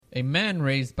A man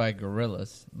raised by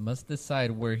gorillas must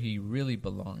decide where he really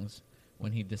belongs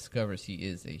when he discovers he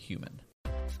is a human.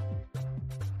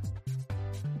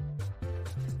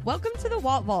 Welcome to the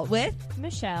Walt Vault with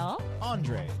Michelle,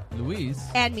 Andre, Luis,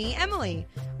 and me, Emily.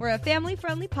 We're a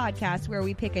family-friendly podcast where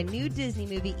we pick a new Disney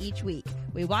movie each week.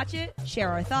 We watch it, share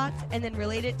our thoughts, and then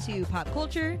relate it to pop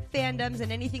culture, fandoms,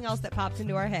 and anything else that pops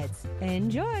into our heads.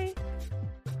 Enjoy!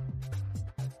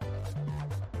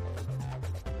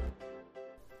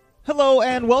 hello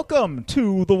and welcome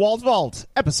to the Walt Vault,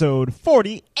 episode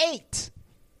 48.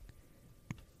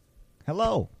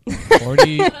 Hello.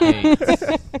 48.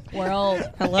 world.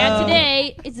 Hello. And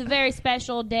today is a very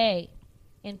special day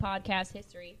in podcast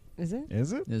history. Is it?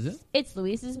 Is it? Is it? It's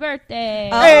Luis's birthday.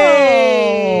 Oh.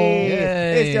 Hey!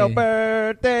 Yay. It's your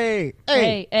birthday.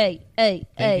 Hey! Hey.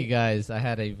 Thank you guys. I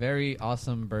had a very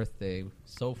awesome birthday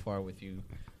so far with you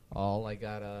all. I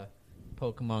got a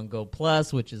Pokemon Go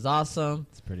Plus, which is awesome.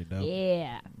 It's pretty dope.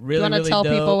 Yeah. Really, you want to really tell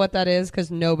dope. people what that is? Because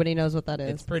nobody knows what that is.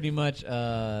 It's pretty much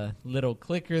a little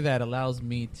clicker that allows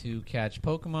me to catch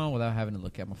Pokemon without having to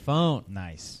look at my phone.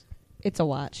 Nice. It's a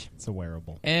watch. It's a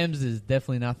wearable. Ems is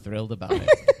definitely not thrilled about it.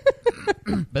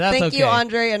 But that's Thank okay. you,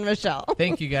 Andre and Michelle.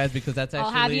 Thank you guys, because that's actually...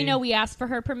 I'll have you know we asked for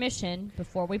her permission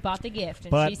before we bought the gift.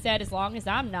 And But she said as long as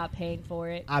I'm not paying for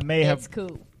it, I may it's have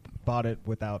cool. bought it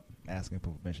without asking for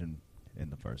permission in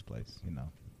the first place, you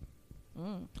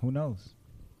know. Who knows?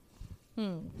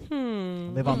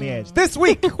 Live on the edge. This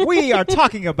week, we are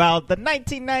talking about the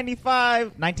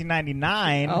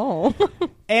 1999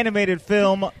 animated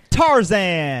film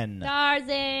Tarzan.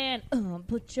 Tarzan,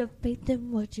 put your faith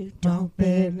in what you Don't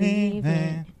don't believe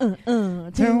in.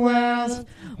 Two worlds,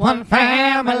 one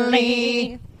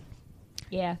family.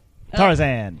 Yeah.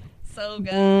 Tarzan. So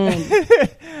good.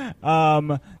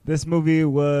 This movie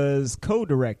was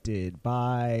co-directed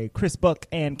by Chris Buck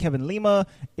and Kevin Lima.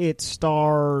 It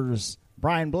stars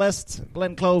Brian Blessed,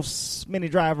 Glenn Close, Minnie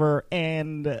Driver,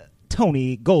 and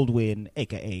Tony Goldwyn,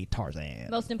 a.k.a. Tarzan.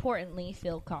 Most importantly,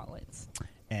 Phil Collins.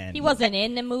 And He wasn't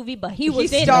in the movie, but he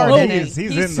was in starred the in movie. it. He's He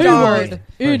in the starred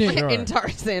movie, in for it. sure. In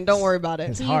Tarzan. Don't worry about it.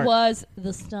 His He heart. was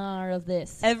the star of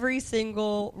this. Every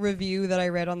single review that I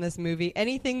read on this movie,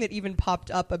 anything that even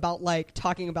popped up about like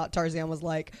talking about Tarzan was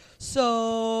like,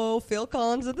 so Phil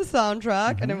Collins did the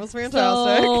soundtrack, and it was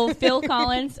fantastic. So Phil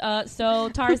Collins, so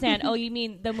Tarzan. Oh, you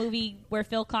mean the movie where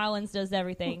Phil Collins does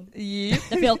everything? Yep.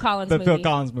 The Phil Collins The movie. Phil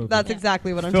Collins movie. That's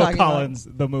exactly what I'm Phil talking Collins,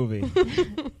 the movie.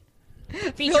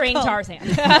 featuring Phil Tarzan.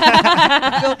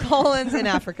 about. Phil Collins in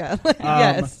Africa.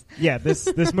 Yes. Yeah,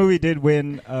 this movie did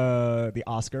win the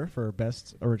Oscar for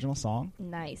Best Original Song.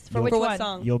 Nice. For You'll- which For one? what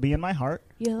song? You'll Be in My Heart.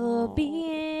 You'll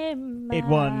be in my It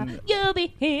won- You'll be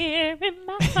here in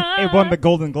my heart. It won the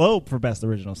Golden Globe for Best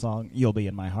Original Song. You'll Be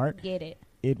in My Heart. Get it.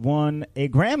 It won a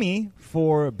Grammy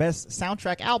for Best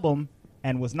Soundtrack Album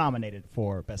and was nominated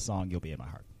for Best Song. You'll Be in My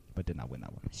Heart, but did not win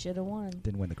that one. Should have won.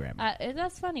 Didn't win the Grammy.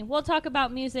 That's funny. We'll talk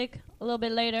about music a little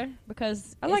bit later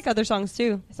because I like other songs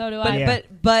too. so do But, I. Yeah.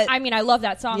 but I mean, I love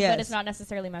that song, Yes. but it's not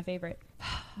necessarily my favorite.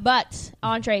 But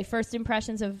Andre, first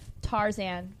impressions of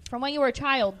Tarzan from when you were a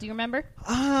child. Do you remember?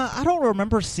 I don't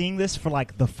remember seeing this for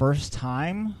like the first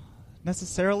time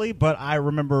necessarily, but I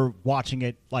remember watching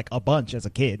it like a bunch as a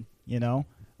kid, you know,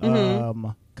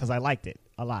 because I liked it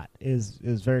a lot. It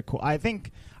was very cool. I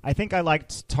think I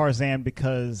liked Tarzan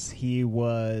because he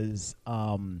was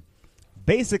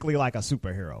basically like a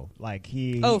superhero. Like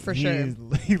for sure.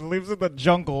 he lives in the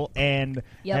jungle and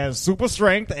Yep. has super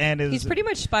strength and is. he's pretty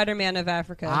much Spider-Man of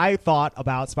Africa. I thought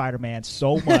about Spider-Man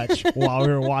so much while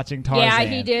we were watching Tarzan. Yeah,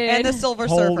 he did. and the Silver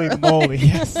Holy Surfer. moly,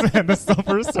 yes. And the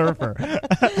Silver Surfer.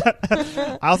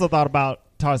 I also thought about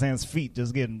Tarzan's feet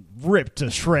just getting ripped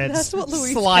to shreds, That's what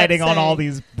Luis sliding kept on all saying.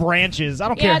 these branches. I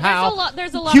don't Yeah, care how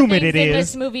there's a lot humid of things it in is.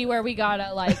 this movie where we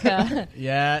gotta like.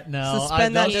 Yeah, no.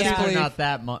 Suspend that those trees are disbelief. not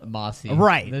that mossy.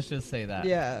 Right. Let's just say that.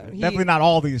 Yeah. Definitely not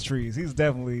all these trees. He's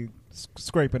definitely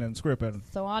scraping and scripping.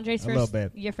 So Andre's A little first,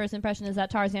 bit. your first impression is that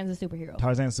Tarzan's a superhero.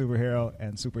 Tarzan's a superhero,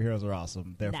 and superheroes are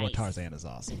awesome. Therefore, Nice. Tarzan is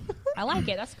awesome. I like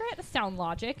it. That's great. That's sound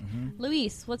logic.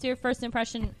 Luis, what's your first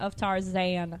impression of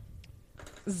Tarzan?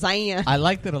 Zan. I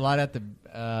liked it a lot at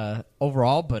the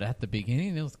overall, but at the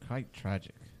beginning it was quite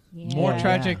tragic. Yeah. More Yeah.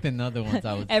 tragic than other ones,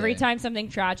 I would Every say. time something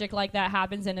tragic like that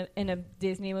happens in a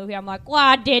Disney movie, I'm like,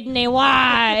 why didn't he?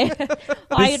 Why?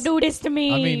 Why you do this to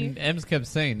me? I mean, Ems kept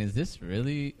saying, "Is this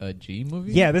really a G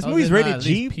movie?" Yeah, this How is movie's it rated not at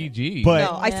G, least PG. but-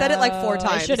 No, I said it like 4 No,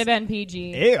 times. It should have been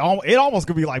PG. it almost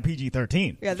could be like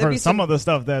PG-13 Yeah, there'd for be some some- of the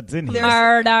stuff that's in here.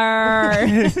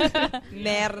 Murder.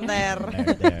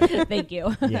 Murder. There. Thank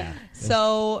you. Yeah.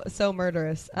 So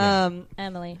murderous. Yeah.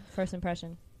 Emily, first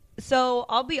impression. So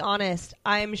I'll be honest.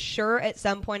 I'm sure at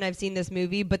some point I've seen this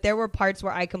movie, but there were parts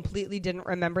where I completely didn't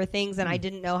remember things and I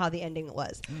didn't know how the ending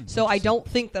was. So I don't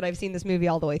think that I've seen this movie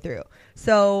all the way through.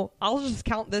 So I'll just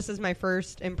count this as my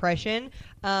first impression.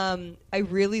 I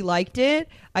really liked it.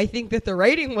 I think that the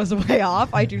rating was way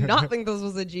off. I do not think this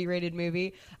was a G-rated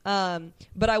movie.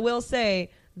 But I will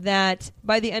say that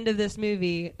by the end of this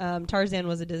movie, Tarzan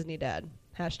was a Disney dad.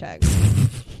 Hashtag.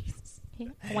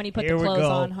 When he put Here the we clothes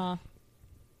go. on, huh?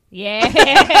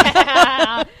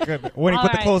 Yeah. Good. When he All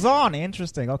put the right. clothes on,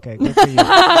 interesting. Okay, good for you.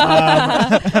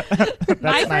 My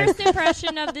nice. first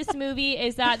impression of this movie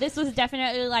is that this was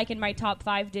definitely like in my top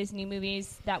 5 Disney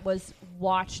movies that was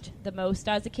watched the most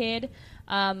as a kid.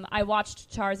 I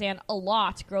watched Tarzan a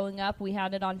lot growing up. We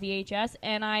had it on VHS,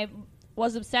 and I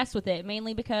was obsessed with it,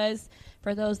 mainly because,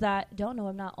 for those that don't know,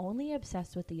 I'm not only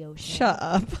obsessed with the ocean. Shut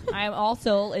up. I'm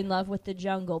also in love with the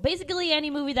jungle. Basically, any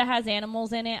movie that has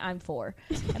animals in it, I'm for.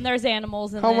 And there's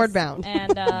animals in Homeward this. Bound.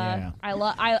 And Yeah.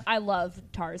 I love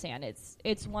Tarzan.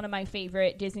 It's one of my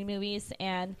favorite Disney movies,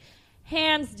 and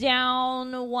hands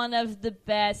down one of the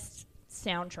best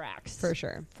soundtracks. For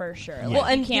sure. For sure. Yeah. Like, Well,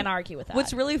 and you can't argue with that.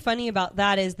 What's really funny about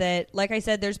that is that, like I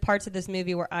said, there's parts of this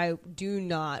movie where I do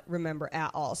not remember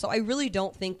at all. So I really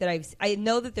don't think that I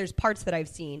know that there's parts that I've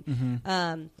seen,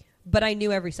 but I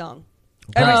knew every song.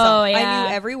 Every Oh, song. yeah. I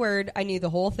knew every word. I knew the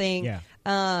whole thing. Yeah.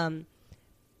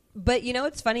 But you know,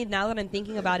 it's funny now that I'm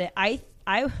thinking about it. I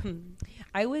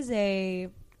was a.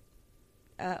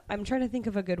 I'm trying to think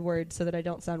of a good word so that I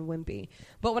don't sound wimpy.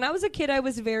 But when I was a kid, I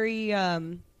was very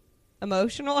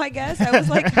emotional, I guess. I was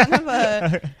like kind of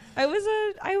I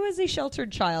was a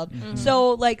sheltered child.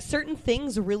 So like certain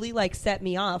things really like set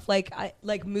me off. Like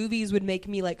movies would make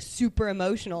me like super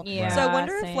emotional. Yeah, So I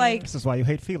wonder if same. like This is why you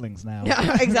hate feelings now. yeah,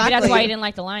 Maybe exactly. that's why you didn't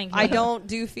like The Lion King. I don't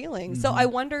do feelings. So I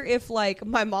wonder if like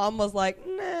my mom was like,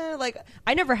 nah, like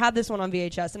I never had this one on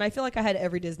VHS, and I feel like I had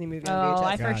every Disney movie on Oh, VHS.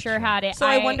 I for Gotcha. sure had it. So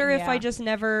I wonder if yeah. I just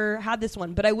never had this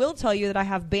one. But I will tell you that I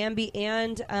have Bambi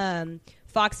and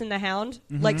Fox and the Hound,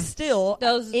 like still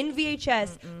Those- in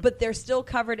VHS, but they're still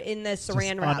covered in the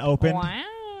saran wrap. unopened.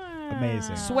 Wow.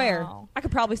 Amazing. Swear, I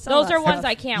could probably sell Those that are stuff. ones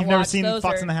I can't You've watch. never seen Those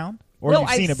Fox are, and the Hound? Or No, you've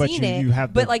I've seen it, but seen it, you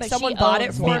have but the like But someone she bought it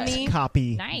owns for one. me.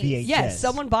 copy Nice. VHS. Yes,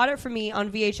 someone bought it for me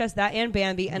on VHS, that and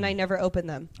Bambi, and I never opened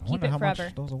them. I wonder Keep it how forever.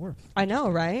 much those are worth. I know,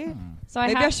 right? So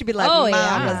Maybe I should be like, oh, Mom,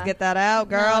 yeah. let's get that out,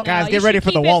 girl. No, Guys, you get ready should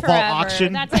for the keep it Walt Vault forever.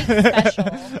 auction. That's like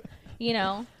special. You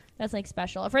know, that's like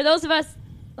special. For those of us,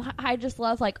 I just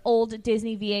love like old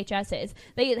Disney VHSs.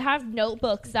 They have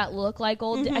notebooks that look like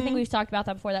old. I think we've talked about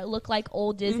that before. That look like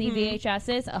old Disney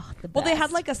VHSs. Oh, the best. Well, they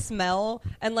had like a smell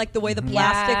and like the way the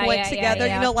plastic Yeah, went yeah, together.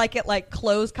 yeah. You know, like it like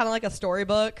closed, kind of like a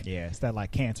storybook. Yeah, it's that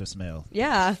like cancer smell.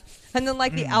 Yeah, and then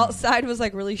like the outside was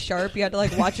like really sharp. You had to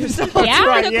like watch yourself. yeah,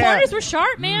 right, the yeah. corners were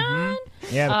sharp, man.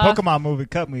 Yeah, the Pokemon movie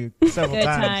cut me several Good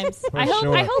times. times. for I hope.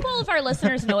 sure. I hope all of our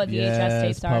listeners know what VHS Yes,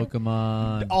 tapes are.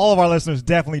 Pokemon. All of our listeners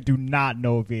definitely do not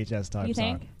know what VHS tapes You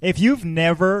think? are. If you've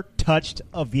never touched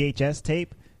a VHS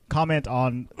tape, comment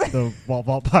on the Walt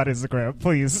Vault Pod Instagram,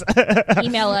 please.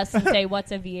 Email us and say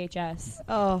what's a VHS.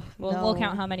 Oh, We'll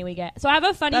count how many we get. So I have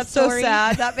a funny That's story. so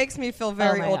sad. That makes me feel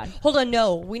very Oh my old. God. Hold on,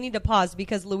 no, we need to pause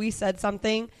because Louise said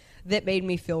something that made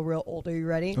me feel real old. Are you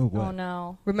ready? Oh, what? Oh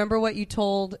no. Remember what you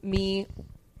told me?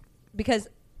 Because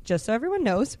just so everyone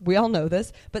knows, we all know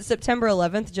this, but September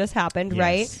 11th just happened,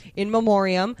 Yes. right? In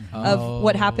memoriam of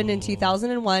what happened in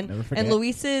 2001. Never forget. And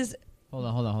Luis's... Hold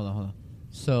on.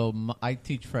 So I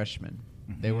teach freshmen.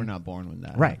 They were not born when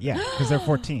that. Right, yeah, because they're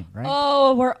 14, right?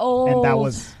 Oh, we're old. and that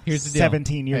was Here's the deal.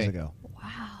 17 years Hey. ago.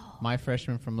 My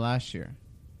freshmen from last year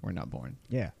were not born.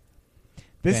 Yeah.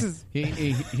 This Okay.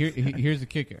 is... Here's the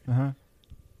kicker. Uh-huh.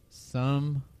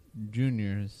 Some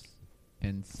juniors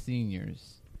and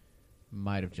seniors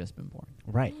might have just been born.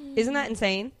 Right. Isn't that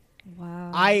insane?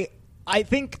 Wow. I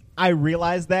think I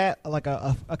realized that like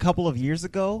a couple of years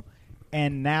ago,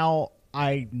 and now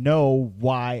I know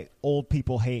why old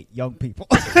people hate young people.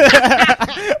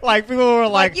 Like people were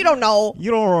like, you don't know.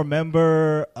 You don't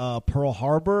remember Pearl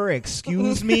Harbor?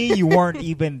 Excuse me, you weren't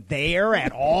even there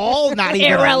at all. Not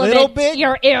even irrelevant. a little bit.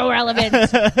 You're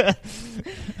irrelevant.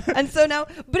 And so now,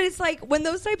 but it's like when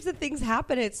those types of things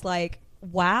happen, it's like,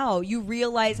 wow, you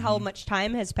realize how much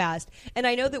time has passed. And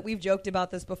I know that we've joked about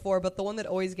this before, but the one that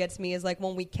always gets me is like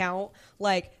when we count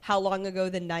like how long ago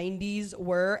the 90s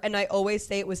were, and I always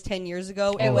say it was 10 years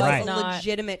ago. It Oh, was right. a not.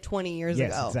 legitimate 20 years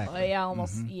Yes, ago. exactly. Oh, yeah,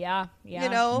 almost. Yeah. You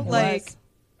know, It like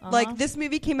was. like this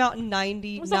movie came out in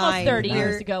 99. It was almost 30 We're-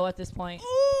 years ago at this point.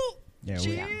 Yeah,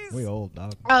 Jeez. we old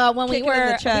dog. When Kick it in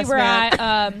the chest, we were man.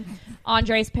 at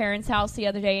Andre's parents' house the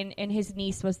other day, and his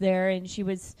niece was there, and she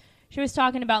was she was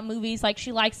talking about movies like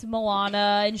she likes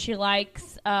Moana and she likes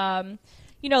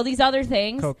these other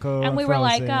things. Coco and we and were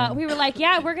like Frozen.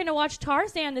 yeah, we're gonna watch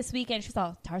Tarzan this weekend. She's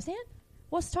all, Tarzan?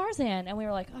 What's Tarzan? And we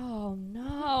were like, oh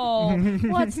no,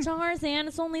 what's Tarzan?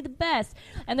 It's only the best.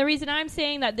 And the reason I'm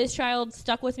saying that this child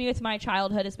stuck with me with my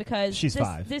childhood is because she's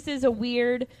 5. This is a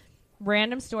weird,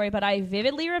 random story, but I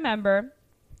vividly remember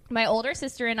my older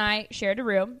sister and I shared a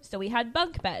room, so we had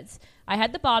bunk beds. I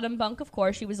had the bottom bunk, of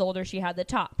course. She was older. She had the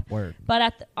top. Word.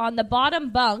 But on the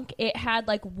bottom bunk, it had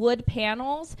like wood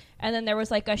panels, and then there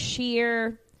was like a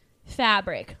sheer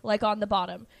fabric like on the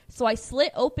bottom. So I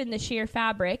slit open the sheer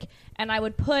fabric, and I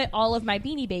would put all of my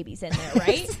Beanie Babies in there,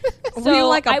 right? So Were you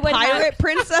like a I would pirate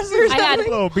princess or I had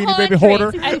something? Little Beanie Baby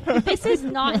hoarder. This is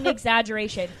not an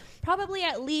exaggeration. Probably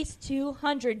at least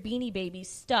 200 Beanie Babies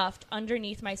stuffed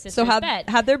underneath my sister's So bed.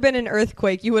 had there been an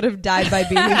earthquake, you would have died by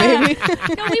Beanie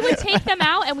Baby. No, we would take them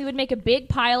out and we would make a big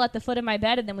pile at the foot of my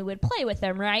bed, and then we would play with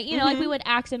them, right? You know, like we would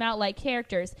act them out like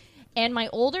characters. And my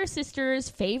older sister's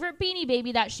favorite Beanie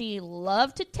Baby that she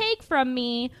loved to take from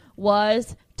me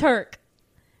was Turk.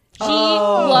 She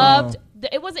loved.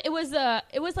 It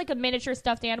was like a miniature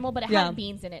stuffed animal, but it had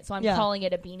beans in it, so I'm calling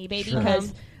it a Beanie Baby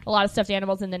because a lot of stuffed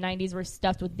animals in the 90s were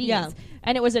stuffed with beans. Yeah.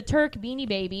 And it was a Turk Beanie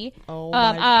Baby. Oh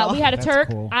my God. We had a That's Turk.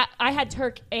 cool. I had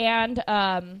Turk and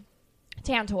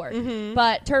Tantor,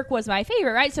 but Turk was my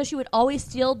favorite, right? So she would always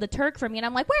steal the Turk from me, and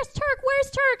I'm like, "Where's Turk?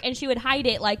 Where's Turk?" And she would hide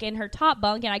it like in her top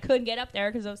bunk, and I couldn't get up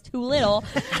there because I was too little.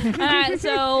 Nikki,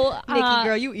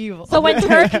 girl, you evil. So when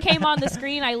Turk came on the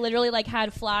screen, I literally like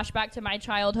had flashback to my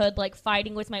childhood, like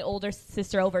fighting with my older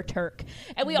sister over Turk,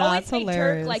 and we always That's made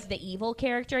hilarious. Turk like the evil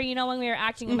character, you know, when we were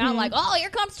acting him out, like, "Oh, here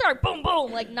comes Turk, boom,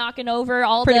 boom," like knocking over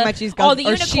all Pretty the much she's all the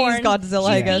or she's unicorn. Godzilla,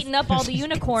 I She's guess. beating up all the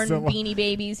unicorn Godzilla. Beanie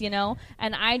Babies, you know,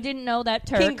 and I didn't know that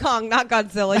Turk. King Kong, not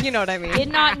Godzilla. You know what I mean?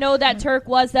 Did not know that Turk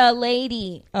was a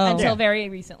lady Oh. until Yeah. very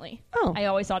recently. Oh. I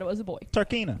always thought it was a boy.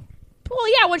 Turkina.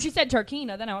 Well, yeah, when she said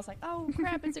Turkina, then I was like, oh,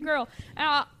 crap, it's a girl.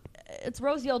 It's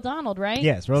Rosie O'Donnell, right?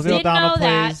 Yes, Rosie Didn't O'Donnell know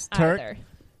that plays Turk. either.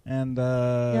 And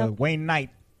Yep. Wayne Knight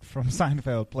from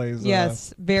Seinfeld plays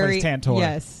Yes, very. plays Tantor.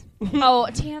 Yes. Oh,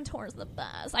 Tantor's the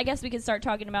best. I guess we could start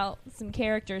talking about some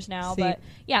characters now. See. But,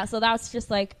 yeah, so that's just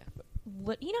like...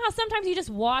 you know how sometimes you just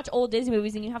watch old Disney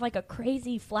movies and you have like a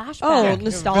crazy flashback? Oh,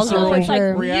 nostalgia. Visceral It's like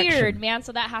Sure. reaction. weird, man.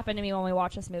 So that happened to me when we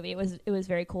watched this movie. It was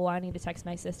very cool. I need to text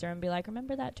my sister and be like,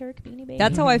 "Remember that Turk Beanie Baby?"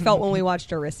 That's how I felt when we watched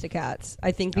Aristocats.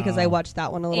 I think because I watched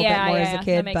that one a little bit more as a That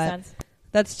kid, makes but sense.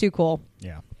 that's too cool.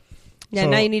 Yeah. Yeah, So-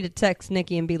 now you need to text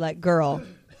Nikki and be like, "Girl,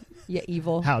 you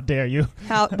evil. How dare you?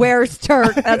 Where's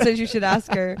Turk?" That's what you should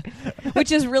ask her.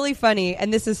 Which is really funny,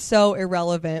 and this is so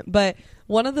irrelevant. But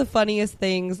one of the funniest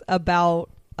things about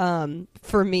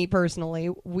for me personally,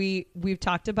 we've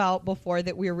talked about before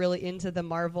that we're really into the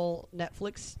Marvel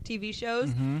Netflix TV shows,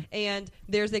 and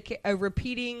there's a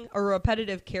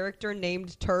repetitive character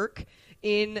named Turk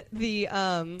in the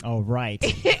Oh, right.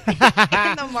 in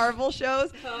the Marvel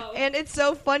shows. And it's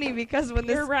so funny because when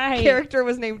this You're right. character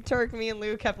was named Turk, me and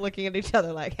Lou kept looking at each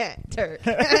other like, "Hey, Turk,"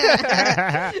 because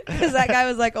that guy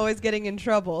was like always getting in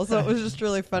trouble. So it was just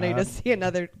really funny to see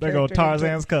another. There go character named Turk.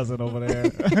 Tarzan's cousin over there.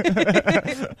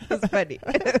 It's funny.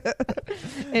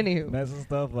 Anywho, Messing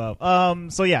stuff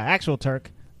up. So yeah, actual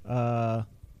Turk, a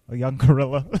young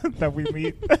gorilla that we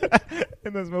meet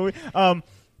in this movie.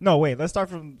 No, wait. Let's start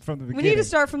from the beginning. we need to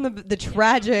start from the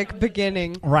tragic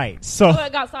beginning. Right. So Oh, I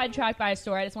got sidetracked by a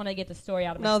story. I just wanted to get the story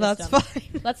out of my No, that's system.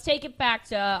 fine. Let's take it back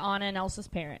to Anna and Elsa's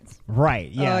parents.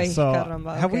 right. Yeah. Oh, so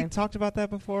caramba, have we okay. talked about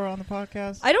that before on the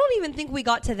podcast? I don't even think we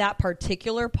got to that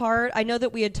particular part. I know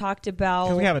that we had talked about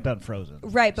Because we haven't done Frozen.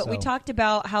 right, but we So- talked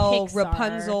about how Pixar.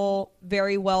 Rapunzel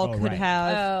very well Oh, could right.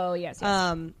 have Oh, yes.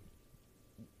 gone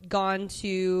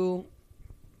to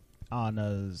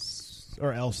Anna's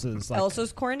or Elsa's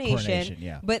Elsa's coronation,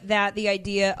 yeah. but that the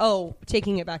idea,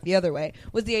 taking it back the other way,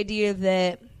 was the idea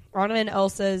that Anna and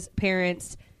Elsa's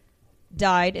parents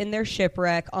died in their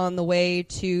shipwreck on the way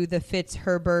to the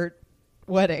Fitzherbert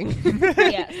wedding.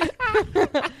 Yes.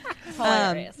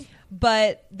 Hilarious.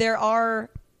 But there are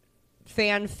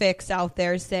fanfics out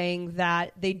there saying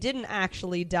that they didn't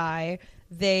actually die.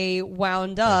 They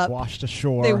wound up. washed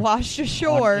ashore. They washed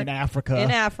ashore in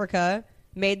Africa.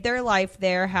 made their life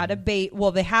there, had a baby.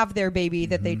 Well, they have their baby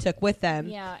that they took with them.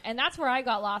 Yeah, and that's where I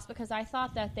got lost because I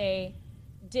thought that they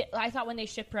did. I thought when they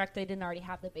shipwrecked, they didn't already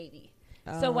have the baby.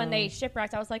 So when they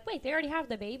shipwrecked, I was like, wait, they already have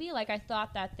the baby? Like, I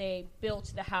thought that they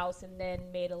built the house and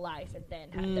then made a life and then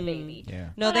had the baby. Yeah.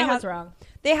 No, But they I was had wrong.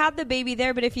 They had the baby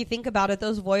there, but if you think about it,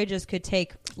 those voyages could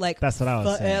take like That's what I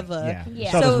was forever. saying. Yeah.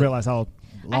 Yeah. So I So- just realized how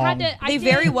I had to. They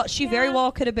very well. She very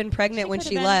well could have been pregnant She when could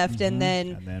she have been. left, And and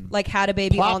then then like had a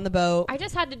baby plop. on the boat. I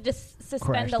just had to suspend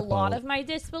Crashed a the lot boat. of my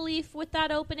disbelief with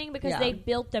that opening because Yeah. they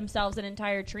built themselves an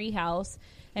entire tree house,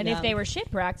 and Yeah. if they were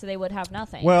shipwrecked, they would have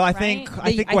nothing. Well, I right? think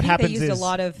They- what happens they used is a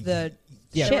lot of the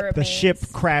yeah, ship. the ship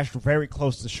remains. crashed very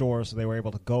close to shore, so they were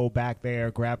able to go back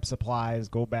there, grab supplies,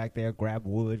 go back there, grab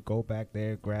wood, go back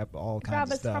there, grab all grab kinds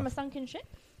of us stuff. from a sunken ship.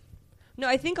 No,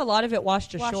 I think a lot of it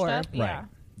washed Washed ashore. up? Yeah. Right.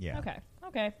 Yeah. Okay.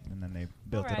 And then they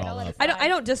built All right, it I'll all let up. it I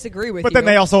don't disagree with But you. then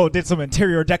they also did some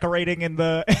interior decorating in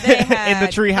the They had in the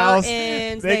treehouse.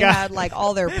 curtains, They they got- had like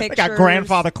all their They pictures. got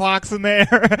grandfather clocks in there.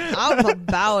 I'm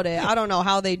about it. I don't know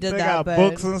how they did They that, got but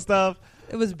books and stuff.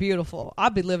 it was beautiful.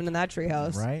 I'd be living in that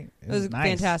treehouse. Right? It was nice.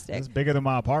 fantastic. It's bigger than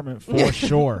my apartment for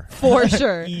sure. For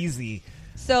sure. Easy.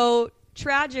 So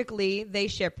tragically, they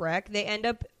shipwreck. They end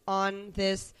up on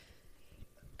this.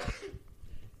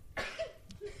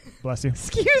 Bless you.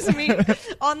 Excuse me,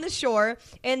 on the shore,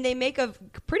 and they make a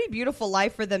pretty beautiful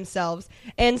life for themselves.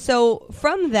 And so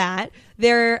from that,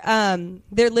 they're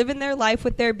living their life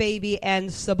with their baby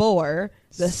and Sabor,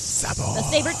 The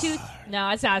saber tooth. No,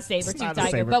 it's not a saber tooth not a tiger.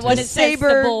 saber-tooth. But when The it says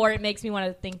saber- sabor, it makes me want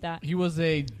to think that. He was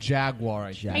a jaguar,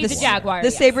 I think. He's a jaguar. the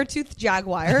yes. saber-toothed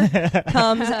jaguar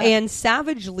comes and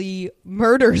savagely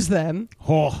murders them.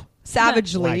 Oh,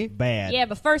 Savagely. like bad. Yeah,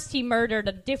 but first he murdered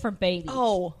a different baby.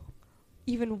 Oh,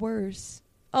 even worse.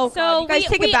 Oh, So God. You guys, we-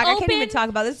 take we it back. I can't even open- talk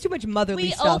about this. Too much motherly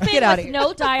We stuff. open Get out with of here.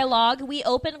 no dialogue. We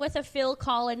open with a Phil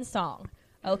Collins song.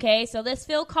 Okay, so this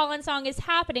Phil Collins song is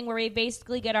happening where we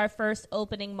basically get our first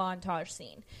opening montage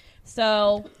scene.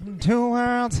 So, Two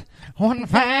worlds, one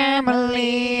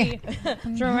family.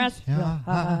 trust your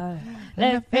heart,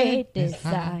 let fate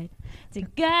decide to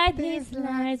guide these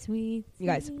lives we You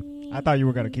guys, see. I thought you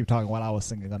were going to keep talking while I was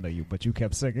singing under you, but you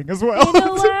kept singing as well. In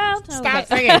the world.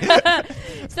 Stop Okay.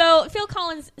 singing. So Phil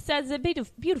Collins says it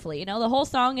beautifully. You know, the whole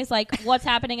song is like what's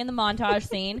happening in the montage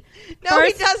scene. no,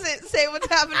 First- he doesn't say what's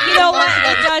happening. You know what?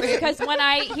 It does because when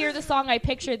I hear the song, I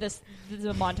picture the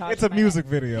montage. It's a in my music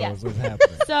video Yeah. is what's happening.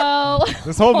 head. So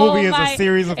This whole movie is my- a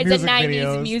series of it's music a 90s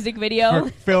videos music video. for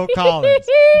Phil Collins.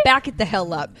 Back it the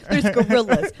hell up. There's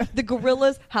gorillas. The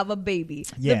gorillas have a baby.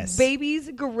 Yes. The baby's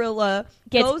gorilla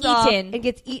Gets goes off eaten. and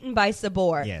gets eaten by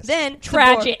Sabor. Yes. Then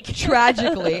Tragic. Sabor,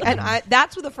 tragically, and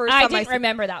that's the first I time didn't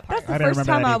remember that part. That's the I didn't first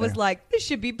remember time that I either. was like, this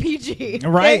should be PG.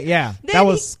 Right? Then- Yeah. then That he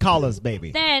was Kala's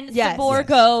baby. Then Yes. Sabor Yes.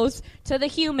 goes to the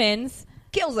humans,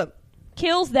 kills him.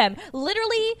 kills them.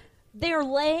 Literally, they're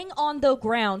laying on the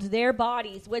ground, their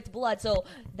bodies with blood. So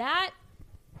that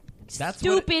That's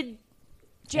stupid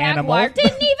Animal. jaguar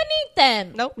didn't even eat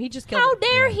them. Nope, he just killed How him.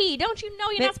 dare he? Don't you know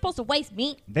you're They- not supposed to waste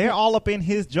meat? They're all up in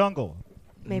his jungle.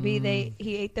 Maybe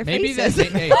he ate their Maybe that.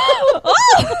 faces. Hey,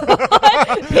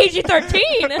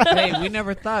 PG-13. hey, we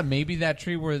never thought maybe that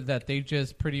tree that they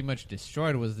just pretty much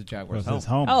destroyed was the jaguar's Was his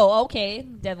home. home. Oh, okay.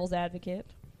 Devil's advocate.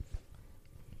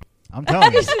 I'm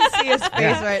telling you. You should see his face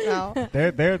Yeah. right now.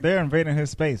 They're invading his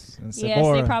space. And Yes,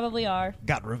 Sabor they probably are.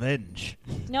 got revenge.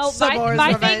 No, Sabor's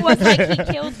my revenge. thing was like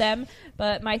he killed them,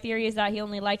 but my theory is that he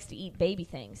only likes to eat baby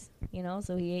things. You know,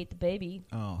 so he ate the baby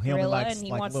Oh, he only gorilla, likes and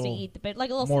he like wants to little eat like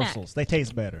a little morsels. They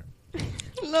taste better.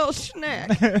 Little snack.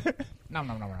 No.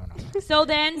 snack. So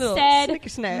then Little said snicker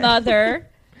snack. mother,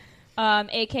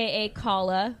 aka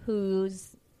Kala,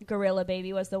 whose gorilla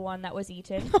baby was the one that was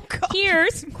eaten, Oh, God.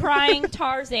 hears crying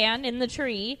Tarzan in the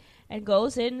tree and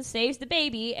goes in and saves the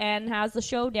baby and has the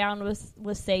showdown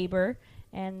with Saber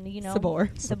and Sabor.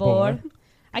 Sabor.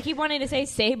 I keep wanting to say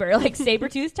Saber, like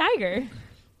saber-toothed tiger.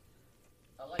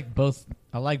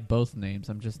 I like both names.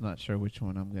 I'm just not sure which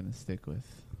one I'm gonna stick with.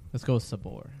 Let's go with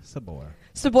Sabor. Sabor.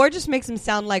 Sabor just makes him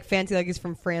sound like fancy, like he's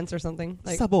from France or something.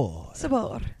 Like Sabor.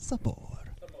 Sabor. Sabor.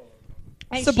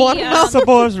 And Sabor. she,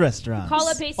 Sabor's restaurant.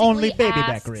 Kala basically Only baby back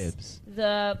asks ribs.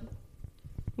 The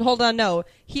Hold on, no.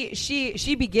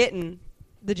 She be getting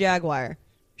the jaguar.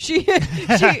 She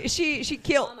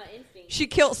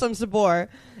killed some Sabor.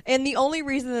 And the only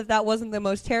reason that wasn't the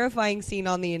most terrifying scene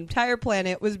on the entire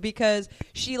planet was because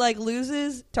she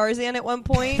loses Tarzan at one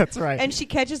point. That's right. And she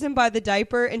catches him by the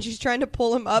diaper and she's trying to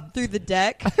pull him up through the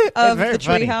deck of very the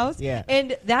funny. treehouse. Yeah.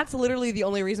 And that's literally the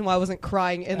only reason why I wasn't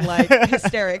crying in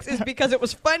hysterics is because it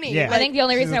was funny. Yeah. I think the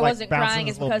only She reason was, I like, wasn't bouncing crying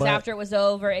his is little because butt. after it was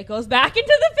over, it goes back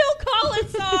into the Phil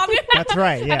Collins song. That's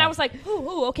right, yeah. And I was like,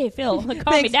 ooh, okay, Phil, calm me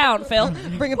Thanks. down, Phil.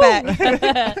 Bring it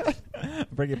back.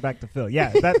 Bring it back to Phil.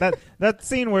 Yeah, that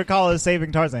scene where Kala is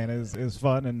saving Tarzan is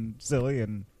fun and silly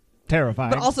and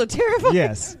terrifying. but also terrifying.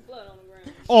 yes.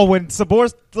 Oh, when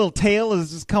Sabor's little tail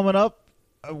is just coming up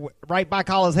right by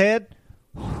Kala's head.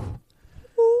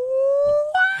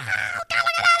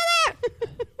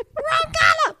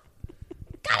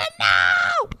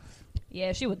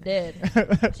 Yeah, she was dead.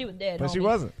 She was dead. But she homie.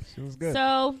 wasn't. She was good.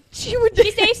 So she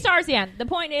saves Tarzan. The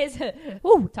point is,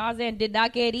 Tarzan did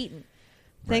not get eaten.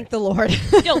 Thank the Lord.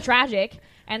 Still tragic.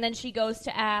 And then she goes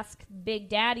to ask Big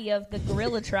Daddy of the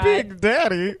gorilla tribe. Big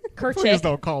Daddy? Kerchak. Please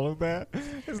don't call him that.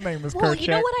 His name is Well, Kerchak. you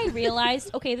know what I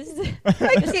realized? Okay, this is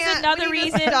can't. another We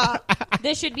need to reason stop.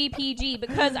 this should be PG,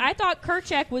 because I thought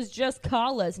Kerchak was just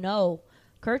Kala's. No.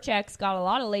 Kerchak's got a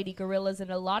lot of lady gorillas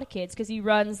and a lot of kids because he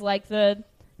runs like the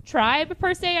tribe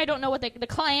per se. I don't know what the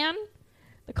clan,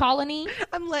 the colony.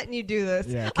 I'm letting you do this.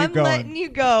 Yeah, keep I'm going. letting you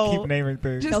go. Keep naming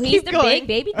things. Just So keep he's the going. big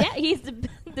baby daddy. He's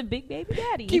the big baby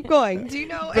daddy. Keep going. Do you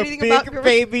know The anything big about gorillas?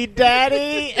 baby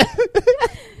daddy.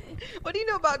 What do you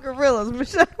know about gorillas,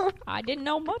 Michelle? I didn't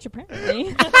know much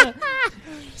apparently.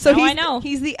 So Now I he's, know.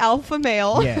 he's the alpha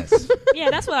male. Yes. Yeah,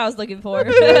 that's what I was looking for.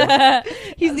 He's the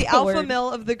That's the alpha word. male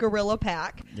of the gorilla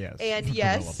pack. Yes. And the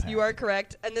yes, gorilla pack. you are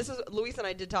correct. And this is Luis and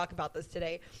I did talk about this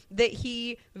today. That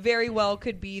he very well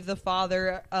could be the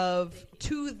father of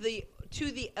to the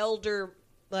elder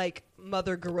like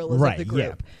mother gorillas Right, of the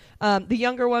group. The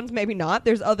younger ones maybe not.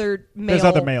 There's other male There's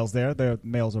other males there. The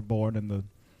males are born in the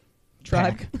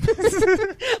tribe. pack.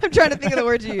 I'm trying to think of the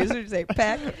words you use. What did you say?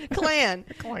 Pack, clan.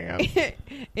 Clan.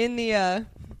 in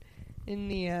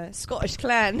the Scottish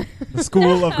clan, The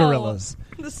school of gorillas.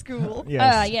 the school.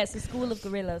 Yes. Yes, the school of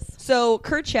gorillas. So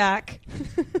Kerchak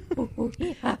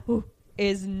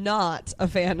is not a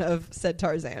fan of said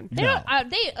Tarzan. They No.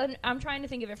 don't. I'm trying to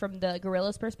think of it from the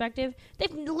gorilla's perspective.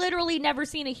 They've literally never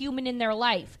seen a human in their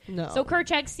life. No. So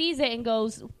Kerchak sees it and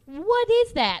goes, "What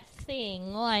is that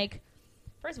thing?" Like,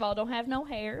 first of all, don't have no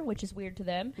hair, which is weird to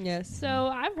them. Yes. So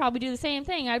I'd probably do the same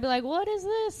thing. I'd be like, "What is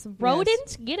this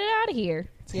rodent? Get it out of here."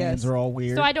 His hands are all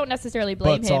weird. So I don't necessarily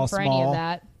blame Butts him all for any small. of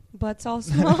that. Butts all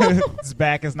small. His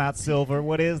back is not silver.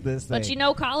 What is this thing? But you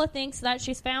know, Kala thinks that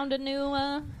she's found a new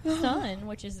son,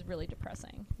 which is really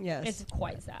depressing. Yes. It's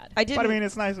quite sad. I did. But I mean,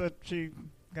 it's nice that she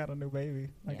got a new baby,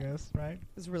 I Yeah. guess, right?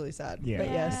 it's really sad. Yeah. But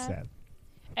Yeah. yes. It's sad.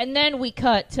 And then we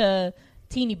cut to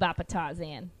Teeny Boppa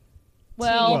Tarzan.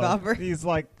 Well, Teeny Bopper. He's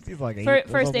like 8 or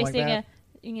first they something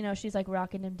sing like she's like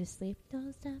rocking him to sleep.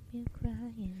 Don't stop you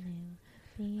crying now.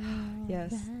 Be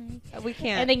Yes. alright. We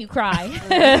can't. And then you cry.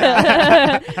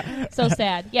 So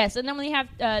sad. Yes, and then we have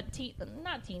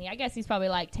not teeny. I guess he's probably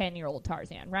like 10-year-old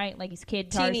Tarzan, right? Like he's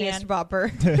kid Tarzan, teeniest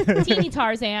bopper. teeny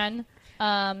Tarzan,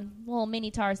 little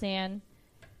mini Tarzan.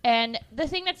 And the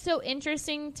thing that's so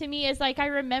interesting to me is like I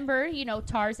remember,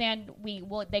 Tarzan.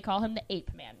 They call him the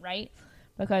Ape Man, right?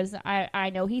 Because I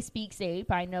know he speaks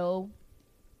ape. I know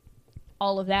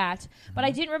all of that, but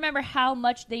I didn't remember how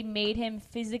much they made him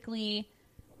physically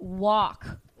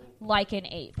walk like an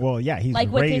ape. Well, yeah, he's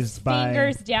Like with raised his by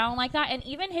fingers down like that, and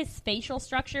even his facial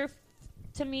structure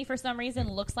to me for some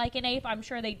reason looks like an ape. I'm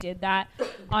sure they did that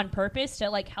on purpose to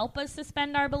like help us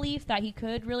suspend our belief that he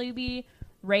could really be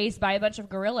raised by a bunch of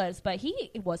gorillas, but he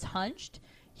was hunched.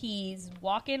 He's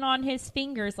walking on his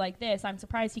fingers like this. I'm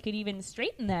surprised he could even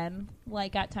straighten them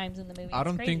like at times in the movie. I It's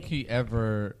don't crazy. think he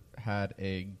ever had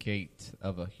a gait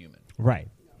of a human. right.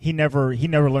 He never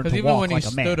learned Because to even walk when like he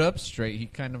a man. stood up straight, he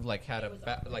kind of like had a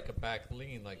back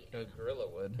lean like a gorilla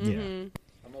would. Yeah.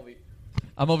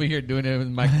 I'm over here doing it with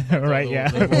my Right, yeah.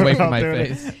 away from my We're all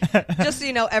doing face. Just so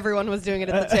you know, everyone was doing it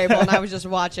at the table, and I was just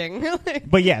watching.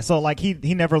 But yeah, so like he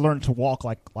never learned to walk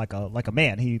like a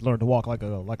man. He learned to walk like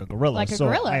a gorilla. Like a so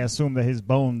gorilla. I assume that his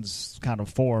bones kind of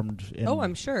formed in Oh,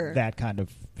 I'm sure. that kind of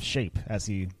shape as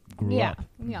he grew Yeah, up.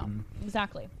 yeah,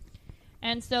 exactly.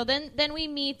 And so then we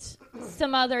meet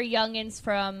some other youngins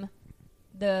from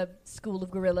the School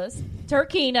of Gorillas.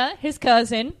 Turkina, his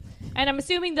cousin, and I'm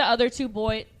assuming the other two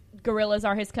boy gorillas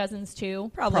are his cousins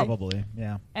too. Probably,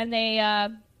 yeah. And they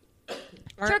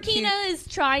Turkina is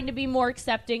trying to be more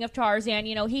accepting of Tarzan.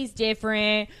 He's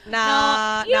different.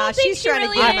 Nah, You don't nah, think she's she trying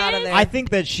really to get him out of is? there. I think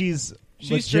that she's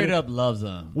She straight up loves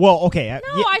him. Well, okay.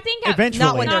 No, I think eventually,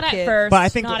 Not when not they're at kids. first. but I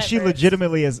think not that at she first.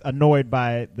 legitimately is annoyed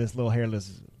by this little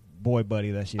hairless boy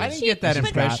buddy that she. I didn't get that she's got.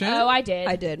 impression. Oh, I did.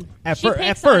 I did. At, She at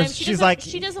picks on him. first, She she's doesn't- like,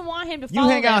 she doesn't want him to "You follow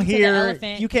hang out them to the here.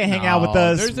 elephant." You can't hang out with No,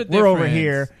 us. there's a We're over difference.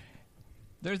 here."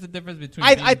 There's a difference between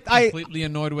I- being completely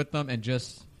annoyed with them and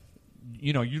just,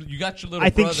 you got your little I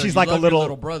think brother. she's you like a love little- your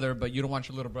little brother, but you don't want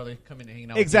your little brother coming and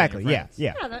hanging out Exactly. with you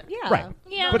Yeah. and your Yeah. Yeah, yeah. Right.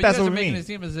 Yeah. But that's you guys what are we making mean. it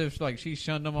seem as if like she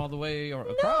shunned him all the way or No,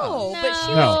 across. but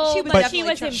she No. was. She was but definitely she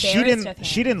was trying- embarrassed She of didn't. him.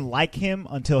 She didn't like him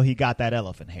until he got that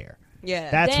elephant hair. Yeah.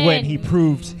 That's Then- when he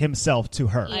proved himself to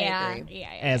her Yeah, agree. yeah,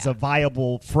 as yeah. a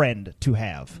viable friend to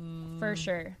have. For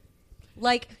sure.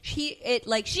 like She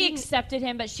she accepted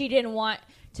him, but she didn't want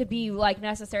to be like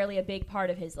necessarily a big part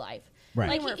of his life. Right.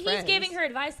 Like They weren't he's friends. giving her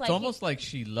advice. Like It's almost like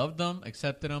she loved him,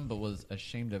 accepted him, but was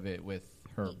ashamed of it with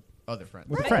her other friends.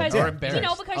 With Because, friends, Or yeah.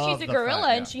 embarrassed because of she's a the gorilla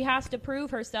fact, and she has to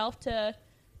prove herself to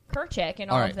Kerchak and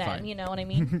all All right, of that. fine. You know what I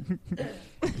mean?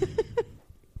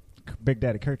 Big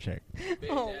Daddy Kerchak.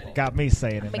 Oh. Got me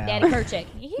saying it Big now. Daddy Kerchak.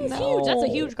 He's No. huge. That's a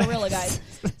huge gorilla, guys.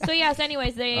 So yes.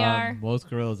 Anyways, they are. Most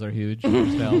gorillas are huge.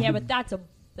 Michelle. Yeah, but that's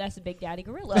a Big Daddy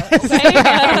gorilla.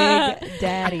 Okay. Big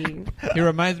Daddy. He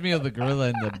reminds me of the gorilla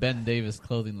in the Ben Davis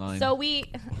clothing line. So we.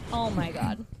 Oh my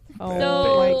god. Oh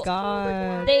So- my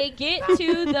god. They get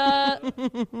to the.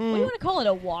 What do you want to call it?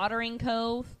 A watering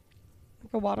cove?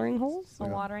 A watering hole? A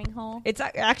watering hole? It's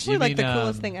actually You like the mean,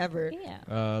 coolest thing ever. Yeah.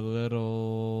 a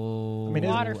little I mean,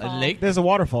 Waterfall. a lake. There's a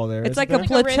waterfall there. It's isn't like a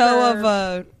there? Like a plateau river. of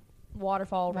a.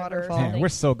 Waterfall. River, Waterfall. Man, something. we're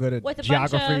so good at With a bunch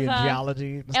geography of, and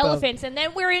geology. And stuff. Elephants, and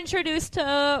then we're introduced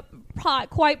to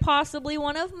quite possibly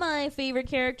one of my favorite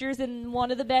characters in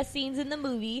one of the best scenes in the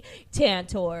movie,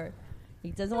 Tantor.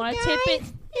 He doesn't want to tip it.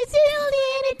 Is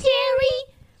it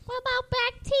sanitary? What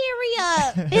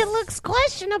about bacteria? It looks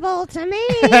questionable to me.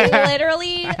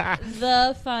 Literally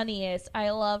the funniest.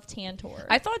 I love Tantor.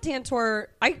 I thought Tantor.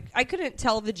 I couldn't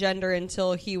tell the gender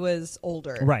until he was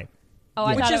older. Right. oh,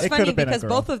 I Which thought is it It was, funny could've been a because girl.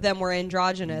 both of them were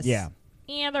androgynous. Yeah.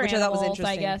 yeah, they're which I thought was animals,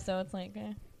 I interesting. guess. So it's like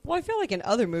Well, I feel like in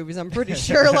other movies, I'm pretty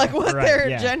sure like what Right, their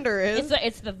yeah. gender is.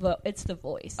 it's the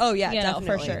voice. Oh, yeah, you know,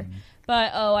 for definitely. sure.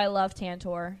 But I love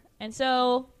Tantor, and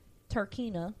so Turk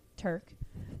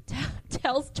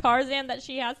tells Tarzan that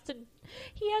he has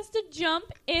to jump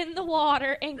in the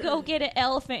water and go get an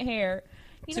elephant hair.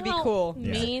 You To know be how cool.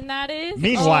 mean that is.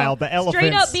 Meanwhile, Oh, the elephants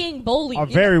straight up being bullied. are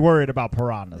very worried about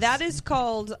piranhas. That is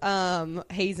called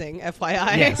hazing,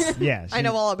 FYI. Yes, yeah. I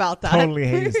know she all about that. Totally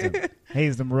hazed him.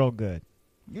 Hazed him real good.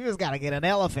 You just gotta get an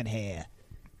elephant hair.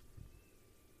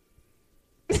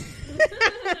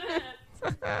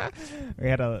 We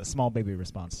had a small baby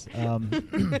response.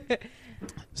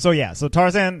 So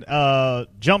Tarzan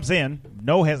jumps in,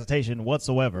 no hesitation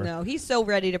whatsoever. No, he's so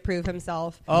ready to prove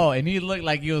himself. Oh, and he looked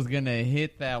like he was gonna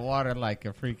hit that water like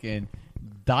a freaking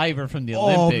diver from the Oh,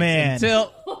 Olympics man.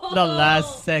 until the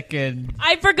last second.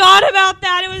 I forgot about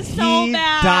that. It was so He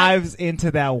bad. dives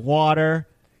into that water,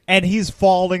 and he's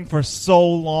falling for so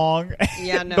long.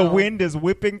 Yeah, The no. wind is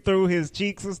whipping through his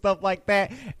cheeks and stuff like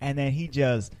that, and then he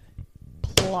just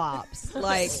Plops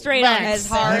like Straight on as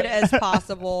set. hard as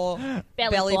possible.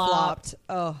 Belly flopped.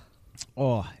 Oh,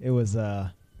 Oh, it was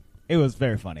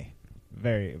very funny,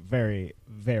 very, very,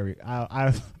 very.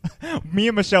 Me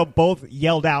and Michelle both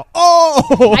yelled out,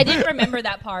 "Oh!" I didn't remember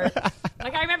that part.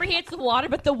 Like I remember he hits the water,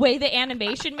 but the way the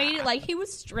animation made it, like he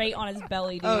was straight on his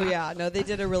belly. Dude. oh yeah. No, they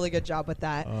did a really good job with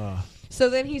that. So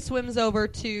then he swims over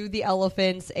to the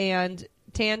elephants, and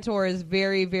Tantor is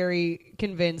very, very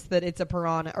convinced that it's a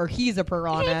piranha, or he's a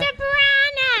piranha. He's a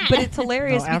piranha. But it's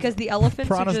hilarious No, because the elephants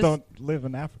piranhas are just don't live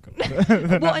in Africa. They're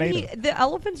well, not and native. the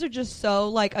elephants are just so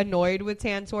like annoyed with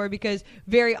Tantor because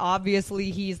very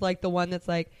obviously he's like the one that's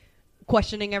like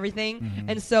questioning everything, Mm-hmm.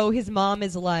 and so his mom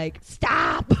is like,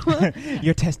 "Stop!"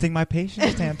 You're testing my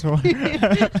patience, Tantor.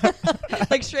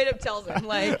 Like straight up tells him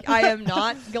like, "I am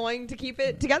not going to keep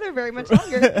it together very much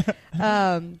longer."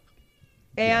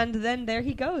 And then there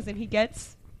he goes, and he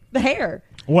gets the hair.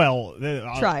 Well,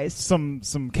 Tries. some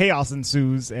chaos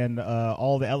ensues, and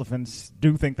all the elephants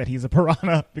do think that he's a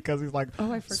piranha because he's like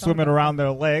Oh, I forgot swimming about around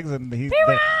their legs, and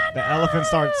the elephant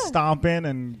starts stomping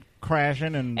and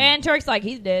crashing, And Turk's like,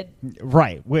 he's dead.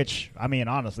 right. Which I mean,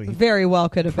 honestly, he Very well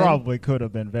could have probably could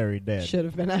have been very been. dead. Should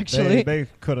have been actually. They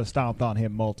could have stomped on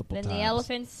him multiple Then times. the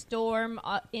elephants storm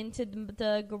into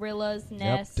the gorilla's Yep,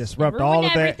 nest. disrupt ruin all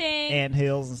of their everything. ant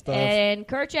hills and stuff. And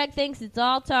Kerchak thinks it's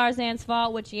all Tarzan's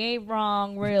fault, which he ain't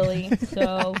wrong, really.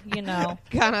 So, you know.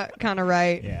 kind of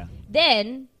right. Yeah.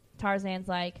 Then Tarzan's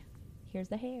like, here's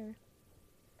the hair.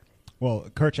 Well,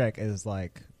 Kerchak is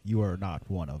like, you are not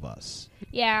one of us.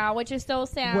 Yeah, which is so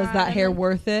sad. Was that hair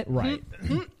worth it? Right.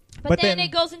 But then it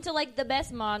goes into like the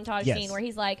best montage Yes. scene where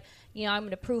he's like, you know, I'm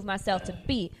going to prove myself to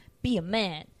be a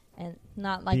man. And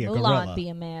not like Be a Mulan, gorilla. be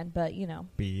a man, but, you know.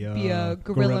 Be a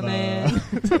gorilla man.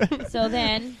 So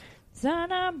then,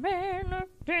 son of man up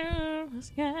to the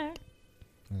sky.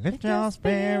 Lift your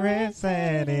spirits,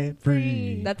 set it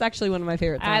free. That's actually one of my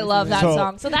favorite songs. I love that So-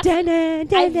 song. So that's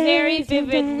I very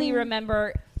vividly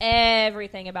remember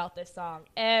everything about this song,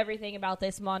 everything about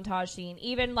this montage scene,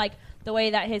 even like the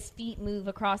way that his feet move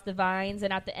across the vines,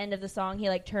 and at the end of the song, he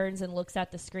like turns and looks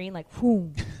at the screen like, whoo,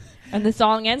 and the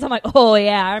song ends. I'm like, oh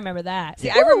yeah, I remember that. See,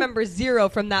 I remember zero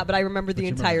from that, but I remember the you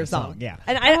remember entire the song, song. yeah.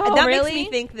 And Oh, that really? makes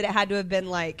me think that it had to have been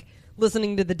like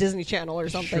listening to the Disney Channel or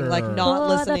something, Sure. like not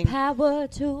listening. The power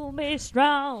to be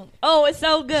strong. Oh, it's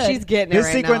so good. She's getting it This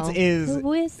right sequence now. is The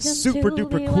wisdom super to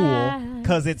duper be cool wise.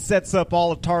 because it sets up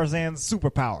all of Tarzan's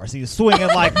superpowers. He's swinging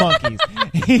like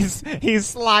monkeys. He's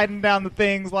sliding down the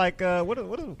things like what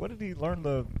did he learn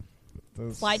the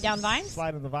Slide down vines?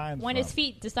 Slide in the vines. When from? his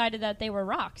feet decided that they were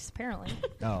rocks, apparently.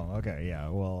 Oh, okay, yeah.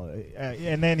 Well,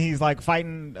 and then he's like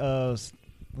fighting.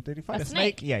 What did he fight? A A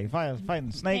snake? snake. Yeah, he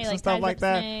fighting snakes He, and stuff ties like up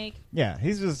that. snake. Yeah,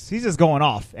 he's just going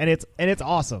off, and it's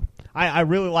awesome. I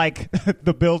really like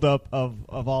the build up of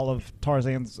all of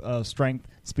Tarzan's strength,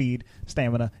 speed,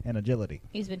 stamina, and agility.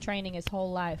 He's been training his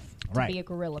whole life to Right. be a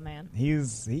gorilla man. He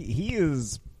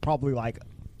is probably like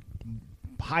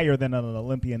higher than an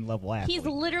Olympian level athlete. He's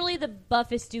literally the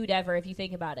buffest dude ever, if you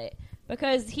think about it.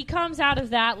 Because he comes out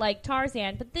of that like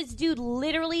Tarzan, but this dude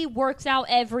literally works out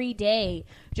every day,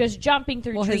 just jumping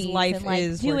through Well, trees his life and like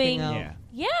is doing. working out.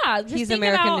 Yeah. Yeah, just He's think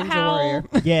American about Ninja how. Warrior.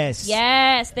 Yes.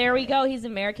 Yes, there we go. He's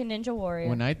American Ninja Warrior.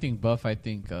 When I think buff, I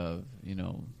think of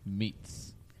meat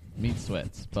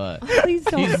sweats, but Please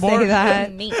don't He's say more-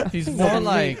 that. Meat. he's more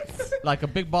like a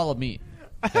big ball of meat.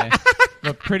 Okay?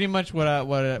 But pretty much what I'm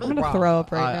gonna throw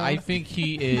up right now. I think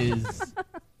he is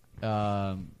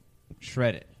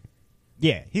shredded.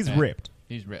 Yeah, he's Okay? ripped.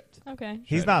 He's ripped, Okay.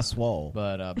 He's not swole.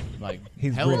 but like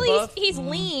He's hella ripped. Well, buff. he's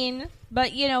lean, but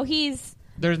he's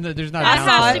There's not. that down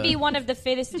has to- to be one of the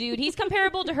fittest dude. He's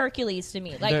comparable to Hercules to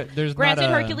me. Like, There's granted,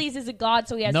 not a- Hercules is a god,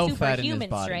 so he has no fat in his superhuman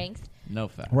body. strength. No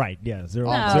fat. Right, yeah. Zero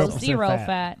No, 0% zero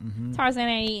fat. Mhm. Tarzan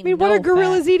ain't I eating. mean, what no are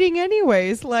gorillas fat. eating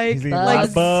anyways? Like, He's eating Bugs. a lot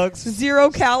of bugs. 0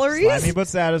 calories? Slimy but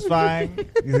satisfying.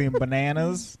 He's eating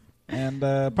bananas and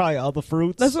probably other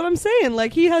fruits. That's what I'm saying.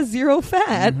 Like, he has 0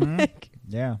 fat. Mhm. Like,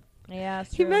 Yeah. Yeah,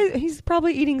 that's he true. he's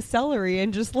probably eating celery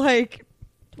and just like,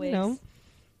 Twigs. you know.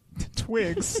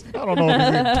 Twigs. I don't know if he's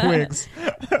eating twigs.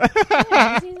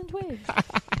 Yeah, he's eating twigs.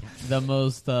 The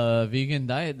most vegan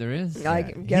diet there is. I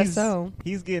Yeah. guess He's- so.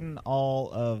 He's getting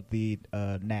all of the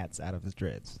gnats out of his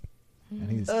dreads. And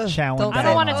he's Ugh, chowing don't I down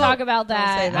don't want to Oh, talk about don't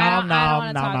that. say I that. don't want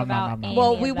to No, talk no, about no, no, any no.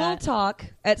 Well, of we will that. talk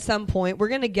at some point. We're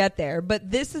going to get there.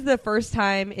 But this is the first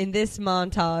time in this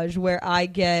montage where I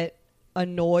get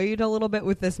annoyed a little bit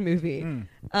with this movie.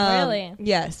 Really?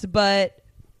 Yes, but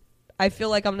I feel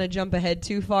like I'm going to jump ahead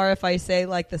too far if I say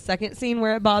like the second scene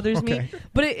where it bothers me. Okay.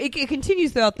 But it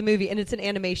continues throughout the movie, and it's an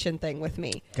animation thing with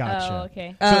me. Gotcha. Oh,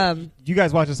 okay. So you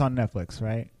guys watch this on Netflix,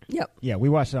 right? Yep. Yeah, we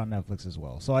watched it on Netflix as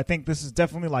well. So I think this is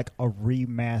definitely like a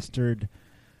remastered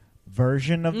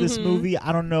version of this Mhm. movie.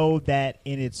 I don't know that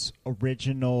in its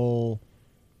original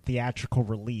theatrical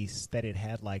release that it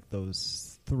had like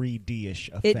those 3D-ish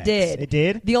effects. It did. It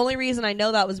did? The only reason I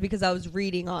know that was because I was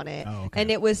reading on it, Oh, okay.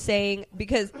 and it was saying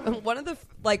because one of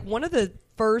the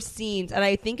first scenes, and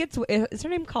I think is her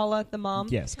name Kala, the mom?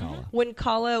 Yes, Kala. When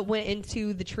Kala went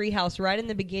into the treehouse right in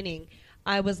the beginning,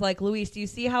 I was like, Luis, do you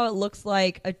see how it looks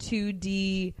like a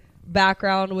 2D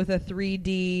background with a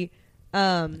 3D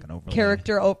an overlay.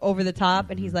 character over the top?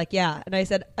 And he's like, yeah. And I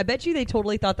said, I bet you they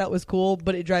totally thought that was cool,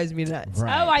 but it drives me nuts.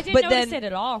 Right. Oh, I didn't But notice then- it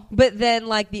at all. But then,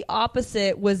 like, the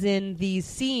opposite was in these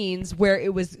scenes where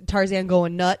it was Tarzan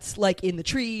going nuts, like, in the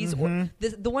trees. Mhm.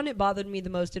 Or the one that bothered me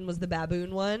the most in was the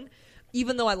baboon one.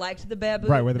 Even though I liked the baboon.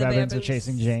 Right, where the baboons are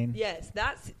chasing Jane. Yes,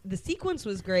 the sequence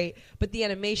was great, but the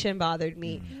animation bothered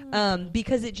me Mm.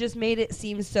 because it just made it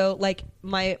seem so, like,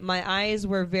 my eyes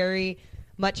were very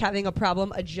much having a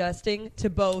problem adjusting to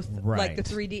both, like, the Right.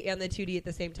 3D and the 2D at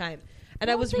the same time. And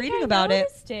I don't was think reading I about it.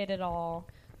 noticed it at all.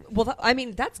 Well, I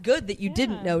mean, that's good that you Yeah.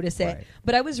 didn't notice it. Right.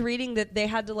 But I was reading that they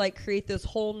had to like create this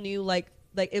whole new like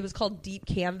it was called deep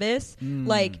canvas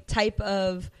like type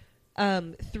of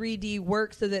 3D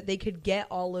work so that they could get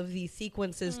all of these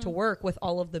sequences to work with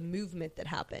all of the movement that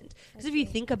happened. Because if you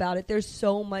think about it, there's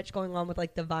so much going on with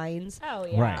like the vines, Oh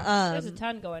yeah, Right. there's a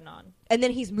ton going on. and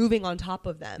then he's moving on top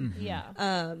of them. Yeah.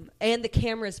 And the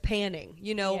camera's panning.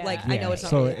 You know, Yeah. like I know it's not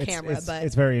so really a camera, but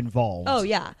it's very involved. oh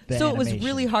yeah. the So it was animation.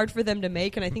 really hard for them to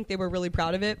make, and I think they were really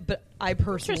proud of it. But I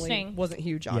personally Interesting. wasn't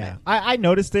huge on Yeah, it. I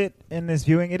noticed it in this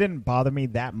viewing. It didn't bother me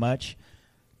that much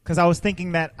because I was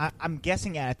thinking that I'm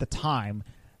guessing at the time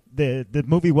the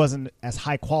movie wasn't as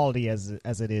high quality as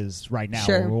it is right now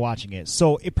Sure. when we're watching it.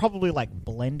 So it probably like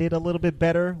blended a little bit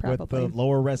better with Probably. the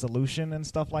lower resolution and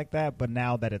stuff like that. But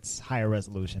now that it's higher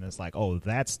resolution, it's like, oh,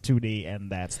 that's 2D and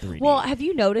that's 3D. Well, have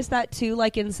you noticed that too?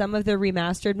 Like in some of the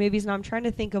remastered movies, and I'm trying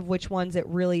to think of which ones it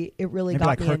really maybe got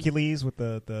like me. in. Hercules with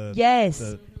the Yes,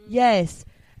 the- yes.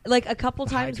 Like a couple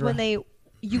times Hydra. when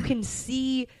you can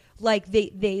see like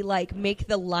they like make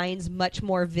the lines much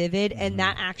more vivid, and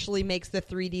that actually makes the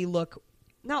 3D look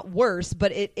not worse,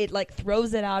 but it like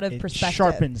throws it out of it perspective.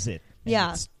 sharpens it. And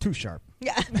Yeah. it's too sharp.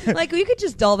 Yeah, like we could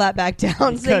just dull that back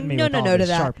down. You Say cut me no, with no, all no to this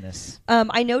that. sharpness.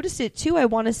 I noticed it too. I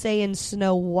want to say in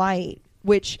Snow White,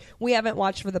 which we haven't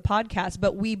watched for the podcast,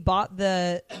 but we bought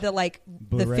the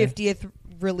Blu-ray. 50th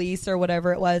release or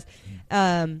whatever it was.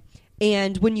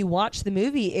 And when you watch the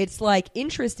movie, it's like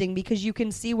interesting because you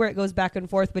can see where it goes back and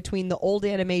forth between the old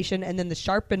animation and then the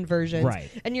sharpened version. Right.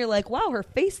 And you're like, wow, her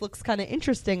face looks kind of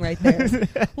interesting right there.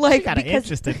 Like, Got an because-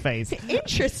 interesting face.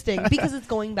 interesting because it's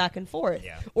going back and forth.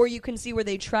 Yeah. Or you can see where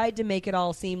they tried to make it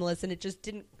all seamless and it just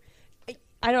didn't.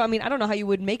 I don't know how you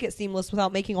would make it seamless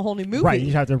without making a whole new movie. Right,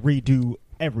 you have to redo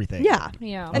everything. Yeah.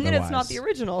 Yeah. And then it's not Otherwise- the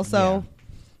original, so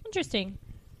Interesting.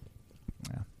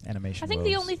 Yeah, animation. I think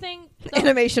the woes. only thing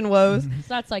animation woes.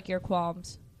 that's like your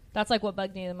qualms. That's like what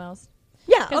bugged me the most.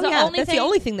 Yeah, 'Cause the only that's the thing-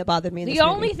 only thing that bothered me in The this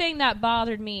only movie. thing that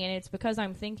bothered me, and it's because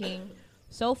I'm thinking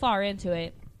so far into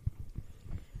it,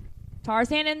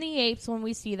 Tarzan and the apes, when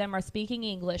we see them, are speaking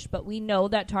English, but we know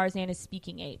that Tarzan is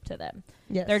speaking ape to them.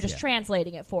 Yes. They're just Yeah.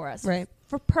 translating it for us. Right.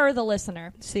 Per the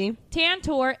listener. See?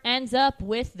 Tantor ends up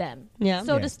with them. Yeah.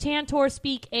 So Yeah. does Tantor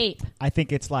speak ape? I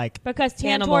think it's like Because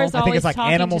Animal. Tantor is I think always it's like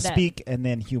talking animal to them. speak and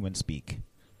then human speak.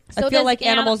 So I feel does like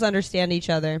animals understand each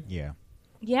other. Yeah,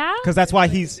 Yeah? because that's why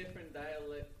he's.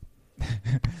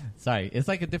 Sorry, it's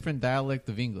like a different dialect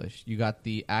of English. You got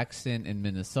the accent in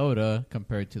Minnesota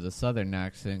compared to the southern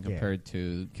accent Yeah. compared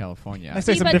to California. I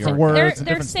say See, some but different they're- words and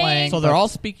they're different saying- slang. so they're all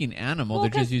speaking animal. Well, they're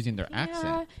 'cause- just using their Yeah,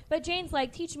 accent. but Jane's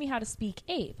like, teach me how to speak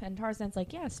ape. And Tarzan's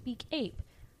like, yeah, speak ape.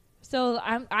 So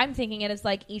I'm thinking it as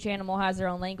like each animal has their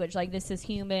own language. Like this is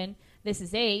human, this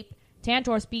is ape.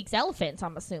 Tantor speaks elephant,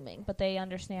 I'm assuming, but they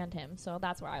understand him. So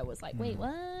that's where I was like, wait,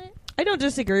 what? I don't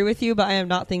disagree with you, but I am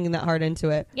not thinking that hard into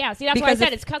it. Yeah, see, that's why I Because said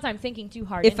if- it's because I'm thinking too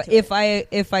hard If into it.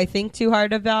 if I think too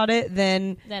hard about it,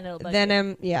 then Then it'll bug then you.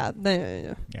 I'm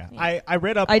then yeah, Yeah. I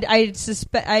read up. I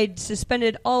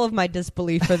suspended all of my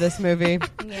disbelief for this movie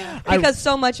Yeah. because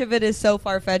so much of it is so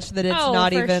far fetched that it's Oh,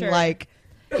 not for even sure. like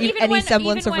Even any when,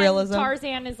 semblance even of when realism.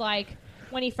 Tarzan is like,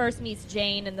 when he first meets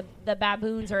Jane and the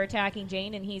baboons are attacking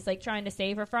Jane and he's like trying to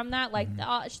save her from that, like,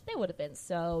 they would have been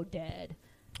so dead.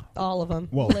 All of them.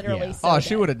 Well, Literally yeah. so Oh,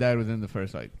 she dead. would have died within the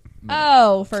first minute.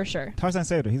 Oh, for sure. Tarzan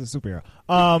saved her. He's a superhero.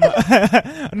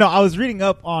 No, I was reading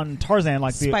up on Tarzan,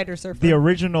 like Spider Surfer. the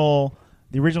original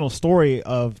story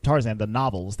of Tarzan, the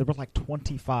novels. There were like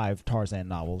 25 Tarzan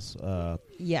novels,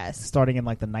 Yes. starting in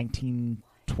like the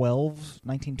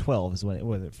 1912 is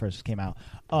when it first came out.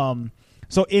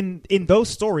 So in those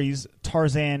stories,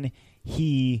 Tarzan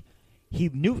he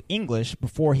knew English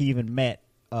before he even met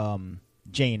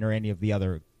Jane or any of the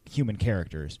other human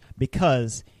characters,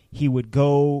 because he would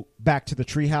go back to the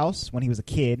treehouse when he was a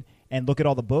kid and look at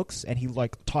all the books, and he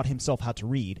like taught himself how to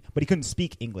read, but he couldn't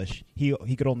speak English. He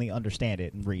could only understand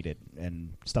it and read it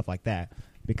and stuff like that,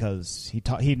 because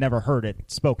he'd never heard it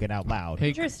spoken out loud. Hey,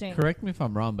 Interesting. correct me if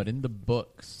I'm wrong, but in the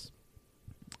books,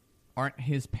 aren't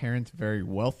his parents very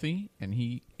wealthy, and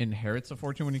he inherits a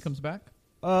fortune when he comes back?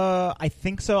 I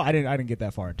think so. I didn't get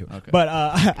that far into it, Okay. but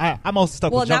I'm also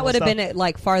stuck. Well, with that jungle would have stuff. been it,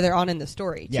 like farther on in the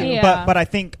story. Yeah, Too. Yeah. but I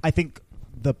think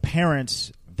the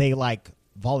parents, they like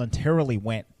voluntarily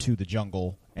went to the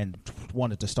jungle and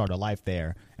wanted to start a life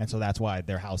there, and so that's why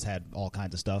their house had all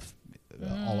kinds of stuff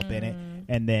all up in it,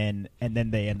 and then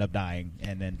they end up dying,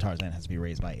 and then Tarzan has to be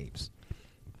raised by apes.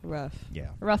 Rough. Yeah.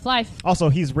 Rough life. Also,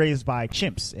 he's raised by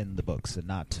chimps in the books and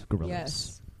not gorillas.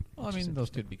 Yes. Well, I mean,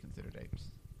 those could be considered apes.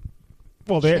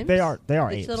 Well, they Chimps? are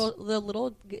It's apes. the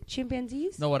little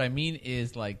chimpanzees. No, what I mean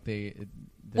is like they're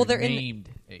Well, they're in the- named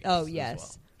apes. Oh as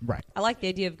yes. Right. I like the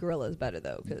idea of gorillas better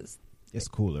though, because It's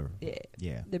cooler. yeah,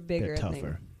 Yeah. they're bigger. They're and they-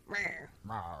 tougher.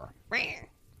 Rawr.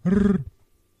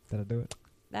 Did I do it?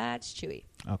 That's Chewy.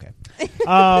 Okay.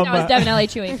 That was definitely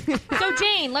Chewy. So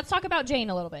Jane, let's talk about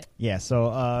Jane a little bit. Yeah.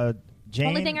 So Jane.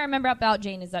 Only thing I remember about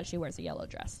Jane is that she wears a yellow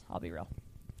dress. I'll be real.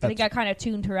 I think I kind of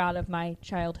tuned her out of my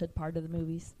childhood part of the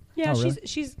movies. Yeah, Oh, really?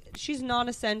 she's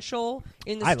non-essential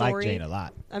in the I story. like Jane a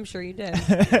lot. I'm sure you did.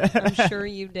 I'm sure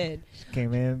you did.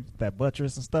 Came in that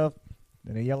buttress and stuff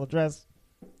in a yellow dress.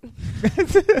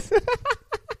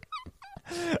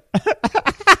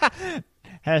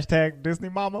 Hashtag Disney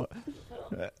Mama.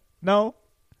 No.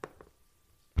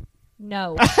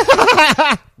 No.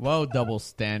 Whoa, double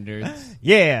standards.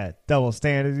 Yeah, double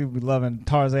standards. You be loving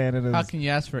Tarzan and How his. can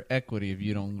you ask for equity if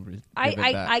you don't give it back?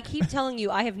 I keep telling you,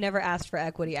 I have never asked for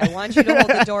equity. I want you to hold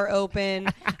the door open.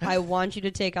 I want you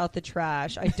to take out the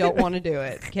trash. I don't want to do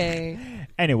it. Okay.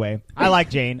 Anyway, I like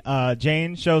Jane.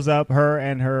 Jane shows up. Her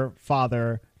and her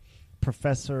father,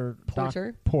 Professor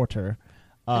Porter. Porter.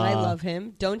 And I love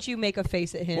him. Don't you make a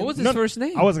face at him. What was his first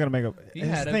name? I wasn't gonna make a. He His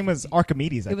had name was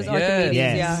Archimedes. I It was think. Archimedes,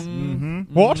 Yes. yeah. Mm-hmm.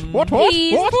 What?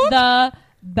 He's the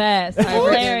best.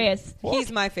 Hilarious.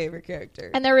 He's my favorite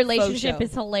character. And their relationship show.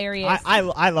 is hilarious.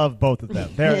 I love both of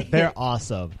them. They're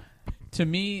awesome. To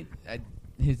me,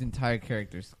 his entire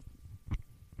character's.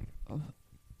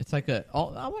 It's like I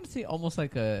want to say almost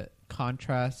like a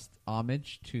contrast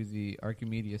homage to the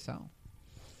Archimedes sound.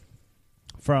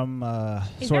 From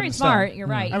He's Sword very and smart. Stone. You're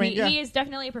right. I mean, he is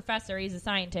definitely a professor. He's a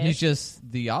scientist. He's just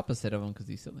the opposite of him because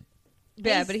he's silly.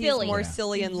 Yeah, He's but he's silly. more Yeah.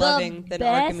 silly and The loving than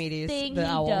best Archimedes, thing the he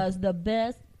owl. does, the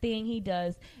best thing he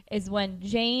does is when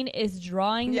Jane is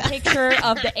drawing Yeah. the picture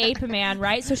of the ape man,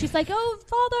 right? So she's like, "Oh,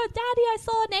 Father, Daddy, I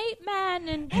saw an ape man,"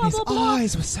 and blah And his blah blah.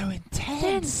 eyes were so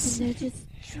intense. And they're just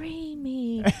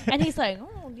dreamy. And he's like,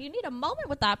 "Oh, do you need a moment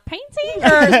with that painting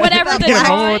or whatever the Need a moment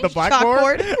drawing?" with the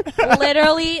blackboard.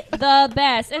 Literally the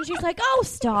best. And she's like, "Oh,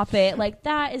 stop it!" Like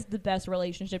that is the best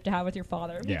relationship to have with your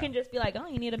father. You Yeah. can just be like, "Oh,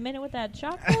 you need a minute with that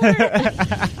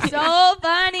chalkboard." So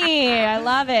funny. I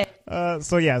love it.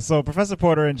 So Professor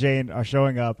Porter and Jane are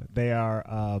showing up. They are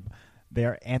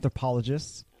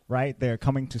anthropologists, right? They're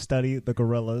coming to study the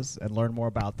gorillas and learn more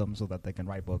about them so that they can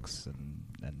write books and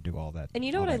do all that. And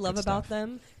you know all what I that love good about stuff.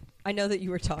 them? I know that you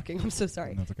were talking. I'm so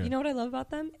sorry. That's okay. You know what I love about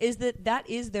them is that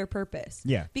is their purpose.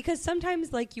 Yeah. Because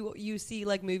sometimes like you see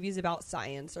like movies about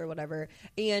science or whatever,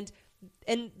 and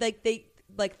like they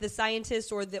like the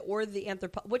scientists or the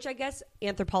which I guess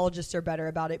anthropologists are better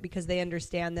about it because they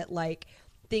understand that like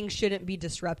things shouldn't be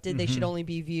disrupted. They should only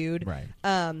be viewed Right.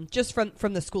 just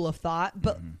from the school of thought.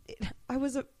 But I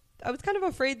was kind of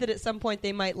afraid that at some point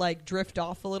they might like drift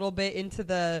off a little bit into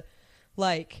the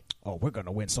like. Oh, we're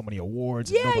gonna win so many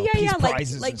awards. Yeah, and yeah, yeah.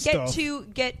 prizes Like and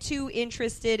get stuff. too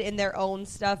interested in their own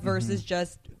stuff versus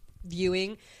just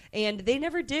viewing. And they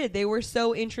never did. They were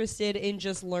so interested in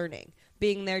just learning,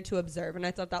 being there to observe, and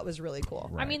I thought that was really cool.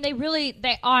 Right. I mean,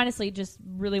 they honestly just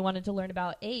really wanted to learn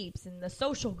about apes and the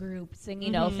social groups and, you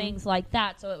know, things like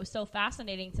that. So it was so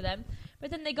fascinating to them.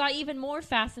 But then they got even more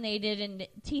fascinated in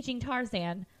teaching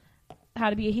Tarzan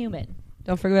how to be a human.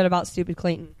 Don't forget about stupid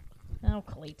Clayton. Oh,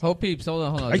 Clayton. Oh, peeps, hold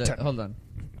on. Clayton. Hold on.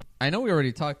 I know we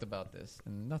already talked about this,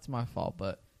 and that's my fault,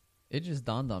 but it just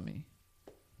dawned on me.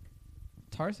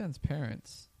 Tarzan's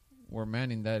parents were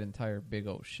manning that entire big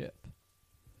old ship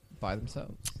by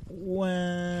themselves.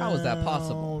 Well, How is that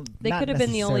possible? They not could have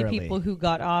been the only necessarily. people who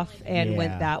got off and Yeah.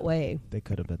 went that way. They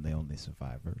could have been the only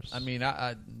survivors. I mean,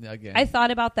 again, I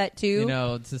thought about that too. you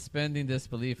know, suspending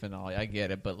disbelief and all, I get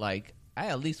it, but like, I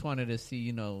at least wanted to see,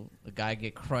 you know, the guy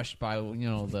get crushed by, you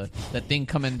know, the thing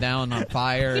coming down on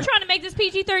fire. You trying to make this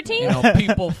PG-13? You know,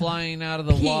 people flying out of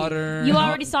the water. You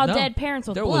already saw No. dead parents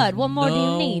with There blood. was What more do you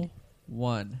no need?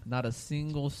 One, not a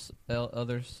single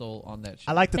other soul on that ship.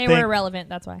 I like to They think were irrelevant,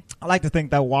 that's why. I like to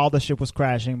think that while the ship was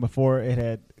crashing, before it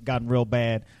had gotten real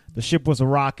bad, the ship was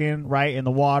rocking right in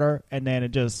the water, and then it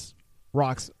just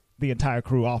rocks the entire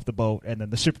crew off the boat, and then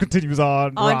the ship continues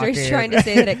on. Andre's rocking. trying to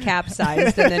say that it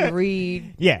capsized and then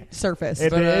resurfaced. It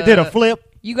But, did a flip.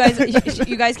 You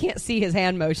guys can't see his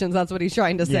hand motions. That's what he's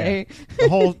trying to say. The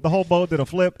whole boat did a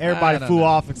flip. Everybody don't flew know.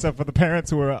 off except for the parents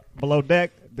who were below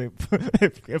deck.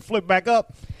 It flipped back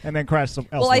up and then crashed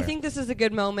elsewhere. Well, I think this is a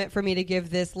good moment for me to give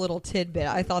this little tidbit.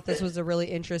 I thought this was a really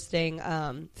interesting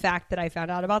fact that I found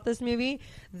out about this movie,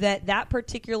 that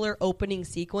particular opening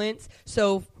sequence,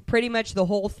 so pretty much the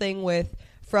whole thing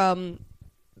from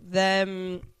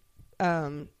them,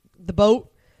 the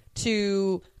boat,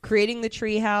 to creating the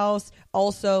treehouse,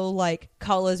 also like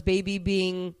Kala's baby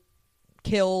being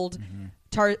killed,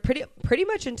 pretty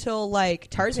much until like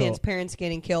Tarzan's parents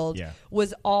getting killed,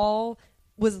 was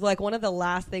like one of the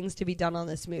last things to be done on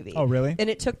this movie. Oh, really? And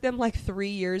it took them like 3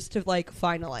 years to like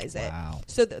finalize it. Wow.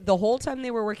 So the whole time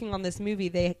they were working on this movie,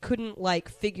 they couldn't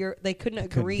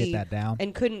agree get that down.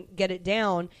 and couldn't get it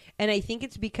down. And I think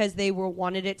it's because they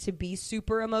wanted it to be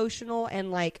super emotional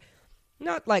and like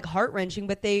not like heart wrenching,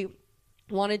 but they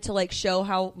wanted to like show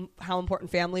how important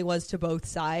family was to both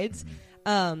sides.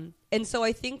 And so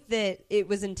I think that it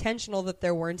was intentional that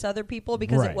there weren't other people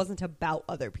because Right. it wasn't about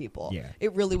other people. Yeah.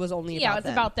 It really was only Yeah, about it's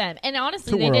them. about them. And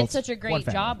honestly, Two they did worlds, such a one great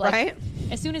family. job. Like, Right?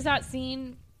 as soon as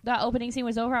that opening scene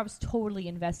was over, I was totally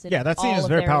invested Yeah, in that scene all is of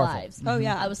very their powerful. lives. Oh,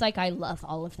 yeah. I was like, I love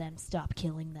all of them. Stop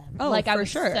killing them. Oh, like, I for was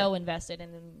sure. so invested.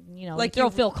 And, you know, Like, like throw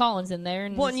you- Phil Collins in there.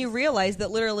 And Well, it's and you just, realize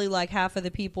that literally like half of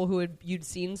the people you'd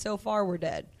seen so far were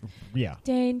dead. Yeah.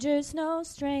 Danger's no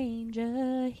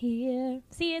stranger here.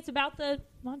 See, it's about the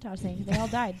montage thing. They all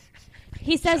died.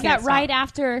 He says Can't that right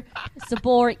after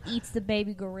Sabor eats the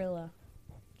baby gorilla.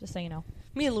 Just so you know.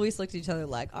 Me and Luis looked at each other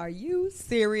like, "Are you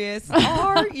serious?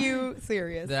 Are you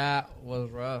serious?" That was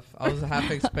rough. I was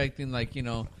half expecting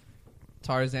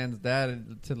Tarzan's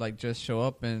dad to just show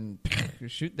up and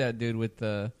shoot that dude with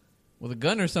a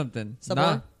gun or something. Sabor?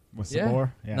 Nah. With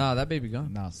Sabor? Yeah. Nah, that baby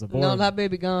gone. No, Sabor. No, that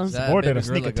baby gone. That Sabor did baby a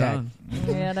sneak gorilla attack. gone.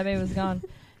 Yeah, that baby was gone.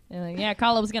 Yeah,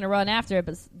 Carla was gonna run after it,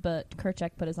 but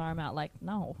Kerchak put his arm out like,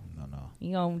 no,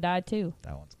 you gonna die too.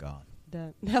 That one's gone.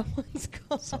 That one's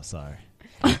gone. So sorry.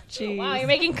 Jeez. Wow, you're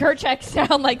making Kerchak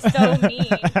sound like so mean.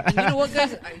 You know what,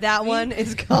 guys? That one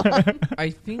is gone.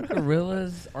 I think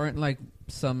gorillas aren't like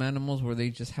some animals where they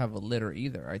just have a litter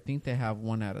either. I think they have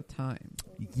one at a time.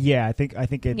 Yeah, I think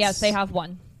it's Yes, they have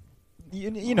one.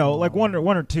 You know, like one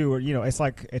or two, or it's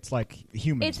like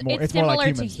humans. It's more similar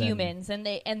like to humans than-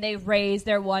 humans, and they raise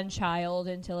their one child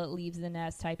until it leaves the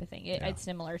nest, type of thing. Yeah. It's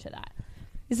similar to that.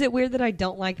 Is it weird that I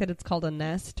don't like that it's called a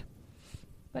nest?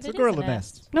 But It's a it is gorilla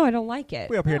nest. No, I don't like it.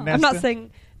 We up here No. nesting. I'm not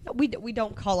saying we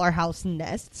don't call our house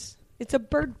nests. It's a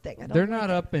bird thing. I don't They're like not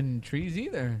it. up in trees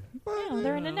either. Yeah,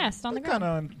 they're in a nest on the They're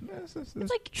ground. It's It's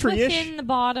like tree-ish. within the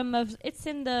bottom of. It's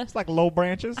in the. It's like low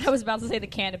branches. I was about to say the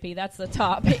canopy. That's the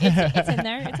top. It's in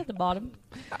there. It's at the bottom.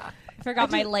 I forgot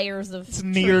my layers of. It's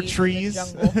near trees. trees.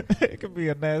 In the jungle. It could be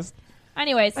a nest.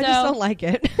 Anyway, so I just don't like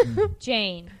it.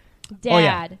 Jane, Oh,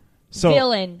 yeah. Dad, So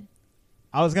villain.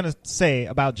 I was gonna say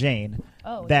about Jane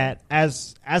Oh, that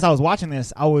as I was watching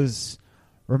this, I was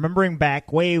remembering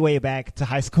back way back to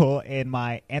high school in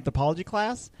my anthropology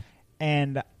class,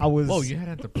 and I was. Whoa, you had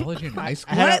anthropology in high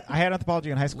school? I had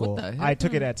anthropology in high school. the heck? I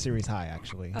took it at Series High,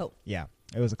 actually. Oh. Yeah,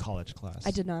 it was a college class.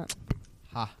 I did not.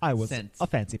 Ha, I was sense. a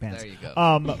fancy pants. There you go.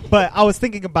 But I was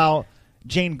thinking about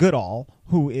Jane Goodall,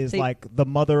 who is See- like the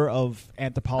mother of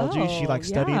anthropology. She Oh,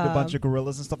 studied a yeah. bunch of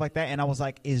gorillas and stuff like that. And I was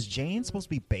like, is Jane supposed to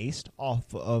be based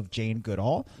off of Jane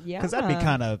Goodall? Yeah. Because that'd be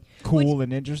kind of cool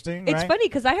and interesting, It's right? funny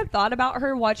because I have thought about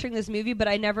her watching this movie, but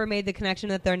I never made the connection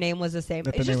that their name was the same.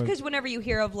 That It's their just name was- because whenever you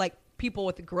hear of people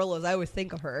with the gorillas, I always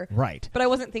think of her. Right. But I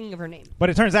wasn't thinking of her name. But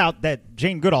it turns out that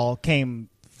Jane Goodall came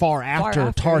far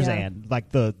after Tarzan, like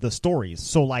the stories.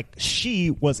 So she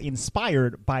was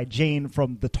inspired by Jane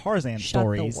from the Tarzan Shut the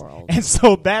stories. world. And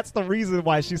so that's the reason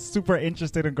why she's super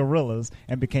interested in gorillas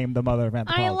and became the mother of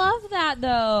anthropology. I love that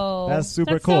though. That's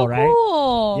super That's cool, so right?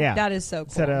 Cool. Yeah. That is so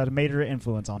cool. Said a major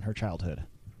influence on her childhood.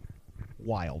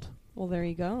 Wild. Well, there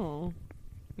you go.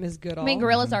 Ms. Goodall. I mean,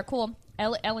 gorillas are cool.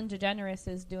 Ellen DeGeneres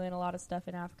is doing a lot of stuff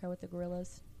in Africa with the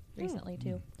gorillas recently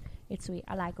too. It's sweet.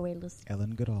 I like gorillas.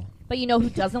 Ellen Goodall. But you know who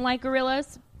doesn't like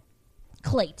gorillas?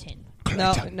 Clayton.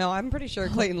 No, I'm pretty sure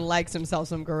Clayton likes himself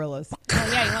some gorillas. Oh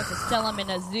yeah, he wants to sell them in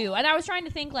a zoo. And I was trying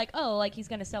to think he's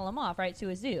going to sell them off, right, to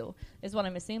a zoo, is what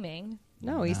I'm assuming.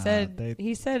 No, he Nah, said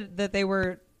he said that they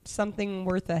were something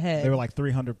worth a head. They were like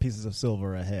 300 pieces of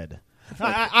silver a head.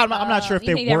 I'm not sure if You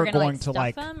they think they were were gonna, going to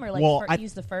stuff them or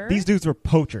use the fur? These dudes were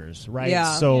poachers, right?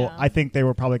 Yeah. So Yeah. I think they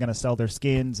were probably going to sell their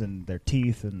skins and their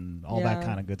teeth and all that Yeah.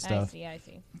 kind of good stuff. I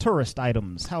see. Tourist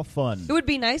items. How fun. It would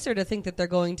be nicer to think that they're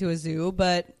going to a zoo,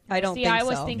 but I don't See, think I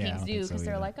was so. thinking Yeah, I don't zoo think so because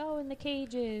they're either. like, in the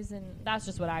cages, and that's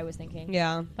just what I was thinking.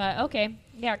 Yeah. But okay,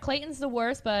 yeah, Clayton's the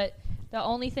worst. But the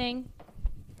only thing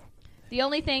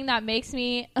that makes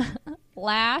me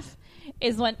laugh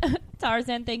is when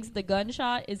Tarzan thinks the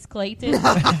gunshot is Clayton. So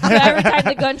every time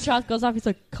the gunshot goes off, he's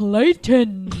like,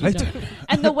 Clayton.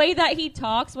 And the way that he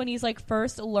talks when he's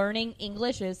first learning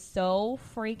English is so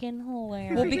freaking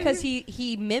hilarious. Well, because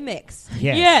he mimics.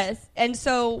 Yes. And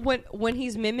so when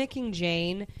he's mimicking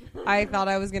Jane, I thought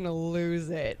I was gonna lose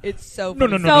it. It's so No,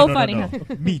 funny. So funny. no.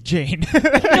 Meet Jane.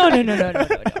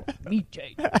 No. Me,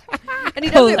 Jane. And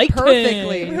he does it Clayton.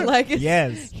 perfectly.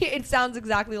 Yes. It sounds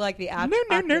exactly like the actor.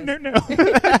 No.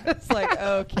 It's like,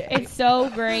 okay. It's so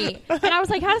great. And I was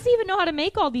like, how does he even know how to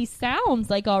make all these sounds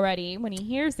already when he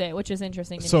hears it, which is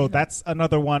interesting to me. So that's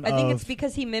another one I think of... it's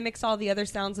because he mimics all the other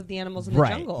sounds of the animals in the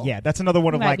Right. jungle. Yeah, that's another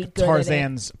one He of might be good at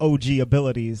Tarzan's OG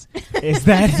abilities is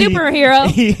that Superhero.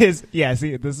 He is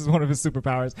this is one of his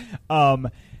superpowers.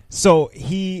 So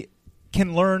he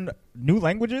can learn new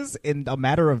languages in a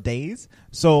matter of days.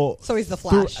 So he's the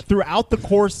Flash. Throughout the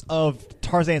course of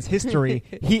Tarzan's history,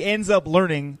 he ends up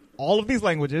learning all of these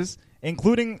languages,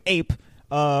 including ape,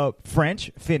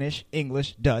 French, Finnish,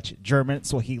 English, Dutch, German,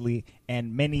 Swahili,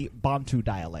 and many Bantu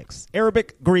dialects.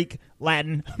 Arabic, Greek,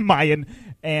 Latin, Mayan,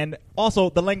 and also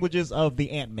the languages of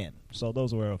the Ant-Men. So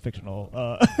those were fictional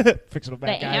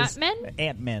bad guys. Ant-Men?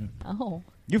 Ant-Men. Oh,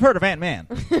 You've heard of Ant-Man.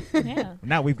 yeah.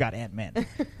 Now we've got Ant-Man.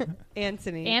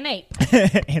 Anthony. And ape.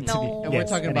 Anthony. No. And Yes, we're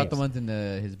talking and about apes. the ones in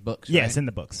his books, Yes, right? in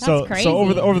the books. That's crazy. So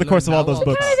over the He course of all learned those all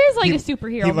books, those. Kind of is like he- a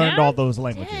superhero, he learned man. all those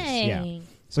languages. Yeah. Dang.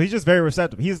 So he's just very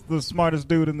receptive. He's the smartest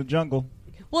dude in the jungle.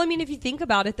 Well, I mean, if you think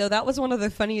about it, though, that was one of the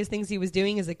funniest things he was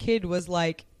doing as a kid was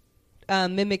like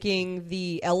mimicking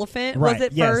the elephant. Right. Was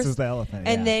it yes, first? it was the elephant.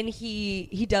 And yeah. then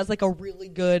he does like a really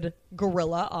good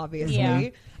gorilla, obviously. Yeah.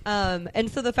 And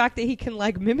so the fact that he can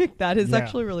like mimic that is Yeah.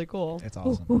 actually really cool. It's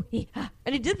awesome. Ooh, yeah.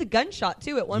 And he did the gunshot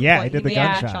too at one Yeah, point. he did the made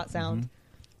gunshot. sound.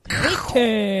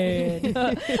 Clayton.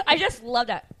 I just love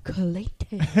that. Clayton.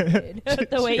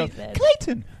 The way he goes, said.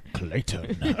 Clayton.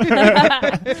 Clayton.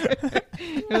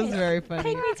 It was very funny.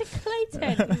 Take me to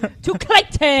Clayton. To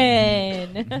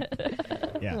Clayton.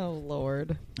 Yeah. Oh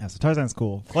Lord. Yeah, so Tarzan's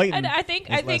cool. Clayton. And I think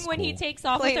is less when he cool. takes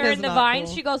off Clayton with her is in the not vines,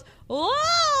 cool. she goes,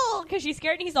 "Whoa!" because she's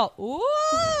scared, and he's all,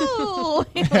 "Whoa!"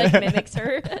 He like mimics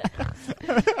her.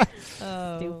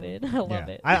 Stupid. I love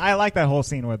it. I like that whole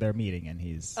scene where they're meeting and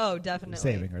he's Oh, definitely.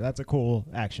 saving her. That's a cool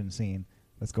action scene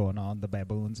that's going on. The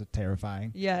baboons are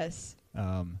terrifying. Yes.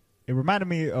 It reminded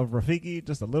me of Rafiki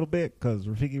just a little bit because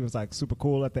Rafiki was like super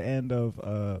cool at the end of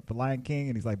The Lion King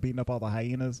and he's like beating up all the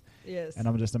hyenas. Yes. And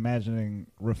I'm just imagining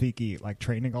Rafiki like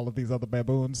training all of these other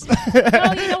baboons.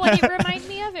 Oh, you know what it reminds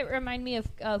me of? It reminds me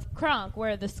of Kronk,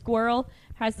 where the squirrel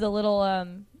has the little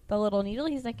needle.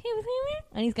 He's like, "Hey, what's in there?"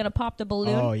 And he's gonna pop the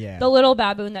balloon. Oh, yeah. The little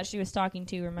baboon that she was talking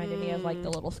to reminded me of like the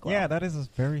little squirrel. Yeah, that is a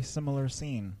very similar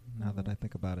scene now that I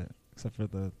think about it. Except for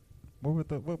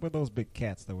what were those big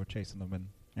cats that were chasing them in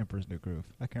Emperor's New Groove?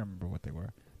 I can't remember what they were.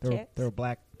 They were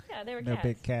black. Yeah, they were They're cats.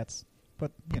 big cats.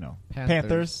 But, Panthers.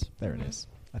 Panthers. There it is.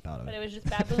 I thought of But it. it was just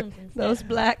baboons instead. Those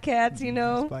black cats, you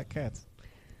know. Those black cats.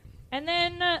 And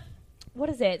then, what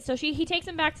is it? So he takes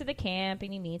him back to the camp,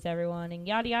 and he meets everyone, and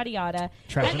yada, yada, yada.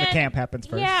 Trash And in the then- camp happens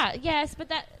first. Yeah, yes, but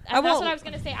that's won't- what I was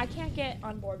going to say. I can't get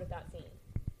on board with that scene.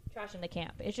 Trash in the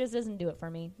camp. It just doesn't do it for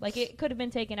me. Like, it could have been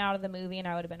taken out of the movie, and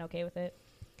I would have been okay with it.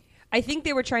 I think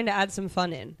they were trying to add some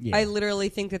fun in. Yeah. I literally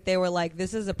think that they were like,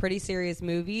 this is a pretty serious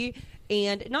movie.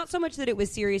 And not so much that it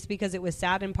was serious because it was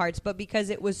sad in parts, but because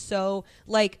it was so,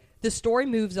 like, the story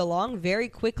moves along very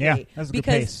quickly. Yeah, that's a good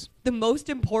because pace. the most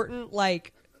important,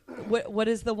 like, what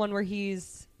is the one where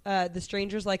he's... The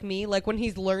Strangers Like Me, like when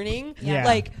he's learning, Yeah.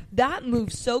 like that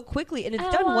moves so quickly and it's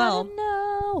done well.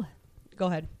 Know. Go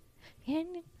ahead.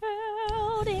 Can you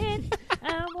shout it?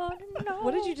 I want to know.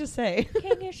 What did you just say?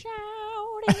 Can you shout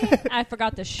it? I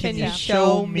forgot the shit. Can you sound.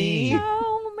 show me?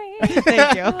 Show me.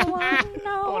 Thank you. I want to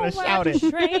know wanna why shout the it.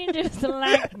 strangers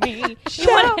like me.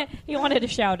 He wanted to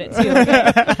shout it too.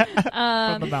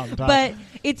 From the mountaintop. But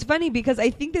it's funny because I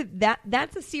think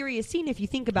that's a serious scene if you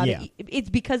think about Yeah. it. It's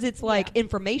because it's like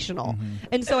informational.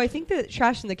 And so I think that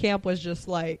Trash in the Camp was just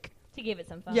like, To give it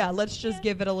some fun. yeah, let's just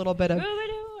give it a think of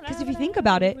Because if you think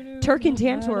about it, Turk and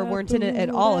Tantor weren't in it at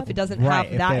all if it doesn't Right,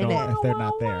 have if that they in don't- it. if they're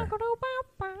not there.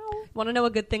 Want to know a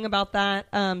good thing about that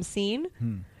scene?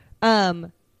 Hmm.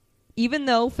 Even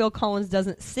though Phil Collins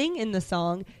doesn't sing in the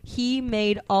song, he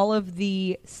made all of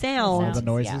the All sounds the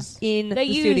noises. in They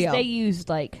the studio. used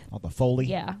like All the Foley.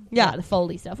 yeah Yeah. the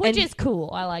Foley stuff, which And- is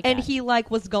cool. I like and that. he like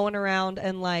was going around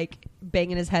and like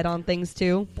banging his head on things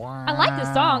too. I like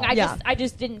the song. Yeah. I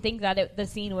just didn't think that the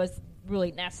scene was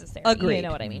really necessary. Agreed. You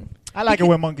know what I mean? I like it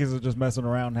when monkeys are just messing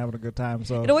around and having a good time.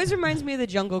 So It always reminds me of the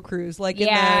Jungle Cruise, like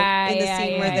Yeah, in the yeah,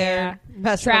 scene yeah, where they're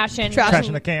messing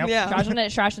Trashing the camp. Yeah.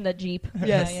 Trashing the Jeep.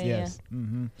 Yes. Yeah. yes.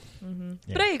 Mm-hmm.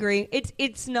 Yeah. But I agree.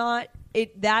 It's not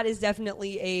it. That is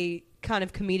definitely a kind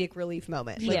of comedic relief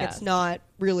moment. Like Yes. it's not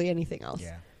really anything else.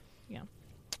 Yeah. Yeah.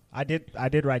 I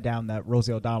did write down that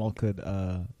Rosie O'Donnell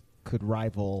could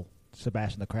rival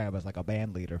Sebastian the Crab as like a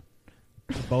band leader.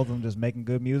 Both of them just making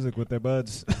good music with their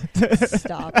buds.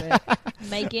 Stop it.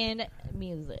 Making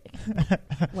music.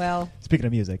 Well, Speaking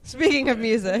of music. speaking of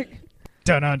music,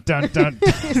 Dun dun dun dun.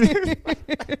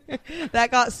 that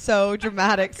got so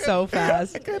dramatic so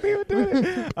fast, Couldn't even do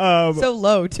it. so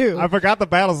low too. I forgot the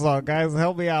battle song, guys.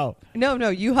 Help me out. No,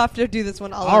 you have to do this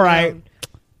one all All on right. your own.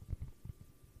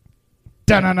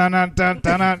 Dun dun dun dun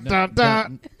dun dun dun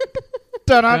dun.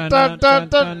 Dun dun dun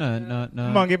dun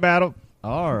dun. Monkey battle.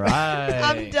 All right.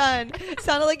 I'm done.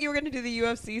 Sounded like you were going to do the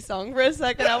UFC song for a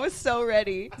second. I was so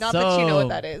ready. Not that you know what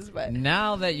that is, but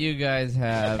Now that you guys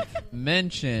have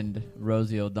mentioned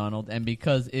Rosie O'Donnell, and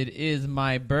because it is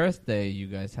my birthday, you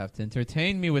guys have to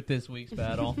entertain me with this week's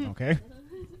battle. Okay.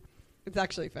 it's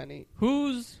actually funny.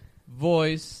 Whose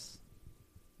voice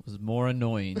was more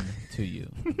annoying to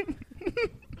you?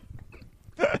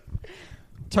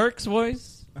 Turk's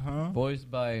voice, voiced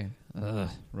by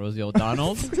Rosie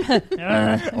O'Donnell,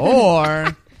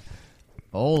 or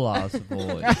Olaf's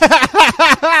voice.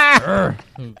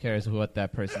 Who cares what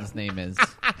that person's name is?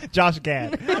 Josh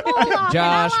Gad.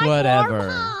 Josh, whatever.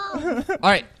 All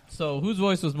right, so So whose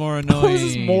voice was more annoying?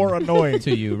 Who's more annoying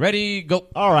to you? Ready? Go.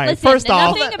 All right. Listen, First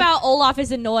off, nothing about Olaf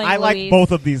is annoying. I like Louise.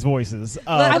 both of these voices.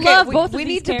 I Okay, love we, both of we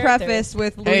these need to characters. preface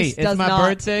with Hey, Luis it's does my not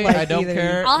birthday. like I don't either.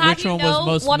 care. I'll have Which you one know, was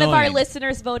most one of our annoying?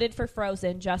 listeners voted for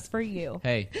Frozen just for you.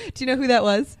 Hey, Do you know who that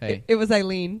was? Hey. It was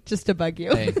Eileen, just to bug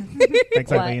you. hey,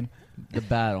 Thanks, What? Eileen. the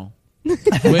battle.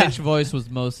 Which voice was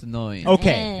most annoying?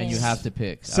 Okay. And you have to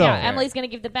pick. So- I yeah, don't care. Emily's gonna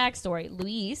give the backstory.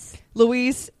 Luis.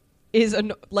 Luis is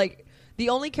like the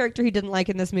only character he didn't like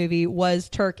in this movie was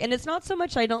Turk, and it's not so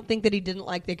much I don't think that he didn't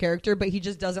like the character, but he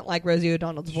just doesn't like Rosie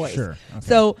O'Donnell's voice. Sure. Okay.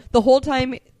 So the whole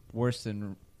time, worse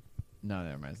than. No,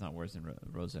 never mind. It's not worse than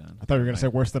Roseanne. I thought you were going to say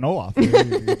worse than Olaf. You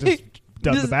just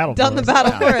done the battle. done for the us.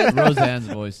 battle for us. Roseanne's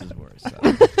voice is worse.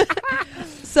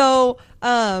 So.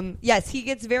 So, yes, he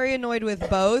gets very annoyed with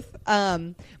both,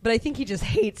 but I think he just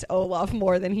hates Olaf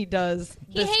more than he does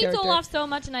He this hates character. Olaf so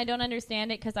much, and I don't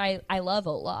understand it because I love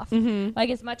Olaf. Mm-hmm. Like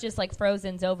as much as like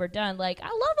Frozen's overdone. Like I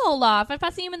love Olaf. If I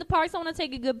see him in the parks, I want to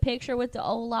take a good picture with the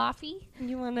Olafy.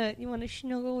 You wanna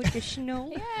snuggle with the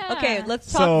snow? Yeah. Okay, let's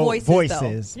talk So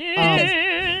voices. Though.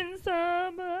 In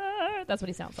summer. That's what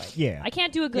he sounds like. Yeah. I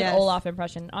can't do a good Yes. Olaf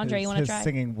impression. Andre, you want to his try?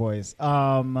 singing voice.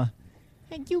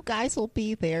 And you guys will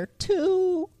be there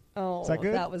too. Oh, Is that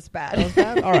good? was bad. That was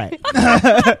bad? All right.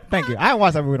 Thank you. I haven't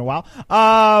watched that movie in a while.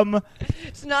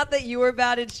 It's not that you were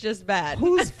bad; it's just bad.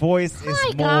 Whose voice is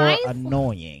Hi, more guys.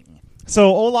 annoying?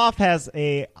 So Olaf has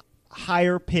a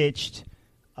higher pitched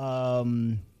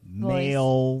male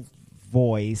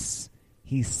voice.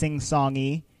 He's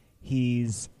sing-songy.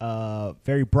 He's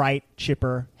very bright,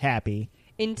 chipper, happy.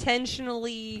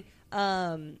 Intentionally,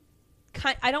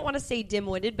 I don't want to say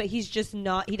dim-witted, but he's just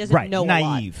not. He doesn't Right, know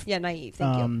naive. a lot. Yeah, naive.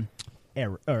 Thank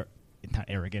Not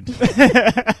arrogant.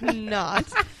 you. Not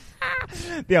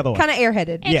The other one. kind of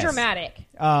airheaded. And Yes. dramatic.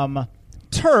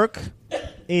 Turk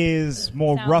is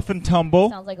more Sounds- rough and tumble.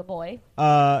 Sounds like a boy.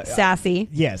 Sassy.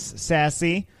 Yes,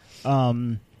 sassy.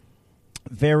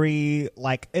 Very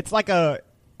like it's like an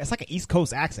East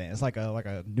Coast accent. It's like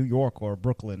a New York or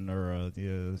Brooklyn or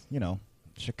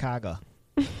Chicago.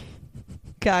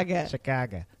 Gaga.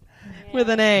 Chicago. With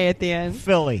an A at the end.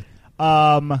 Philly.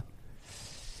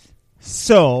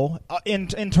 So in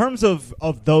terms of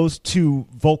those two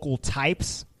vocal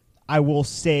types, I will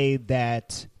say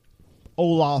that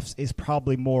Olaf's is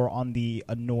probably more on the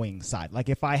annoying side. Like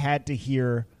if I had to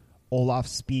hear Olaf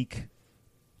speak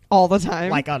All the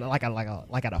time. like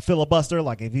at a filibuster,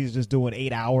 like if he's just doing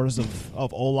 8 hours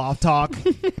of Olaf talk,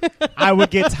 I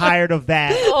would get tired of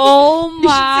that. Oh you should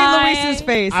my! see Luis's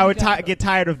face. I would get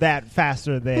tired of that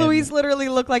faster than Luis literally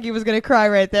looked like he was going to cry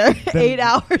right there. 8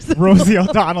 hours. of Rosie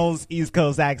O'Donnell's East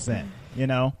Coast accent. You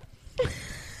know,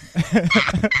 All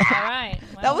right.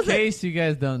 Well, That was In case you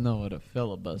guys don't know what a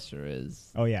filibuster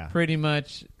is, oh yeah, pretty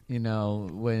much,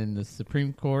 when the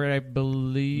Supreme Court, I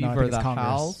believe, No, I or think it's the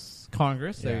Congress.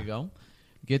 Congress, there Yeah. you go,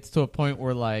 gets to a point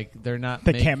where like they're not.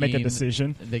 they can't make a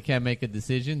decision. They can't make a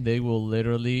decision. They will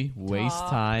literally waste Talk.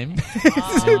 time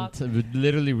Talk. to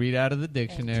literally read out of the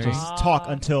dictionary. Just talk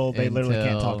until they literally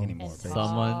can't Until talk anymore. And basically.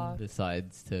 Someone Talk.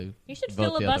 decides to. You should vote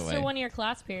the other filibuster way. one of your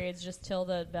class periods just till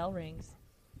the bell rings.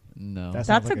 No, That's- That's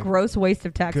Sounds a like a gross waste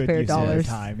of Good taxpayer use of dollars.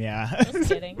 time. Yeah. Just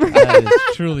kidding. that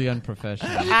is truly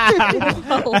unprofessional.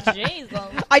 Oh,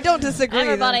 jeez. I don't disagree. though.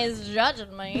 Everybody's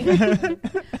judging me.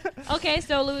 Okay,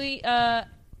 so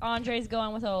Andre's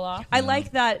going with Olaf. I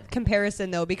like that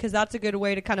comparison though, because that's a good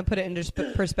way to kind of put it into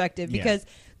perspective. Yeah. Because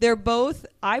they're both.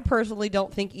 I personally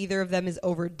don't think either of them is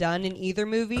overdone in either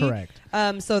movie. Correct.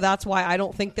 So that's why I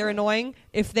don't think they're annoying.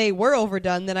 If they were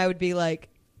overdone, then I would be like,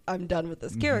 I'm done with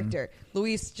this character.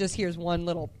 Luis just hears one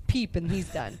little peep and he's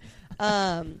done.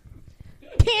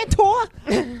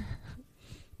 Cantor.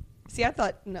 See, I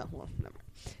thought no. Well, never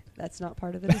mind. That's not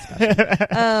part of the discussion.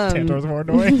 Cantor's more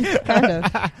annoying. kind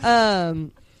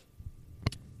of.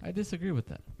 I disagree with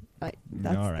that.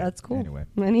 That's, All right. that's cool. Anyway.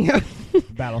 Anyhow.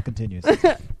 Battle continues.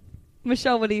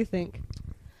 Michelle, what do you think?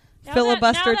 Now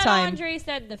Filibuster that time. Andre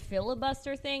said the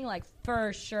filibuster thing, like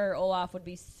for sure Olaf would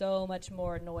be so much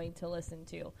more annoying to listen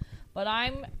to. But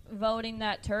I'm voting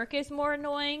that Turk is more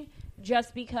annoying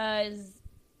just because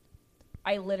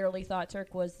I literally thought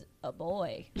Turk was a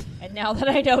boy. And now that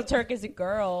I know Turk is a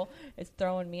girl, it's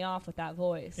throwing me off with that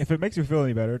voice. If it makes you feel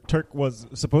any better, Turk was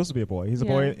supposed to be a boy. He's a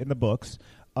boy Yeah. in the books.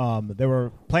 They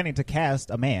were planning to cast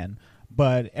a man,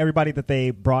 but everybody that they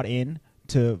brought in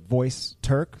to voice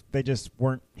Turk, they just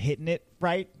weren't hitting it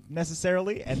right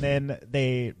necessarily. And then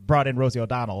they brought in Rosie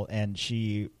O'Donnell, and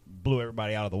she blew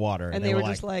everybody out of the water. And they were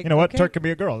just like, you know what, okay. Turk can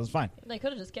be a girl. It's fine. They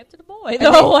could have just kept it a boy,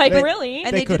 though. Like, they- really?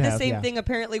 And They they could did the have, same yeah. thing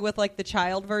apparently with like the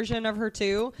child version of her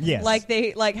too. Yes. Like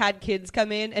they like had kids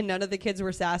come in and none of the kids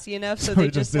were sassy enough, so So they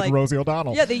he just did like Rosie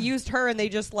O'Donnell. yeah, they used her and they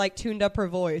just like tuned up her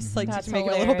voice like That's to make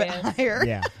it a little bit hilarious. higher.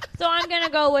 Yeah. So I'm going to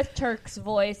go with Turk's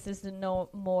voice is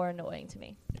more annoying to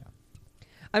me.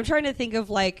 I'm trying to think of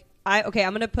like I'm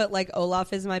gonna put like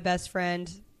Olaf is my best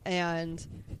friend and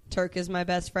Turk is my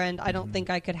best friend. I don't think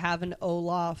I could have an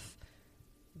Olaf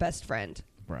best friend.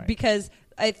 Right. Because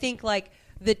I think like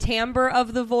the timbre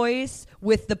of the voice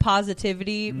with the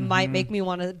positivity might make me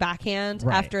want to backhand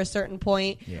Right. after a certain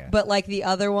point. Yeah. But like the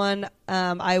other one,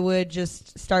 I would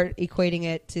just start equating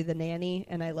it to the nanny,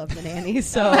 and I love the nanny.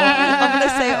 So I'm going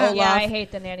to say Olaf. Yeah, I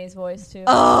hate the nanny's voice, too.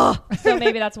 Oh, So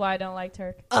maybe that's why I don't like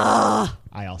Turk. oh,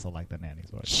 I also like the nanny's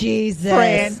voice. Jesus.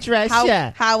 Fran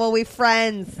Drescher. How are we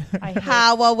friends? I hate,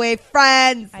 How are we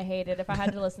friends? I hate it. If I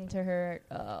had to listen to her,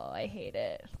 I hate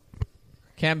it.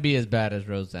 Can't be as bad as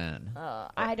Roseanne.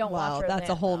 I don't Wow, watch her. that's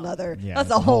a whole nother. Yeah, that's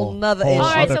it's a whole nother whole issue.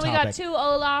 All right, other so we got topic. 2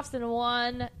 Olafs and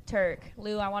 1 Turk.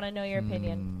 Lou, I want to know your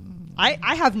opinion. I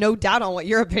have no doubt on what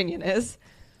your opinion is.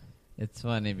 It's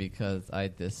funny because I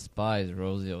despise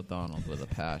Rosie O'Donnell with a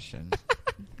passion.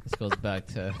 This goes back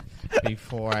to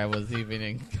before I was even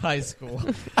in high school.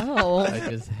 Oh.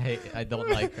 I don't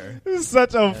like her. This is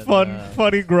such a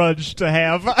funny grudge to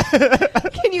have.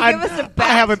 Can you give us a I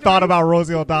haven't backstory? thought about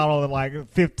Rosie O'Donnell in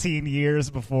like 15 years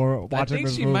before watching I think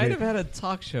this she movie. might have had a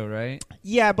talk show, right?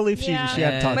 Yeah, I believe she Yeah.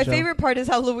 had a talk My show. favorite part is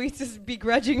how Luis is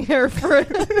begrudging her for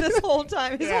this whole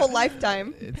time, his whole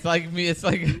lifetime. It's like me. It's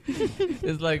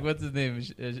like what's his name?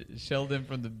 Sheldon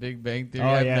from The Big Bang Theory. Oh,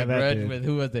 I have yeah, that that grudge dude. with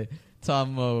who was it?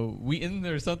 Tom Wheaton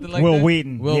or something like Will that.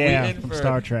 Wheaton, Will yeah, Wheaton from for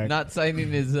Star Trek. not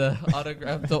signing his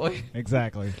autograph toy.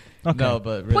 Exactly. Okay. No,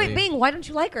 but really, Point being, why don't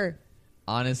you like her?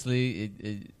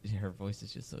 honestly, her voice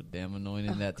is just so damn annoying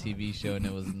in that TV show, and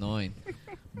it was annoying.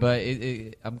 But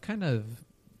I'm kind of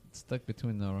stuck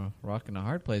between the rock and a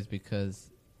hard place because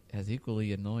as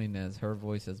equally annoying as her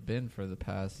voice has been for the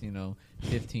past,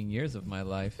 15 years of my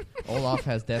life, Olaf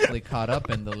has definitely caught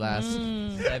up in the last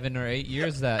 7 or 8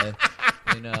 years that,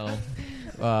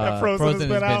 Frozen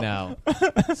has been out.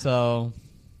 So,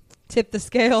 Tip the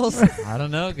scales. I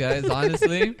don't know, guys.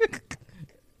 Honestly,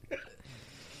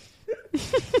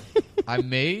 I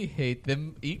may hate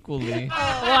them equally.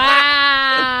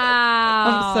 Wow.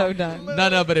 I'm so done.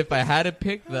 No, but if I had to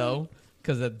pick, though,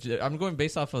 because I'm going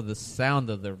based off of the sound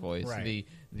of their voice, Right.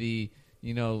 the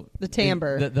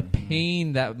timbre. the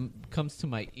pain that comes to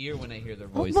my ear when I hear their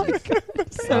voices. Oh my God,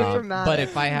 it's so dramatic. But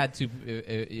if I had to,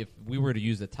 if we were to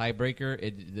use a tiebreaker,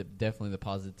 definitely the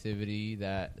positivity,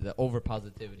 the over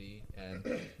positivity, and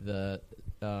the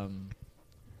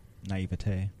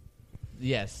Naivete.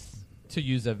 yes, to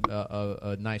use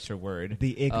a nicer word,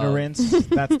 The ignorance.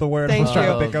 That's the word I Thank was trying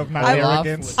you. to think of. Not Olaf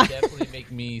arrogance. would definitely make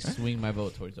me swing my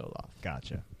vote towards Olaf.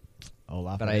 Gotcha.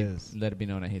 Olaf But it I is. let it be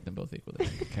known I hate them both equally.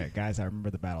 Okay, guys, I remember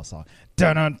the battle song.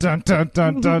 Dun dun dun dun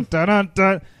dun dun dun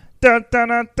dun dun dun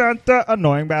dun dun dun.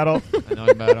 Annoying battle.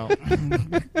 Annoying battle.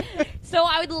 So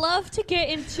I would love to get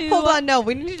into. Hold on, no,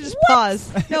 we need to just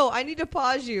pause. No, I need to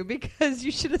pause you because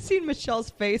you should have seen Michelle's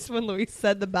face when Luis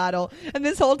said the battle. And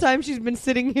this whole time she's been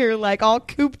sitting here like all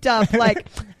cooped up, like,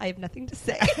 I have nothing to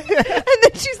say. And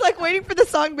then she's like waiting for the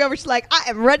song to be over. She's like, I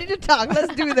am ready to talk.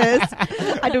 Let's do this.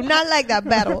 I do not like that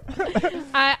battle.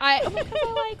 I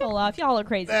like Olaf. Y'all are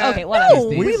crazy. Okay, whatever. No,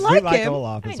 we like him.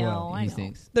 Olaf I as know. well. I He know.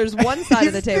 stinks. There's one side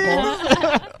of the table.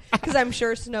 Because I'm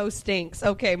sure snow stinks.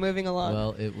 Okay, moving along.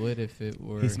 Well, it would if it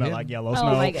were. He smelled him. like yellow Oh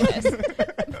snow. my goodness.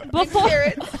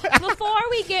 Before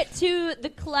we get to the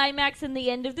climax and the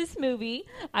end of this movie,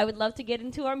 I would love to get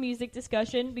into our music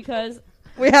discussion because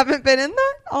We haven't been in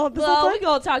that all of this whole well, time? we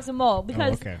gonna talk some more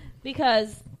because okay.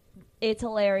 because it's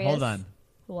hilarious. Hold on.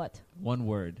 What? One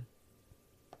word.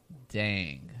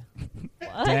 Dang.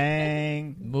 What?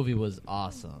 Dang. The movie was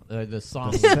awesome. The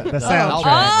song. The the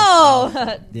soundtrack.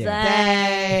 Oh, Yeah.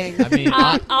 dang! I mean,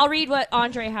 I'll read what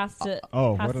Andre has to.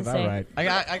 Oh, has what to did say. I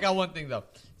write? I got one thing though.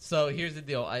 So here's the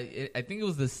deal. I think it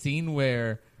was the scene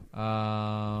where.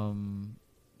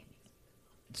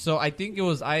 So I think it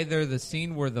was either the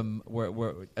scene where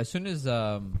where as soon as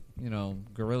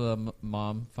Gorilla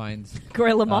Mom finds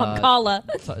Gorilla Mom Kala.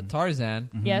 Tarzan.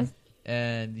 Yes.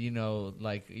 And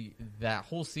that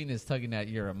whole scene is tugging at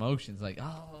your emotions, like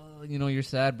you're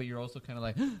sad, but you're also kind of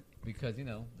like because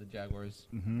the Jaguars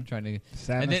trying to.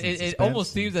 Sadness And then it suspense.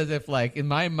 almost seems as if, like in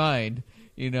my mind,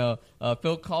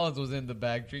 Phil Collins was in the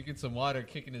back drinking some water,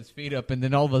 kicking his feet up, and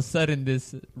then all of a sudden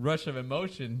this rush of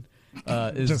emotion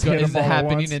is Just hit him all at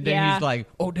happening, once. and then Yeah. he's like,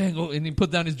 "Oh dang!" Oh, and he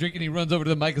puts down his drink and he runs over to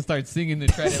the mic and starts singing to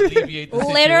try to alleviate the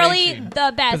Literally situation.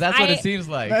 the best. 'Cause that's what it seems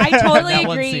like. I totally That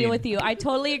one agree scene. with you. I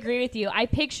totally agree with you. I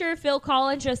picture Phil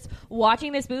Collins just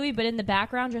watching this movie, but in the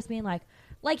background just being like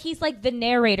he's like the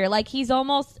narrator. Like he's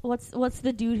almost what's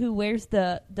the dude who wears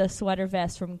the sweater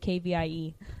vest from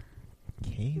KVIE?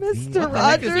 Mr. Rogers?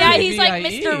 Rogers. Yeah, he's like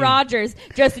KVIE. Mr. Rogers,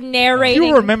 just narrating.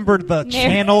 You remembered the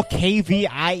channel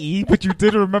KVIE, but you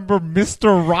didn't remember Mr.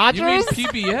 You mean Rogers?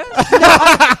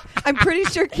 PBS? I'm pretty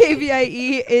sure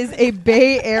KVIE is a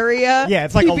Bay Area. Yeah,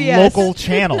 it's like PBS. a local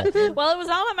channel. Well, it was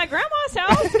on at my grandma's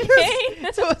house.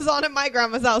 Okay. So it was on at my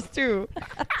grandma's house too.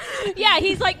 Yeah,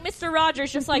 he's like Mr.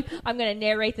 Rogers, just like I'm gonna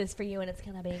narrate this for you, and it's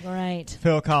gonna be great.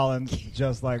 Phil Collins,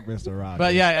 just like Mr. Rogers.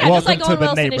 But yeah, Yeah, just welcome like to Owen the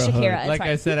Wilson and neighborhood. Shakira. It's like fine.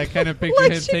 I said, I kind of picture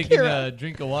Like him taking Shakira. a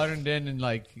drink of water, and then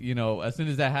like as soon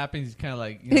as that happens, he's kind of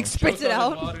like He spits it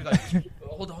out. Water, like,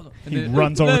 hold on. And He then,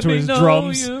 runs over "Let to me his know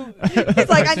drums." you." He's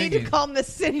like, I need to Singing. calm this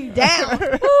city down.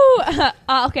 Ooh.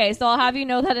 Okay, so I'll have you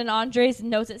know that in Andre's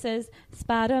notes it says,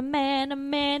 Spider-Man, a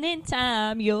man in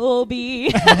time you'll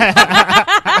be.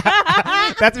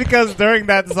 That's because during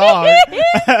that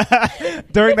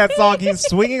song, he's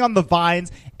swinging on the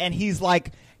vines, and he's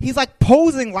like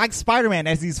posing like Spider-Man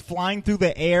as he's flying through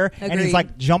the air, and he's Agreed.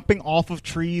 like jumping off of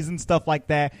trees and stuff like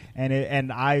that.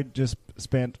 And I just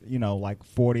spent like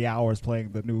 40 hours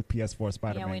playing the new PS4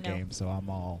 Spider-Man we know. game, so I'm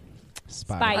all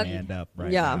Spider-Man up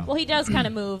right Yeah. now. Well, he does kind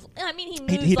of move. I mean, he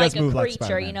moves he like does a move like creature,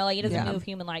 Spider-Man. like he doesn't Yeah. move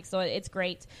human-like, so it's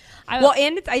great. Well,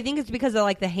 and I think it's because of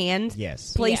like the hand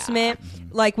Yes. placement.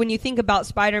 Like when you think about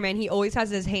Spider-Man, he always has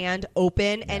his hand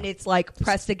open and it's like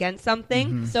pressed against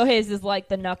something. so his is like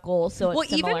the knuckle, so it's Well,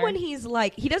 similar. even when he's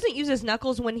like, he doesn't use his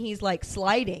knuckles when he's like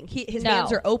sliding. His No.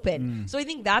 hands are open. So I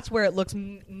think that's where it looks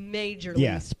majorly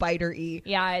Yeah. Spider-y.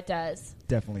 Yeah, it does.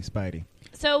 Definitely Spidey.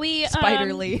 So we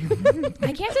Spiderly.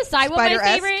 I can't decide what my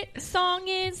Spider-esque. favorite song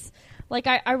is. Like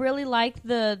I really like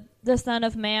the Son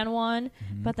of Man one,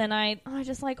 but then I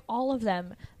just like all of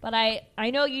them. But I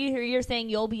know you're saying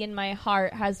You'll Be in My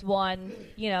Heart has won,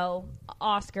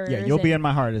 Oscars. Yeah, You'll Be and in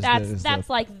My Heart is that's the,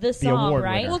 like the song, award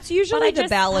right? winner. Well, it's But usually I the just-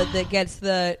 ballad that gets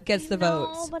the No,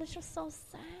 votes. but it's just so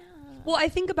sad. Well, I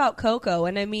think about Coco,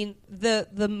 and I mean the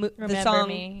Remember song,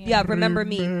 Me, yeah, yeah. Remember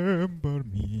Me. Remember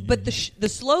Me. But the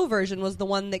slow version was the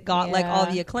one that got like all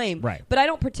Yeah. the acclaim. Right. But I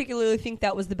don't particularly think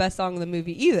that was the best song in the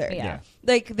movie either. Yeah.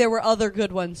 Like there were other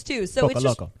good ones too. So Poco it's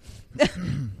just Loco.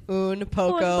 Un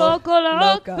poco Un poco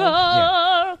loco.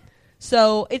 Yeah.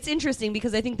 So it's interesting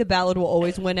because I think the ballad will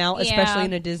always win out, Yeah. especially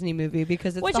in a Disney movie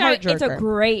because it's Which the heart it's a jerker.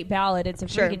 great ballad. It's a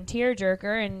Sure. freaking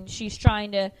tearjerker, and she's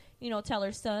trying to, tell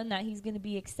her son that he's going to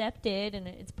be accepted, and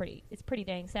it's pretty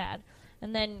dang sad.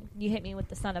 And then you hit me with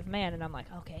the Son of Man, and I'm like,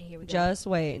 okay, here we go. Just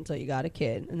wait until you got a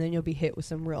kid, and then you'll be hit with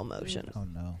some real emotion. Oh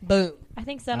no. Boom. I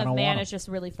think Son I of don't Man want 'em. is just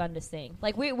really fun to sing.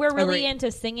 Like we're really Agreed. into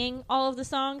singing all of the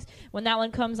songs. When that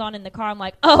one comes on in the car, I'm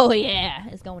like, oh yeah,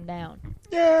 it's going down.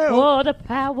 Yeah. Oh, the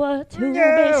power to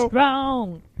Yeah. be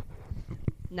strong.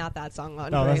 Not that song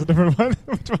on. No, that's a different one.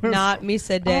 Which one is- Not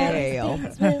Misa Deo. All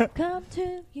things will come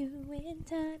to you in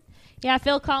time. Yeah,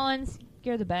 Phil Collins,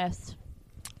 you're the best.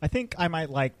 I think I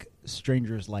might like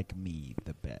Strangers Like Me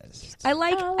the best.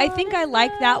 I think I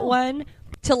like that one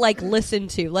to like listen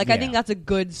to. Like I Yeah. think that's a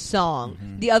good song.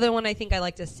 The other one I think I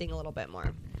like to sing a little bit more.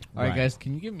 All right, Right. guys,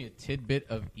 can you give me a tidbit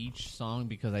of each song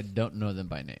because I don't know them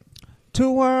by name?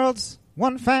 Two worlds,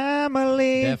 one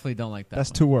family. Definitely don't like that.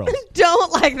 That's one. Two Worlds.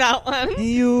 Don't like that one.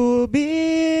 You'll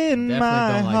be in Definitely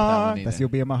my don't like that heart. one either. That's You'll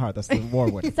Be in My Heart. That's the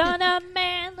award winner. Son of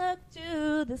man, look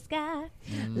to the sky.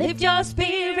 Lift your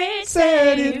spirit,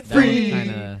 Set it That one's free.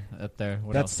 kind of up there.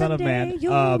 What That's else? Son of Man. Someday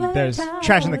you'll There's cry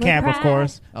Trash in the Camp, of cry.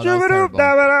 course. Oh, that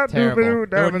was terrible.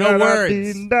 There were no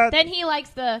words. Then he likes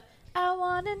the I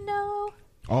wanna know.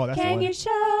 Oh, that's the Can one. you show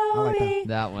I like that. me?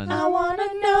 That one. I wanna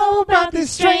know about the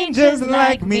strangers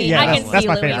like me. Yeah, I that's- can that's see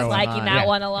my Louis favorite one. liking that Yeah.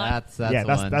 one a lot. That's Yeah, the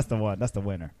one. that's the one. That's the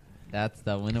winner. That's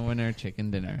the winner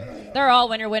chicken dinner. They're all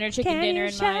winner chicken Can dinner you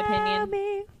in my show opinion.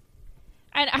 me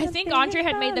And I think something Andre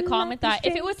had made the about comment the that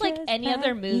if it was like strangers any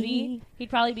other like movie, me? he'd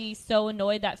probably be so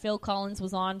annoyed that Phil Collins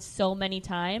was on so many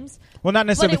times. Well, not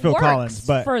necessarily it Phil works Collins,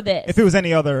 but for this. if it was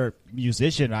any other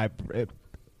musician,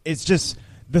 it's just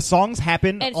the songs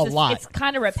happen And a lot. it's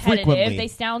kind of repetitive. frequently. They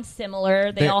sound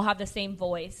similar. They They're- all have the same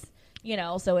voice.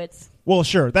 So it's Well,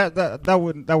 sure, that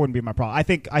wouldn't be my problem. I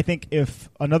think if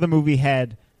another movie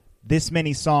had this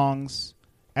many songs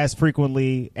as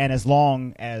frequently and as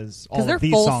long as all they're of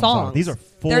these full songs are. These are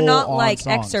full. They're not on like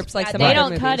songs. excerpts like Yeah, some they other don't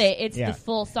movies. cut it. It's Yeah. the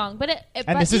full song, but And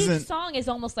but this each isn't- song is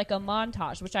almost like a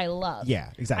montage, which I love. Yeah,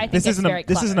 exactly. I think This it's isn't very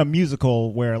this isn't clever. a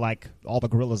musical where like all the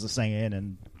gorillas are singing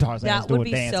and Tarzan's That would doing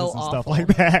be dances so and stuff awful. like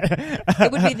that.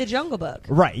 It would be The Jungle Book.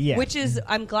 Right, yeah. Which is,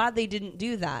 I'm glad they didn't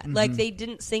do that. Like, they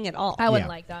didn't sing at all. I wouldn't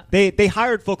Yeah. like that. They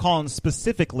hired Phil Collins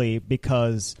specifically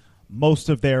because most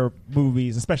of their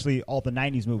movies, especially all the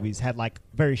 90s movies, had like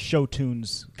very show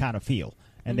tunes kind of feel.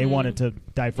 And they wanted to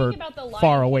divert about the Lion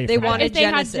far King. away They from wanted If they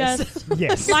had Genesis. just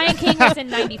Yes. Lion King was in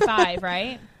 '95,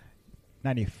 right?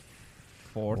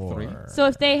 4-3. So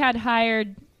if they had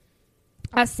hired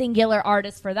a singular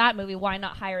artist for that movie, why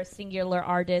not hire a singular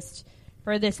artist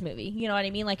for this movie? You know what I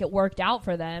mean? Like it worked out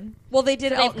for them. Well, they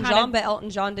did So they've Elton kind John, of- but Elton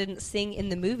John didn't sing in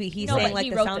the movie. He No, sang but like he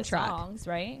the wrote soundtrack. the songs,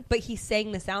 right? But he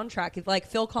sang the soundtrack. Like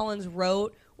Phil Collins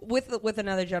wrote with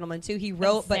another gentleman too. He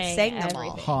wrote but sang them all.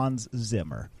 everything. Hans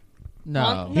Zimmer.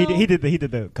 No. No. He did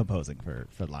the composing for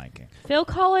Lion King. Phil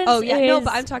Collins. Oh yeah, no, is-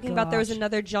 but I'm talking about there was gosh.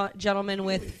 another gentleman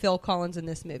with Phil Collins in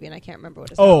this movie, and I can't remember what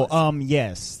his Oh, name was.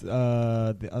 yes.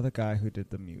 The other guy who did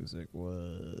the music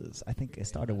was, I think it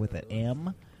started with an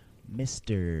M.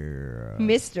 Mr.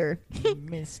 Mister.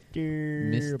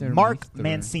 Mr. Mark Mr.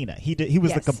 Mancina. He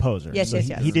was the Yes. composer. Yes, So yes, he,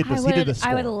 yes. he did this. He did the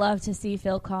score. I would love to see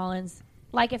Phil Collins,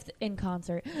 like if in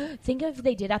concert. Think if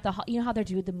they did at the, you know how they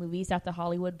do the movies at the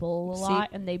Hollywood Bowl a See? lot,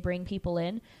 and they bring people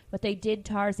in, but they did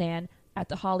Tarzan at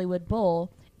the Hollywood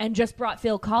Bowl and just brought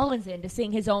Phil Collins in to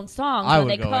sing his own songs I when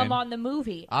would they go come in. on the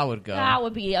movie. I would go. That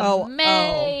would be Oh, oh.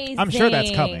 amazing. I'm sure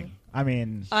that's coming. I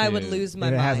mean, I would Shoot. lose my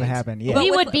if it mind. hasn't happened yet. But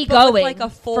We with- would be but with, going like a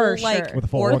full for like sure. With a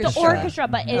full With the orchestra. orchestra,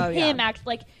 but Oh, him yeah. act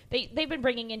like they've been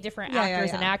bringing in different Yeah, yeah,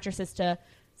 actors and yeah. actresses to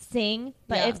sing,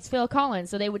 but Yeah. it's Phil Collins,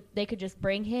 so they could just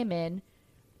bring him in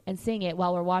and sing it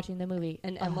while we're watching the movie.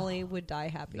 and Oh. Emily would die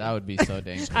happy. That would be so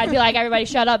dang cool. I'd be like, everybody,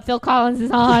 shut up! Phil Collins is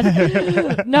on.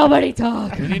 Nobody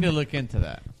talk. We need to look into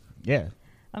that. yeah.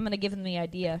 I'm gonna give him the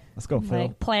idea. Let's go, Phil.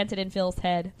 Like plant it in Phil's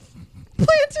head.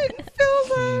 Planted in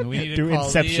Phil's head. We need to Do call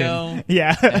Inception. Leo,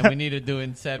 Yeah. and we need to do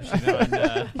Inception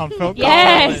on. On Phil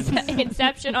Yes, Collins.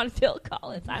 Inception on Phil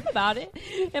Collins. I'm about it.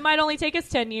 It might only take us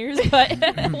 10 years, but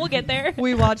we'll get there.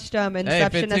 We watched Hey, if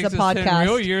Inception it as takes a us 10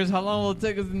 real podcast. years, how long will it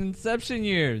take us in Inception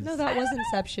years? No, that was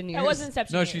Inception years. That was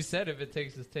Inception. No, years. she said if it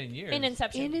takes us 10 years. In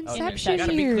Inception. In Oh, Inception you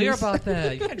gotta be years. clear about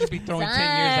that. You can't just be throwing 10 years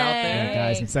out Yeah, there.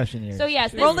 guys, Inception years. So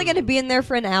yes, We're only going to be in there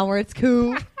for an hour. It's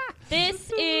cool.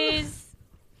 this is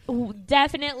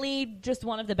definitely just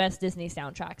one of the best Disney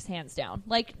soundtracks, hands down.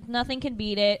 Like nothing can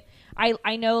beat it.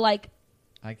 I know, like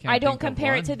I can't. I don't think of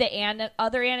compare it one. to the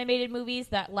other animated movies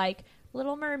that like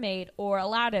Little Mermaid or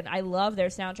Aladdin. I love their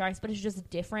soundtracks, but it's just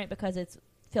different because it's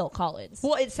Phil Collins.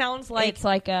 Well, it sounds like it's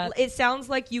like a it sounds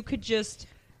like you could just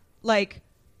like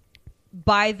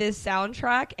buy this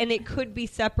soundtrack and it could be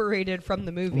separated from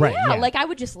the movie. Right. yeah, yeah. like I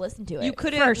would just listen to it. You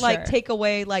couldn't for like sure. take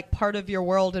away like part of your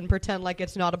world and pretend like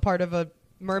it's not a part of a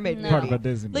mermaid No. movie. Part of a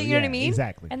Disney Like, movie. you know what I Yeah, mean?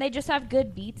 Exactly. And they just have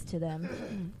good beats to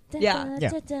them. Yeah.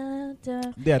 Yeah.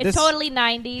 Yeah, It's this- totally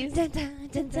 90s.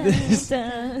 This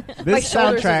My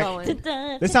shoulders are soundtrack,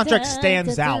 going. this soundtrack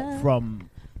stands out from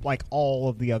like all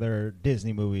of the other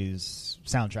Disney movies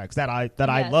soundtracks that I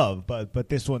Yes. love, but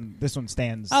this one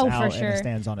stands Oh, out for and sure. it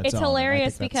stands on its It's own. and I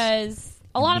hilarious think that's- because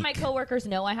a lot of my unique. coworkers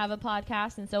know I have a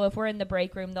podcast, and so if we're in the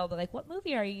break room, they'll be like, "What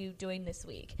movie are you doing this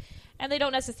week?" And they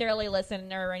don't necessarily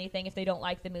listen or anything if they don't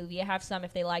like the movie. I have some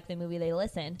if they like the movie, they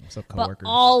listen. So But coworkers.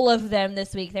 all of them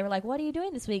this week, they were like, "What are you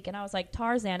doing this week?" And I was like,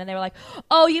 "Tarzan," and they were like,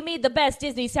 "Oh, you mean the best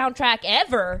Disney soundtrack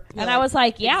ever?" You're And like, I was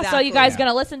like, "Yeah." So exactly. you guys Yeah.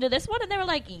 gonna listen to this one? And they were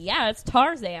like, "Yeah, it's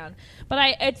Tarzan."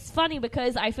 But it's funny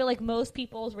because I feel like most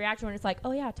people's reaction when it's like,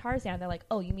 "Oh yeah, Tarzan," they're like,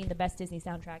 "Oh, you mean the best Disney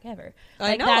soundtrack ever?" I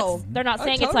Like, know. they're not Oh,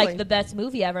 saying it's totally. like the best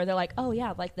movie ever. They're like, "Oh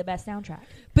yeah, like the best soundtrack."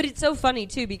 But it's so funny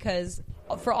too because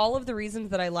for all of the reasons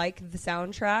that I like the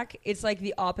soundtrack, it's like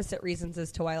the opposite reasons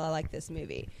as to why I like this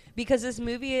movie. Because this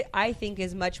movie, I think,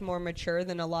 is much more mature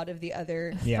than a lot of the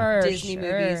other Yeah. For Disney sure.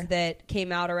 movies that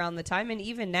came out around the time, and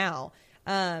even now.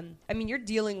 I mean, you're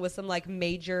dealing with some like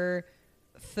major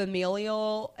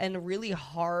familial and really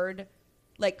hard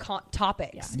like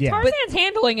topics. Yeah. Tarzan's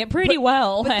handling it pretty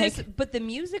well. But, Like, but the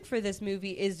music for this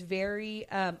movie is very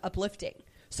uplifting.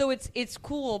 So it's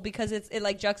cool because it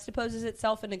like juxtaposes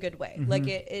itself in a good way. Like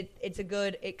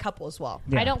it couples well.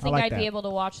 Yeah, I don't think like I'd that. be able to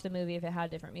watch the movie if it had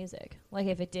different music. Like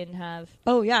if it didn't have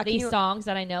Oh yeah, these songs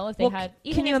that I know. If they had,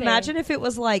 even can you if they- imagine if it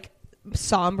was like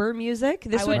somber music?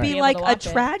 This I would wouldn't be be able like to a watch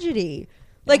it. tragedy.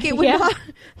 Like it would Yeah. not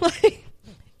like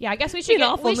Yeah, I guess we Be should an get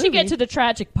awful we should get movie. to the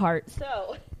tragic part.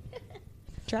 So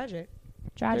tragic.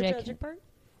 tragic. Tragic part.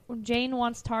 Jane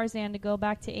wants Tarzan to go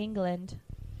back to England.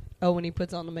 Oh, when he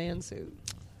puts on the man suit.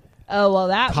 Oh well,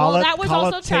 that was Kala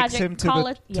also takes tragic. him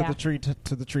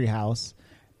to the tree house,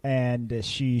 and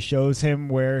she shows him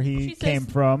where he She came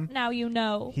says, from. Now you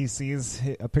know. He sees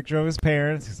a picture of his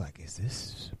parents. He's like, "Is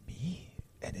this me?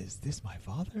 And is this my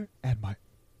father and my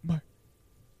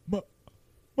mama,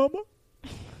 mommy?"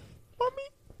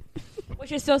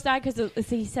 Which is so sad because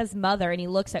he says mother and he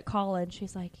looks at Kala and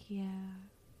she's like, yeah.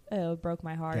 Oh, it broke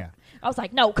my heart. Yeah. I was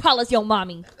like, no, Kala's your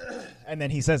mommy. And then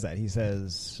he says that. He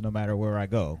says, "No matter where I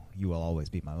go, you will always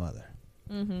be my mother."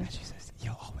 Mm-hmm. And she says,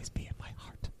 "You'll always be in my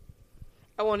heart."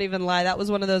 I won't even lie. That was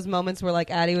one of those moments where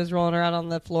like Addie was rolling around on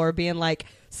the floor being like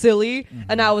silly,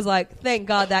 and I was like, "Thank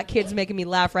God that kid's making me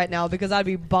laugh right now because I'd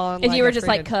be bummed." If you were just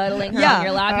like cuddling her on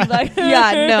your lap, you'd be like,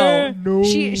 yeah, no. No.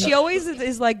 She always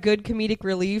is like good comedic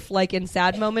relief, like in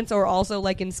sad moments or also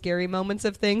like in scary moments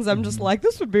of things. I'm just like,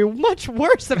 this would be much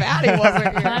worse if Addie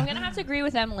wasn't here. I'm gonna have to agree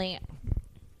with Emily.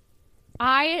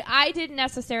 I didn't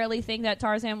necessarily think that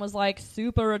Tarzan was like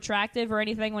super attractive or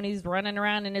anything when he's running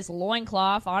around in his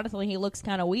loincloth. Honestly, he looks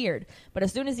kind of weird. But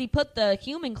as soon as he put the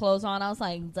human clothes on, I was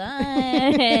like,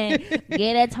 dang,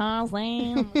 get it,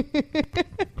 Tarzan.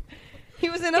 He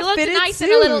was in He a looked fitted nice suit.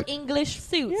 in a little English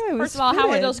suit. Yeah, it was First of all, how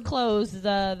are fitted. those clothes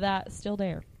that still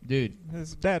there? Dude,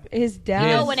 His dad. His dad.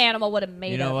 Yes. No one animal would have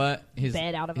made you know what? His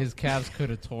bed out of his them. calves could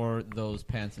have tore those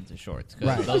pants into shorts. 'Cause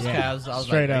Right, those yeah. calves, I was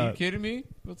Straight like, are you up. kidding me?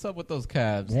 What's up with those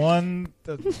calves? One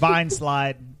vine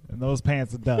slide, and those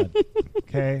pants are done.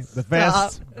 Okay, the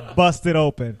vest busted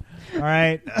open. All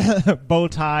right, bow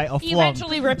tie, a He flung.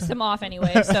 eventually rips him off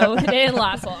anyway, so it didn't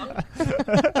last long.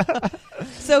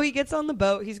 So he gets on the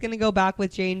boat. He's going to go back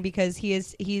with Jane because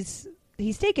he's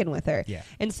taken with her. Yeah.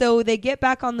 And so they get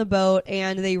back on the boat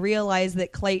and they realize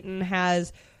that Clayton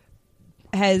has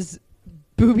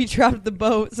booby trapped the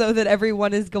boat so that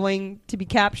everyone is going to be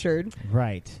captured,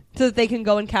 Right. so that they can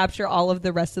go and capture all of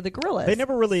the rest of the gorillas. They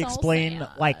never really So explain sad.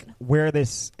 like where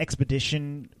this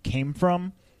expedition came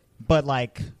from, but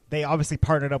like they obviously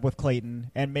partnered up with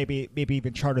Clayton and maybe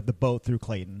even chartered the boat through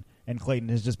Clayton, and Clayton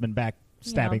has just been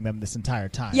backstabbing them this entire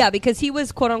time. Yeah, because he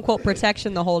was quote unquote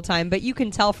protection the whole time, but you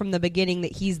can tell from the beginning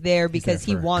that he's there because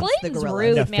he there for wants Clayton's the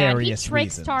gorilla. rude, man. He Nefarious tricks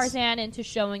reasons. Tarzan into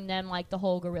showing them like the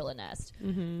whole gorilla nest.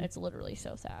 Mm-hmm. It's literally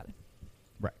so sad.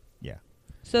 Right. Yeah.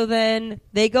 So then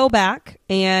they go back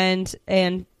and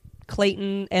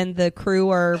Clayton and the crew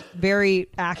are very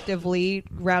actively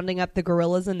rounding up the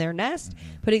gorillas in their nest,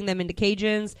 putting them into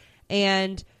cages,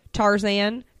 and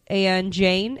Tarzan and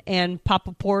Jane and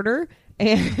Papa Porter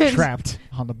and Trapped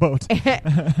on the boat.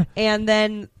 and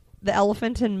then the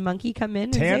elephant and monkey come in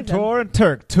and save them Tantor and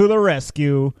Turk to the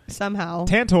rescue. somehow.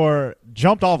 Tantor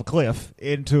jumped off a cliff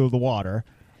into the water.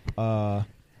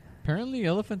 Apparently,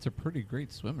 elephants are pretty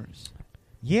great swimmers.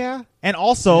 Yeah, and And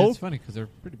also it's funny because they're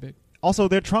pretty big.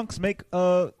 their trunks make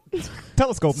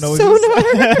telescope noises.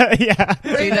 Sonar. Yeah.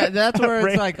 See, that's where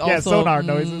it's like also Yeah, sonar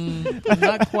noises. I'm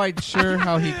not quite sure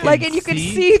how he can Like, and you can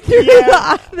see. see through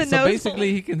Yeah. the So nose.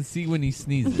 basically, he can see when he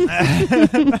sneezes.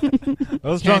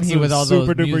 Those Can trunks he are with all those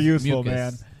super duper useful, mucus?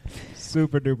 man.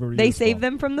 Super duper They useful. save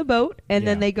them from the boat, and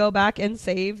then Yeah. they go back and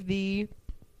save the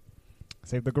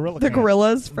Save the gorilla. camp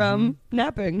gorillas from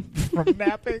napping. from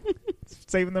napping.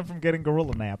 Saving them from getting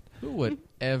gorilla napped. Who would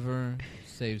ever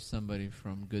save somebody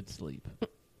from good sleep?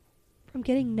 From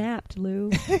getting napped,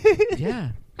 Lou. Yeah.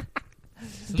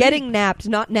 Getting napped,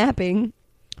 not napping.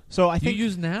 So I You think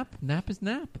use nap? Nap is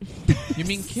nap. You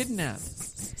mean kidnap.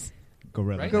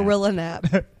 gorilla. Right? nap. Gorilla nap.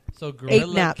 So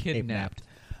gorilla nap. kidnapped.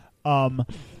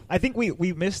 I think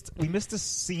we missed a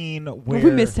scene where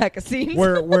We missed heck of scenes.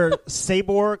 where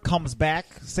Sabor comes back.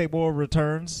 Sabor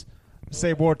returns.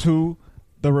 Sabor 2,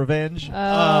 the revenge.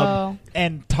 Oh.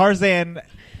 And Tarzan.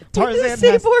 When did has,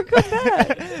 Sabor come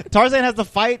back? Tarzan has to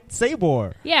fight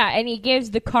Sabor, Yeah, and he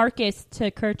gives the carcass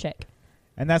to Kerchak.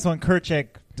 and that's when Kerchak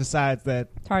decides that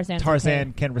Tarzan's Tarzan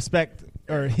okay. can respect,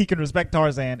 or he can respect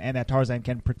Tarzan, and that Tarzan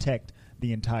can protect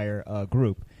the entire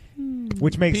group,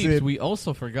 which makes Peeps, it we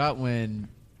also forgot when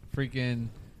freaking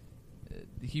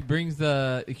he brings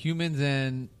the humans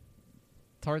and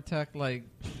Tartak like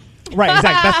right.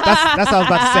 Exactly. That's what I was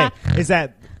about to say. Is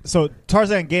that so?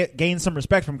 Tarzan gains some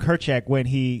respect from Kerchak when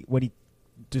he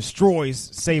destroys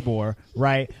Sabor,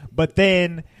 right? But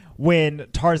then when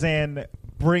Tarzan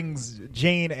brings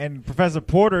Jane and Professor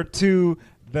Porter to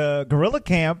the gorilla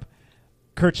camp,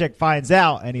 Kerchak finds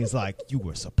out, and he's like, "You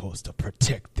were supposed to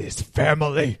protect this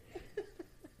family."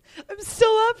 I'm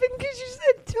still laughing because you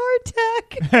said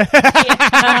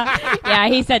Tartak. Yeah,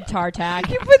 he said Tartak.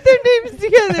 You put their names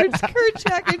together. It's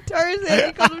Kerchak and Tarzan.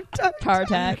 You called him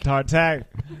Tartak. Tartak.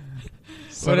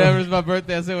 So- whatever. It's my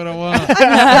birthday. I say what I want.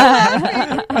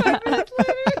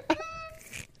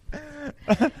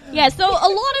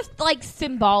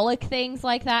 symbolic things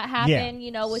like that happen. Yeah.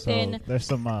 You know, within. So there's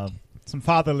some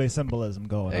fatherly symbolism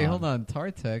going on. Hey, hold on.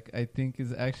 Tartek, I think,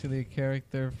 is actually a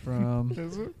character from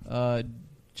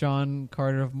John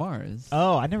Carter of Mars.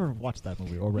 Oh, I never watched that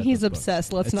movie or read He's those books.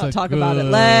 obsessed. Let's It's not a talk about it.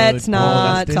 good Let's book.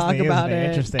 not That's talk Disney, about isn't it? it.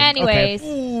 Interesting. Anyways.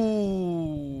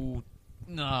 Ooh.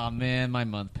 Nah, man, my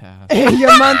month passed.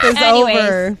 Your month is Anyways.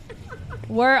 over.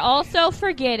 We're also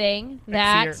forgetting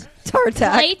that Next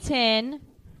Tartak. Clayton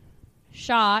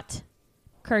shot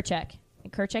Kerchak,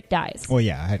 and Kerchak dies. Well,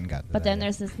 yeah, I hadn't gotten to But that then yet.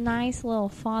 there's this nice little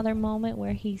father moment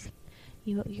where you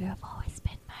have always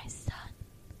been my son.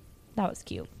 That was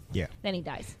cute. Yeah. Then he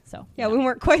dies. So Yeah, we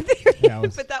weren't quite there Yeah, I yet,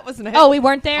 was- but that wasn't it. Oh, we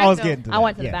weren't there. I was No. getting to I that,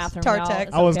 went to the yes. bathroom. Tartak. y'all.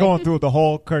 It's I was okay. going through the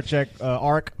whole Kerchak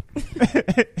arc.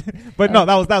 But no,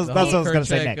 that's what I was going to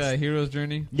say Kerchak, next. Hero's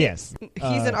Journey. Yes.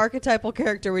 He's an archetypal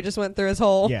character. We just went through his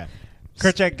whole. Yeah.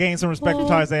 Kerchak gains some respect for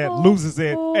Tarzan, loses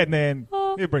it, and then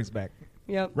it brings back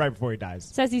Yep. right before he dies.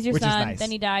 Says he's your which is son. nice.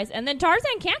 Then he dies, and then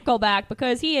Tarzan can't go back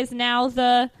because he is now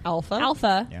the Alpha.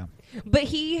 alpha. Yeah. But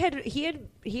he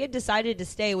had decided to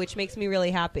stay, which makes me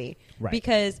really happy. Right.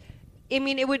 Because, I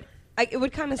mean, it would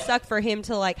kind of suck for him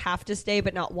to like have to stay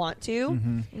but not want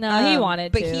to. No, he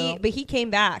wanted but to. But he came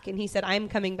back and he said, "I'm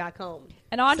coming back home."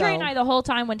 And Andre So- and I, the whole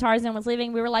time when Tarzan was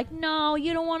leaving, we were like, "No,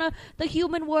 you don't want to. The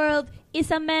human world is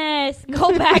a mess.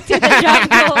 Go back to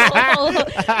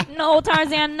the jungle. No,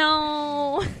 Tarzan,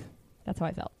 no." That's how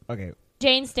I felt. Okay.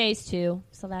 Jane stays too,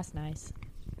 so that's nice.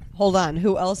 Hold on,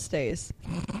 who else stays?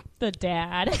 The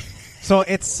dad. So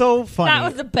it's so funny. That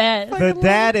was the best. The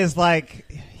dad is like,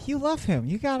 you love him.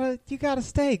 You gotta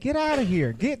stay. Get out of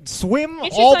here. Swim And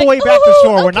she's all the like, way back to "Ooh,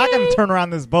 shore. We're not okay." gonna turn around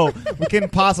this boat. We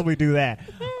couldn't possibly do that.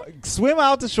 Swim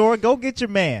out to shore. Go get your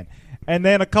man. And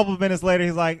then a couple of minutes later,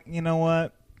 he's like, you know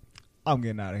what? I'm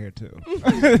getting out of here too.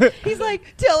 He's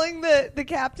like telling the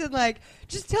captain, like,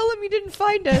 just tell him you didn't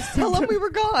find us. Tell him we were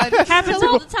gone. Happens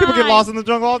all the time. People get lost in the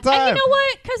jungle all the time. And you know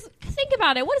what? Because think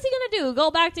about it. What is he going to do?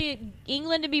 Go back to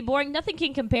England and be boring? Nothing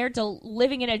can compare to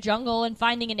living in a jungle and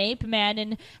finding an ape man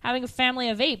and having a family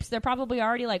of apes. They're probably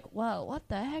already like, whoa, what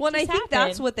the heck Well, and I just think that's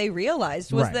happened? what they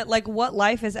realized was Right. that, like, what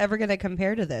life is ever going to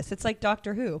compare to this? It's like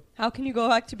Doctor Who. How can you go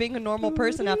back to being a normal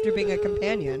person after being a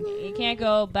companion? You can't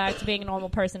go back to being a normal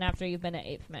person after you've been an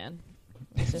ape man.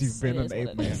 It's just- You've been it an is ape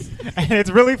what it man. is. And it's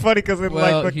really funny because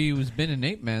Well, like he was been an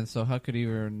ape man, so how could he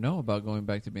even know about going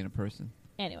back to being a person?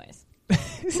 Anyways.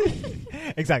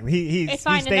 exactly. He It's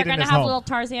fine, he and stayed they're in going to his have home. little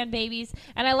Tarzan babies.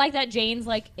 And I like that Jane's,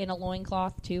 like, in a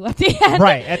loincloth, too, at the end.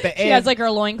 Right, at the She end. has, like, her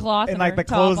loincloth in and like her the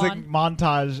top closing on.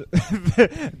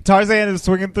 montage, Tarzan is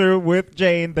swinging through with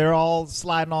Jane. They're all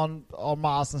sliding on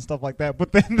moss and stuff like that.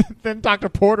 But then Dr.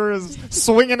 Porter is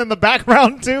swinging in the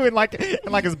background too, in like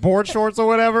his board shorts or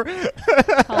whatever.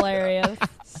 Hilarious.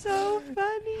 So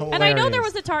funny. And I know there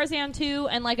Hilarious. was a Tarzan 2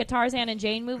 and, like, a Tarzan and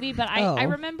Jane movie, but Oh. I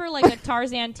remember, like, a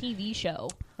Tarzan TV show.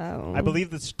 Oh. I believe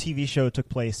this TV show took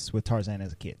place with Tarzan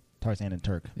as a kid. Tarzan and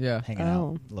Turk Yeah. hanging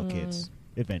Oh. out, little kids,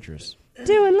 adventures.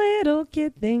 Doing little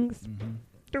kid things.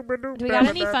 Do we got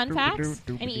any fun facts?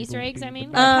 Any Easter eggs, I mean?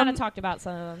 We kind of talked about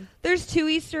some of them. There's 2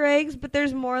 Easter eggs, but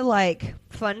there's more like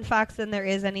fun facts than there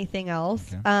is anything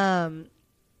else. Okay.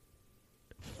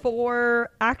 For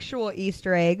actual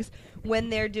Easter eggs, when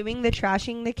they're doing the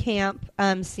trashing the camp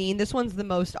scene, this one's the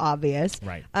most obvious.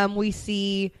 Right. We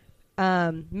see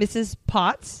Mrs.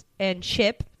 Potts and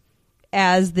Chip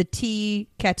as the tea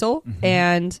kettle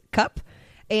and cup.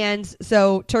 And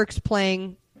so Turk's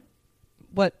playing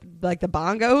like the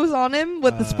bongos on him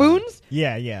with the spoons.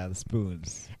 Yeah, the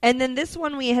spoons. And then this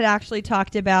one we had actually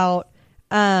talked about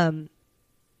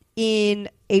in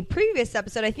a previous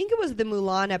episode. I think it was the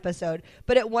Mulan episode.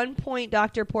 But at one point,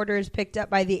 Dr. Porter is picked up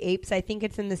by the apes. I think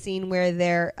it's in the scene where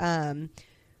they're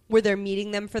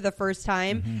meeting them for the first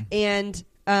time. And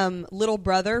little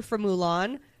brother from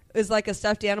Mulan is like a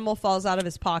stuffed animal falls out of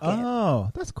his pocket. Oh,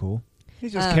 that's cool.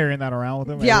 He's just carrying that around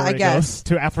with him. yeah, everywhere I he guess. goes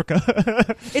to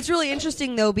Africa. It's really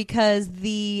interesting, though, because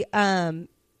the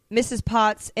Mrs.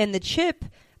 Potts and the Chip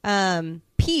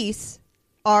piece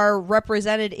are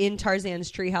represented in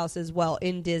Tarzan's treehouse as well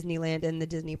in Disneyland and the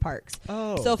Disney parks.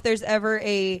 Oh. So if there's ever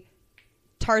a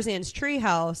Tarzan's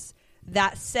treehouse,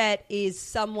 that set is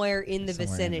somewhere in the Somewhere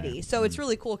in vicinity. there. So it's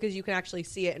really cool because you can actually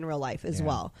see it in real life as Yeah.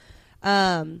 well.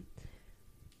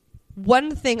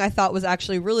 One thing I thought was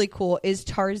actually really cool is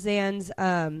Tarzan's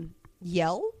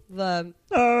yell.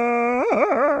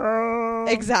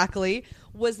 Exactly.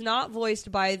 Was not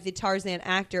voiced by the Tarzan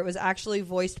actor. It was actually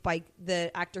voiced by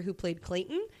the actor who played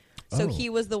Clayton. So Oh. he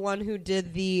was the one who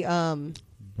did the...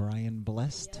 Brian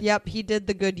Blessed. Yep, he did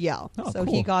the good yell. Oh, so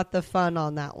cool. he got the fun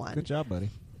on that one. Good job, buddy.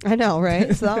 I know,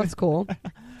 right? So that was cool.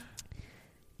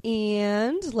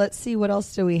 And let's see, what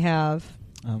else do we have?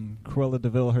 Cruella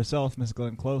DeVille herself, Miss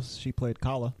Glenn Close, she played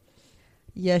Kala.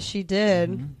 Yes, she did.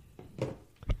 Mm-hmm.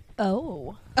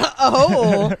 Oh.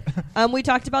 We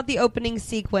talked about the opening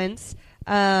sequence.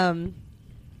 And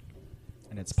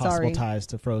its possible Sorry. ties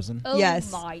to Frozen. Oh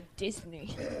Yes. my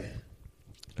Disney.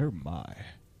 Oh my.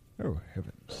 Oh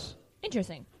heavens.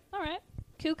 Interesting. All right.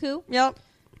 Cuckoo. Yep.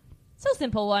 So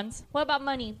simple ones. What about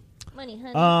money? Money,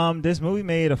 honey. This movie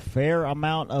made a fair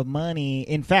amount of money.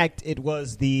 In fact, it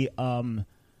was the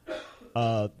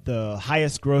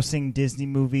highest grossing Disney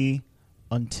movie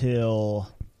until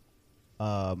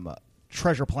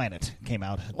Treasure Planet came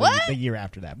out the year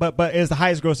after that. But it was the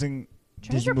highest grossing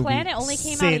Treasure Disney movie Planet only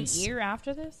came out a year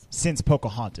after this? since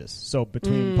Pocahontas. So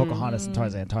between Pocahontas and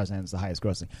Tarzan's the highest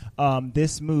grossing.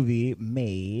 This movie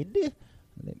made,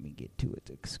 let me get to it,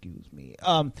 excuse me.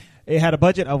 It had a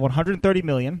budget of $130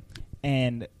 million,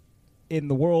 and in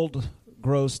the world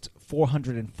grossed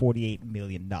 $448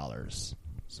 million.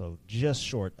 So just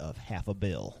short of half a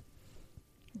bill.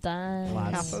 Dang.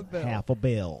 Half a bill. Half a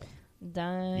bill.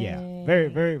 Dang. Yeah. Very,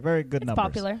 very, very good It's numbers.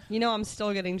 popular. You know, I'm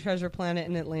still getting Treasure Planet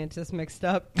and Atlantis mixed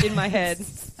up in my head.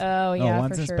 Oh, yeah,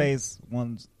 one's for in sure. space,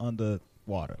 one's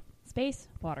underwater. Space,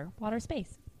 water, water,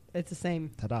 space. It's the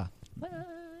same. Ta-da. What?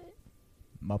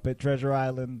 Muppet Treasure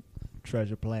Island,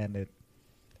 Treasure Planet,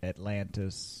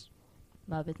 Atlantis.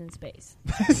 Muppets in space.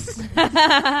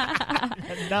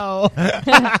 No.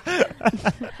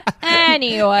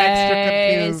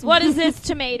 Anyways, confused. what is this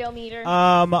tomato meter?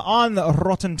 On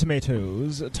Rotten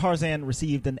Tomatoes, Tarzan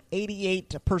received an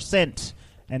 88%.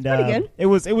 And Pretty good. It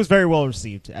was very well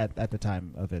received at the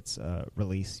time of its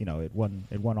release. You know, it won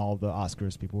all the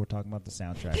Oscars. People were talking about the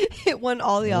soundtrack. It won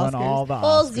all the Oscars. Won all the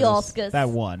All Oscars. the Oscars. That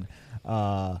won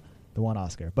the one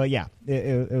Oscar. But yeah,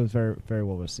 it was very, very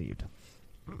well received.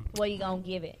 What you gonna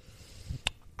give it?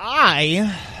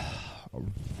 I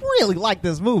really like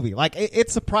this movie. Like, it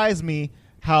surprised me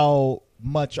how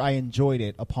much I enjoyed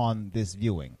it upon this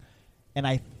viewing. And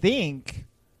I think,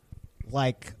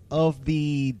 like, of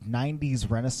the 90s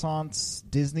Renaissance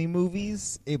Disney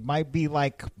movies, it might be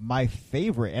like my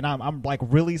favorite, and I'm like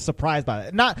really surprised by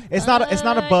it. It's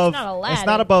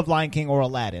not above Lion King or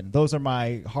Aladdin. Those are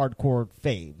my hardcore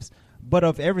faves. But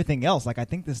of everything else, like, I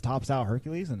think this tops out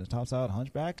Hercules, and it tops out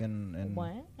Hunchback and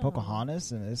Wow.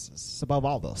 Pocahontas, and it's above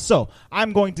all those. So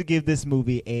I'm going to give this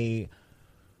movie a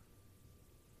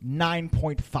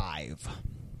 9.5.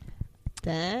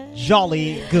 Dang.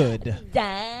 Jolly good.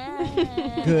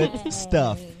 Dang. Good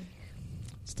stuff.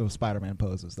 It's those Spider-Man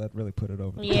poses that really put it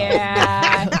over the top.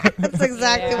 Yeah. That's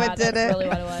exactly what did that's it. really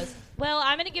what it was. Well,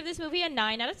 I'm going to give this movie a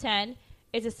 9 out of 10.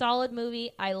 It's a solid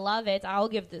movie. I love it. I'll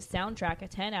give the soundtrack a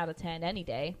 10 out of 10 any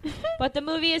day. But the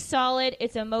movie is solid.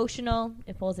 It's emotional.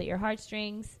 It pulls at your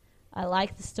heartstrings. I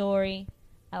like the story.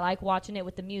 I like watching it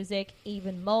with the music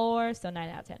even more. So 9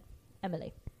 out of 10.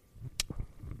 Emily.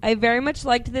 I very much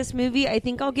liked this movie. I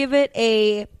think I'll give it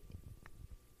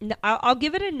I'll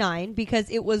give it a 9 because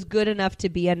it was good enough to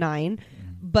be a 9.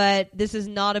 But this is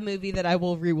not a movie that I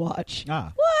will rewatch.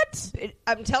 What?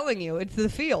 I'm telling you, it's the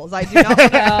feels. I do not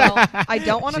want to. I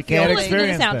don't want to She feel can't like.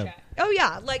 experience them. soundtrack. Oh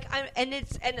yeah,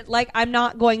 like I'm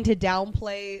not going to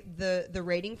downplay the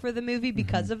rating for the movie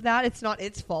because of that. It's not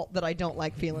its fault that I don't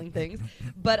like feeling things,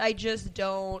 but I just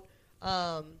don't.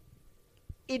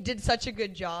 It did such a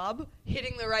good job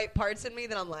hitting the right parts in me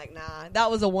that I'm like, nah, that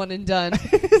was a one and done.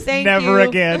 Thank Never you.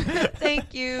 again.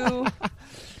 Thank you.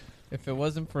 If it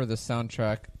wasn't for the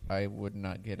soundtrack, I would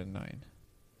not get a 9.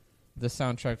 The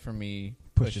soundtrack for me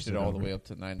pushed Pushes it it all the over. way up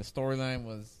to 9. The storyline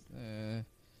was,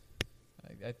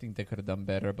 I think they could have done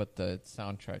better, but the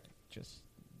soundtrack just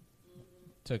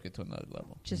took it to another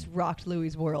level. Just rocked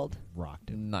Louis' world. Rocked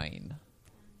it. 9.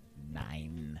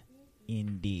 9.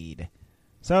 Indeed.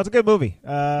 So it's a good movie.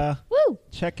 Woo!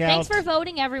 Check out. Thanks for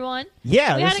voting, everyone.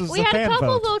 Yeah, we this had was we a had fan a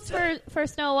couple vote. votes for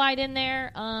Snow White in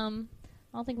there.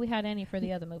 I don't think we had any for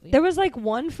the other movie. There was like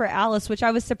one for Alice, which I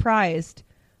was surprised.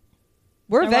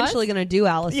 We're There eventually was? going to do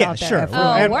Alice Yeah, out there. sure. after Oh,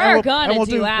 all. we're gonna we'll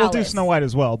do We'll do Alice. Snow White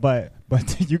as well, but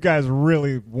you guys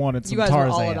really wanted some You guys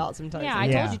Tarzan. are all about some Tarzan. Yeah, I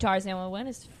Yeah. told you Tarzan will win.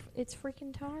 It's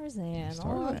freaking Tarzan. It's I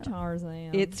love Tarzan. Tarzan.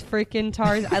 It's freaking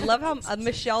Tarzan. I love how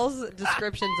Michelle's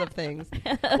descriptions of things.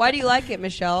 Why do you like it,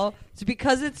 Michelle? It's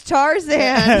because it's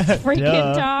Tarzan. freaking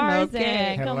Duh. Tarzan.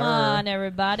 Okay. Come Hello. on,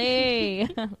 everybody.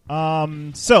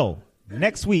 So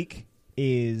next week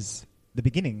is the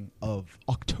beginning of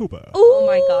October. Oh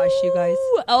my gosh, you guys.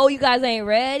 Ooh, oh, you guys ain't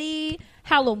ready?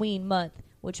 Halloween month,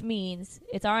 which means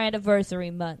it's our anniversary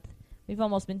month. We've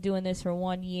almost been doing this for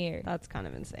 1 year. That's kind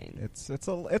of insane. It's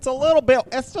a little bit.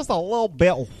 It's just a little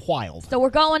bit wild. So we're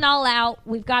going all out.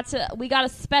 We got a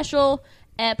special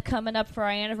ep coming up for our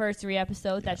anniversary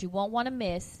episode that you won't want to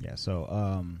miss. Yeah,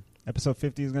 so episode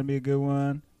 50 is going to be a good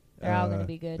one. They're all going to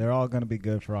be good. They're all going to be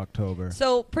good for October.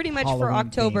 So pretty much for Halloween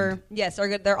October, themed. yes,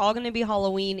 they're all going to be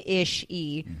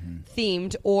Halloween-ish-y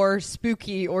themed or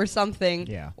spooky or something,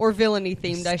 Yeah. or villainy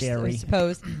themed, I Scary.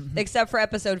 suppose, except for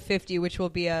episode 50, which will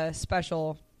be a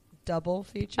special double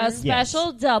feature. A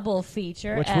special double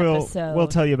feature Which episode. we'll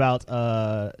tell you about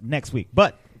next week.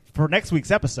 But for next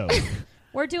week's episode,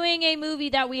 We're doing a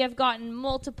movie that we have gotten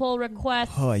multiple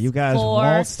requests you guys for.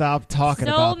 won't stop talking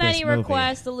So about many this movie.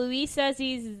 requests. Luis says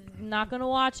he's not going to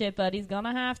watch it, but he's going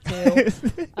to have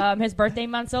to. His birthday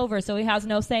month's over, so he has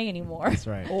no say anymore. That's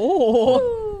right.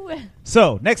 Oh. Woo.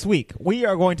 So next week we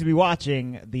are going to be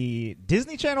watching the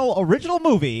Disney Channel original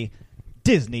movie,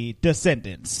 Disney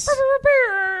Descendants.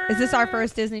 Is this our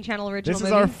first Disney Channel original This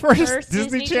is movie? our first First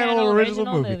Disney Channel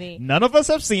original movie. None of us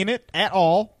have seen it at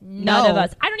all. None No. of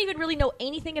us. I don't even really know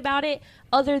anything about it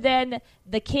other than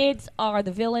the kids are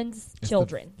the villains'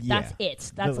 children. yeah. That's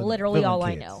it. That's Villain- literally villain all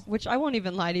kids. I know. Which I won't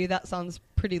even lie to you, that sounds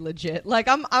pretty legit. Like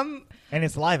I'm And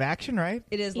it's live action, right?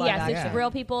 it is live Yes, action. it's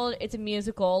real people. It's a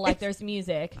musical. Like there's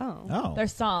music. Oh. Oh,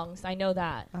 There's songs. I know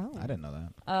that. Oh. I didn't know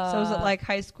that. So is it like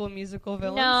High School Musical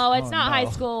villains? No, it's Oh, not no.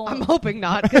 High School. I'm hoping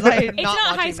not because I It's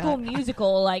not High School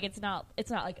Musical. Like it's not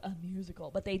like a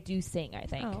musical, but they do sing. I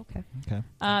think. Oh, okay.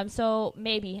 Okay. So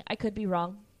maybe I could be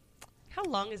wrong. How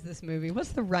long is this movie? What's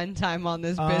the runtime on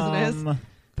this business?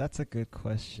 That's a good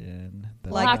question.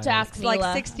 We'll have to ask It's like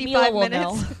Mila. 65 Mila will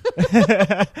minutes.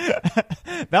 know.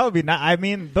 That would be nice. I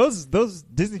mean, those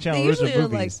Disney Channel They usually original are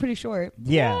like movies. pretty short.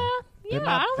 Yeah. Yeah, They're I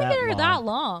not don't think they're that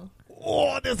long.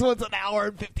 Oh, this one's an hour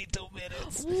and 52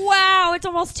 minutes. Wow, it's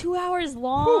almost 2 hours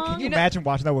long. Ooh, can you You know- imagine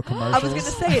watching that with commercials? I was going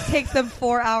to say it takes them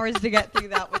 4 hours to get through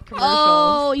that with commercials.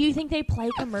 Oh, you think they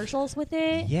play commercials with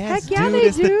it? Yes, Heck yeah, dude, they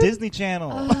it's the do. Disney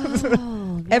Channel.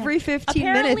 Oh, Every 15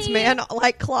 minutes, Apparently- man,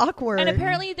 like clockwork. And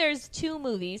apparently there's two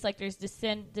movies, like there's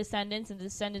Descendants and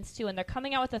Descendants 2, and they're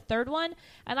coming out with a third one.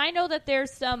 And I know that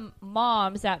there's some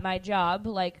moms at my job,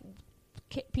 like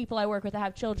people I work with that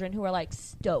have children who are like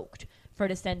stoked for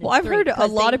Descendants. Well, I've 3 heard a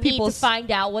 'cause lot they of need people to find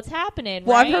out what's happening.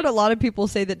 Well, right? I've heard a lot of people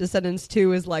say that Descendants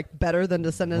 2 is like better than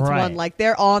Descendants Right. 1. Like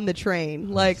they're on the train.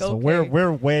 Like So okay.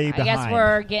 we're way I behind. guess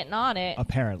we're getting on it.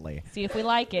 apparently. See if we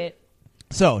like it.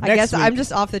 So I next guess week, I'm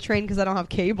just off the train because I don't have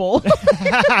cable. Yeah,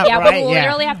 right, but we'll yeah.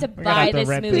 literally have to We're gonna buy have to this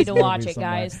rent movie this to movie watch it,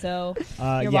 somewhere. guys. So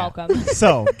you're yeah. welcome.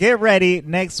 So get ready.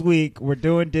 Next week we're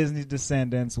doing Disney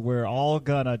Descendants. We're all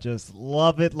gonna just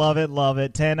love it, love it, love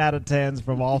it. 10 out of 10s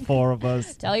from all 4 of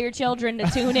us. Tell your children to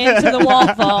tune in to the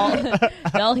Walt Vault.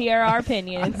 They'll hear our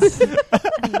opinions.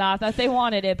 Not that they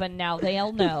wanted it, but now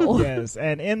they'll know. Yes,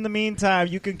 and in the meantime,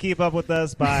 you can keep up with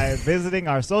us by visiting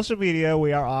our social media.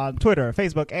 We are on Twitter,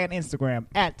 Facebook, and Instagram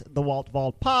at the Walt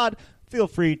Vault Pod. Feel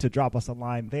free to drop us a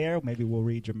line there. Maybe we'll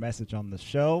read your message on the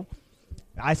show.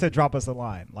 I said drop us a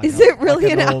line. Like Is it really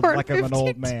like an old, hour Like and I'm an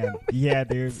old 52 man. Yeah,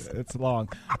 dude, it's long.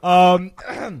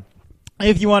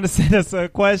 If you want to send us a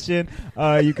question,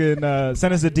 you can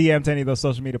send us a DM to any of those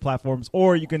social media platforms,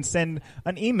 or you can send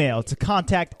an email to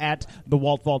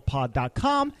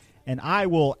contact@thewaltvaultpod.com, and I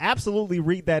will absolutely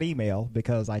read that email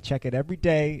because I check it every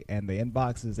day, and the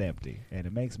inbox is empty, and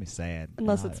it makes me sad.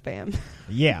 Unless it's spam.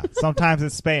 Yeah, sometimes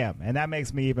it's spam, and that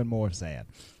makes me even more sad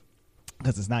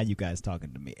because it's not you guys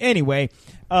talking to me. Anyway,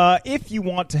 if you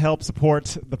want to help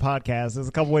support the podcast, there's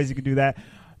a couple ways you can do that.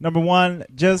 Number one,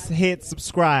 just hit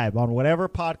subscribe on whatever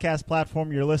podcast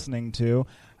platform you're listening to.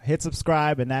 Hit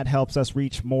subscribe, and that helps us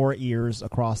reach more ears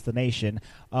across the nation.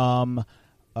 You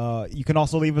can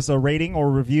also leave us a rating or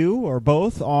review or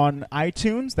both on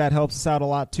iTunes. That helps us out a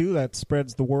lot, too. That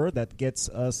spreads the word. That gets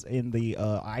us in the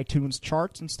iTunes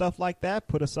charts and stuff like that.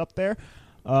 Put us up there.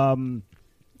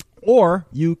 Or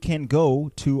you can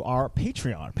go to our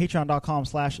Patreon,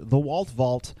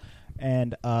 patreon.com/thewaltvault,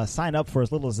 and sign up for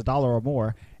as little as $1 or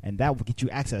more, and that will get you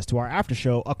access to our after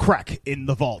show, A Crack in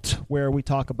the Vault, where we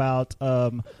talk about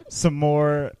some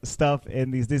more stuff in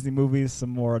these Disney movies,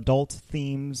 some more adult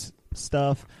themes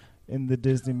stuff in the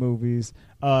Disney movies.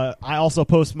 I also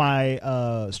post my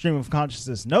stream of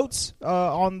consciousness notes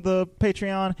on the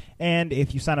Patreon, and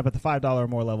if you sign up at the $5 or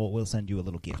more level, we'll send you a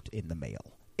little gift in the mail.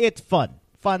 It's fun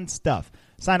stuff.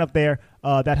 Sign up there.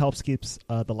 That helps keeps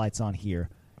the lights on here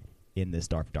in this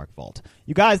dark vault.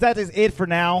 You guys, that is it for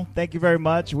now. Thank you very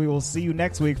much. We will see you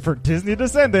next week for Disney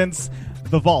Descendants.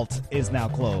 The vault is now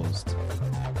closed.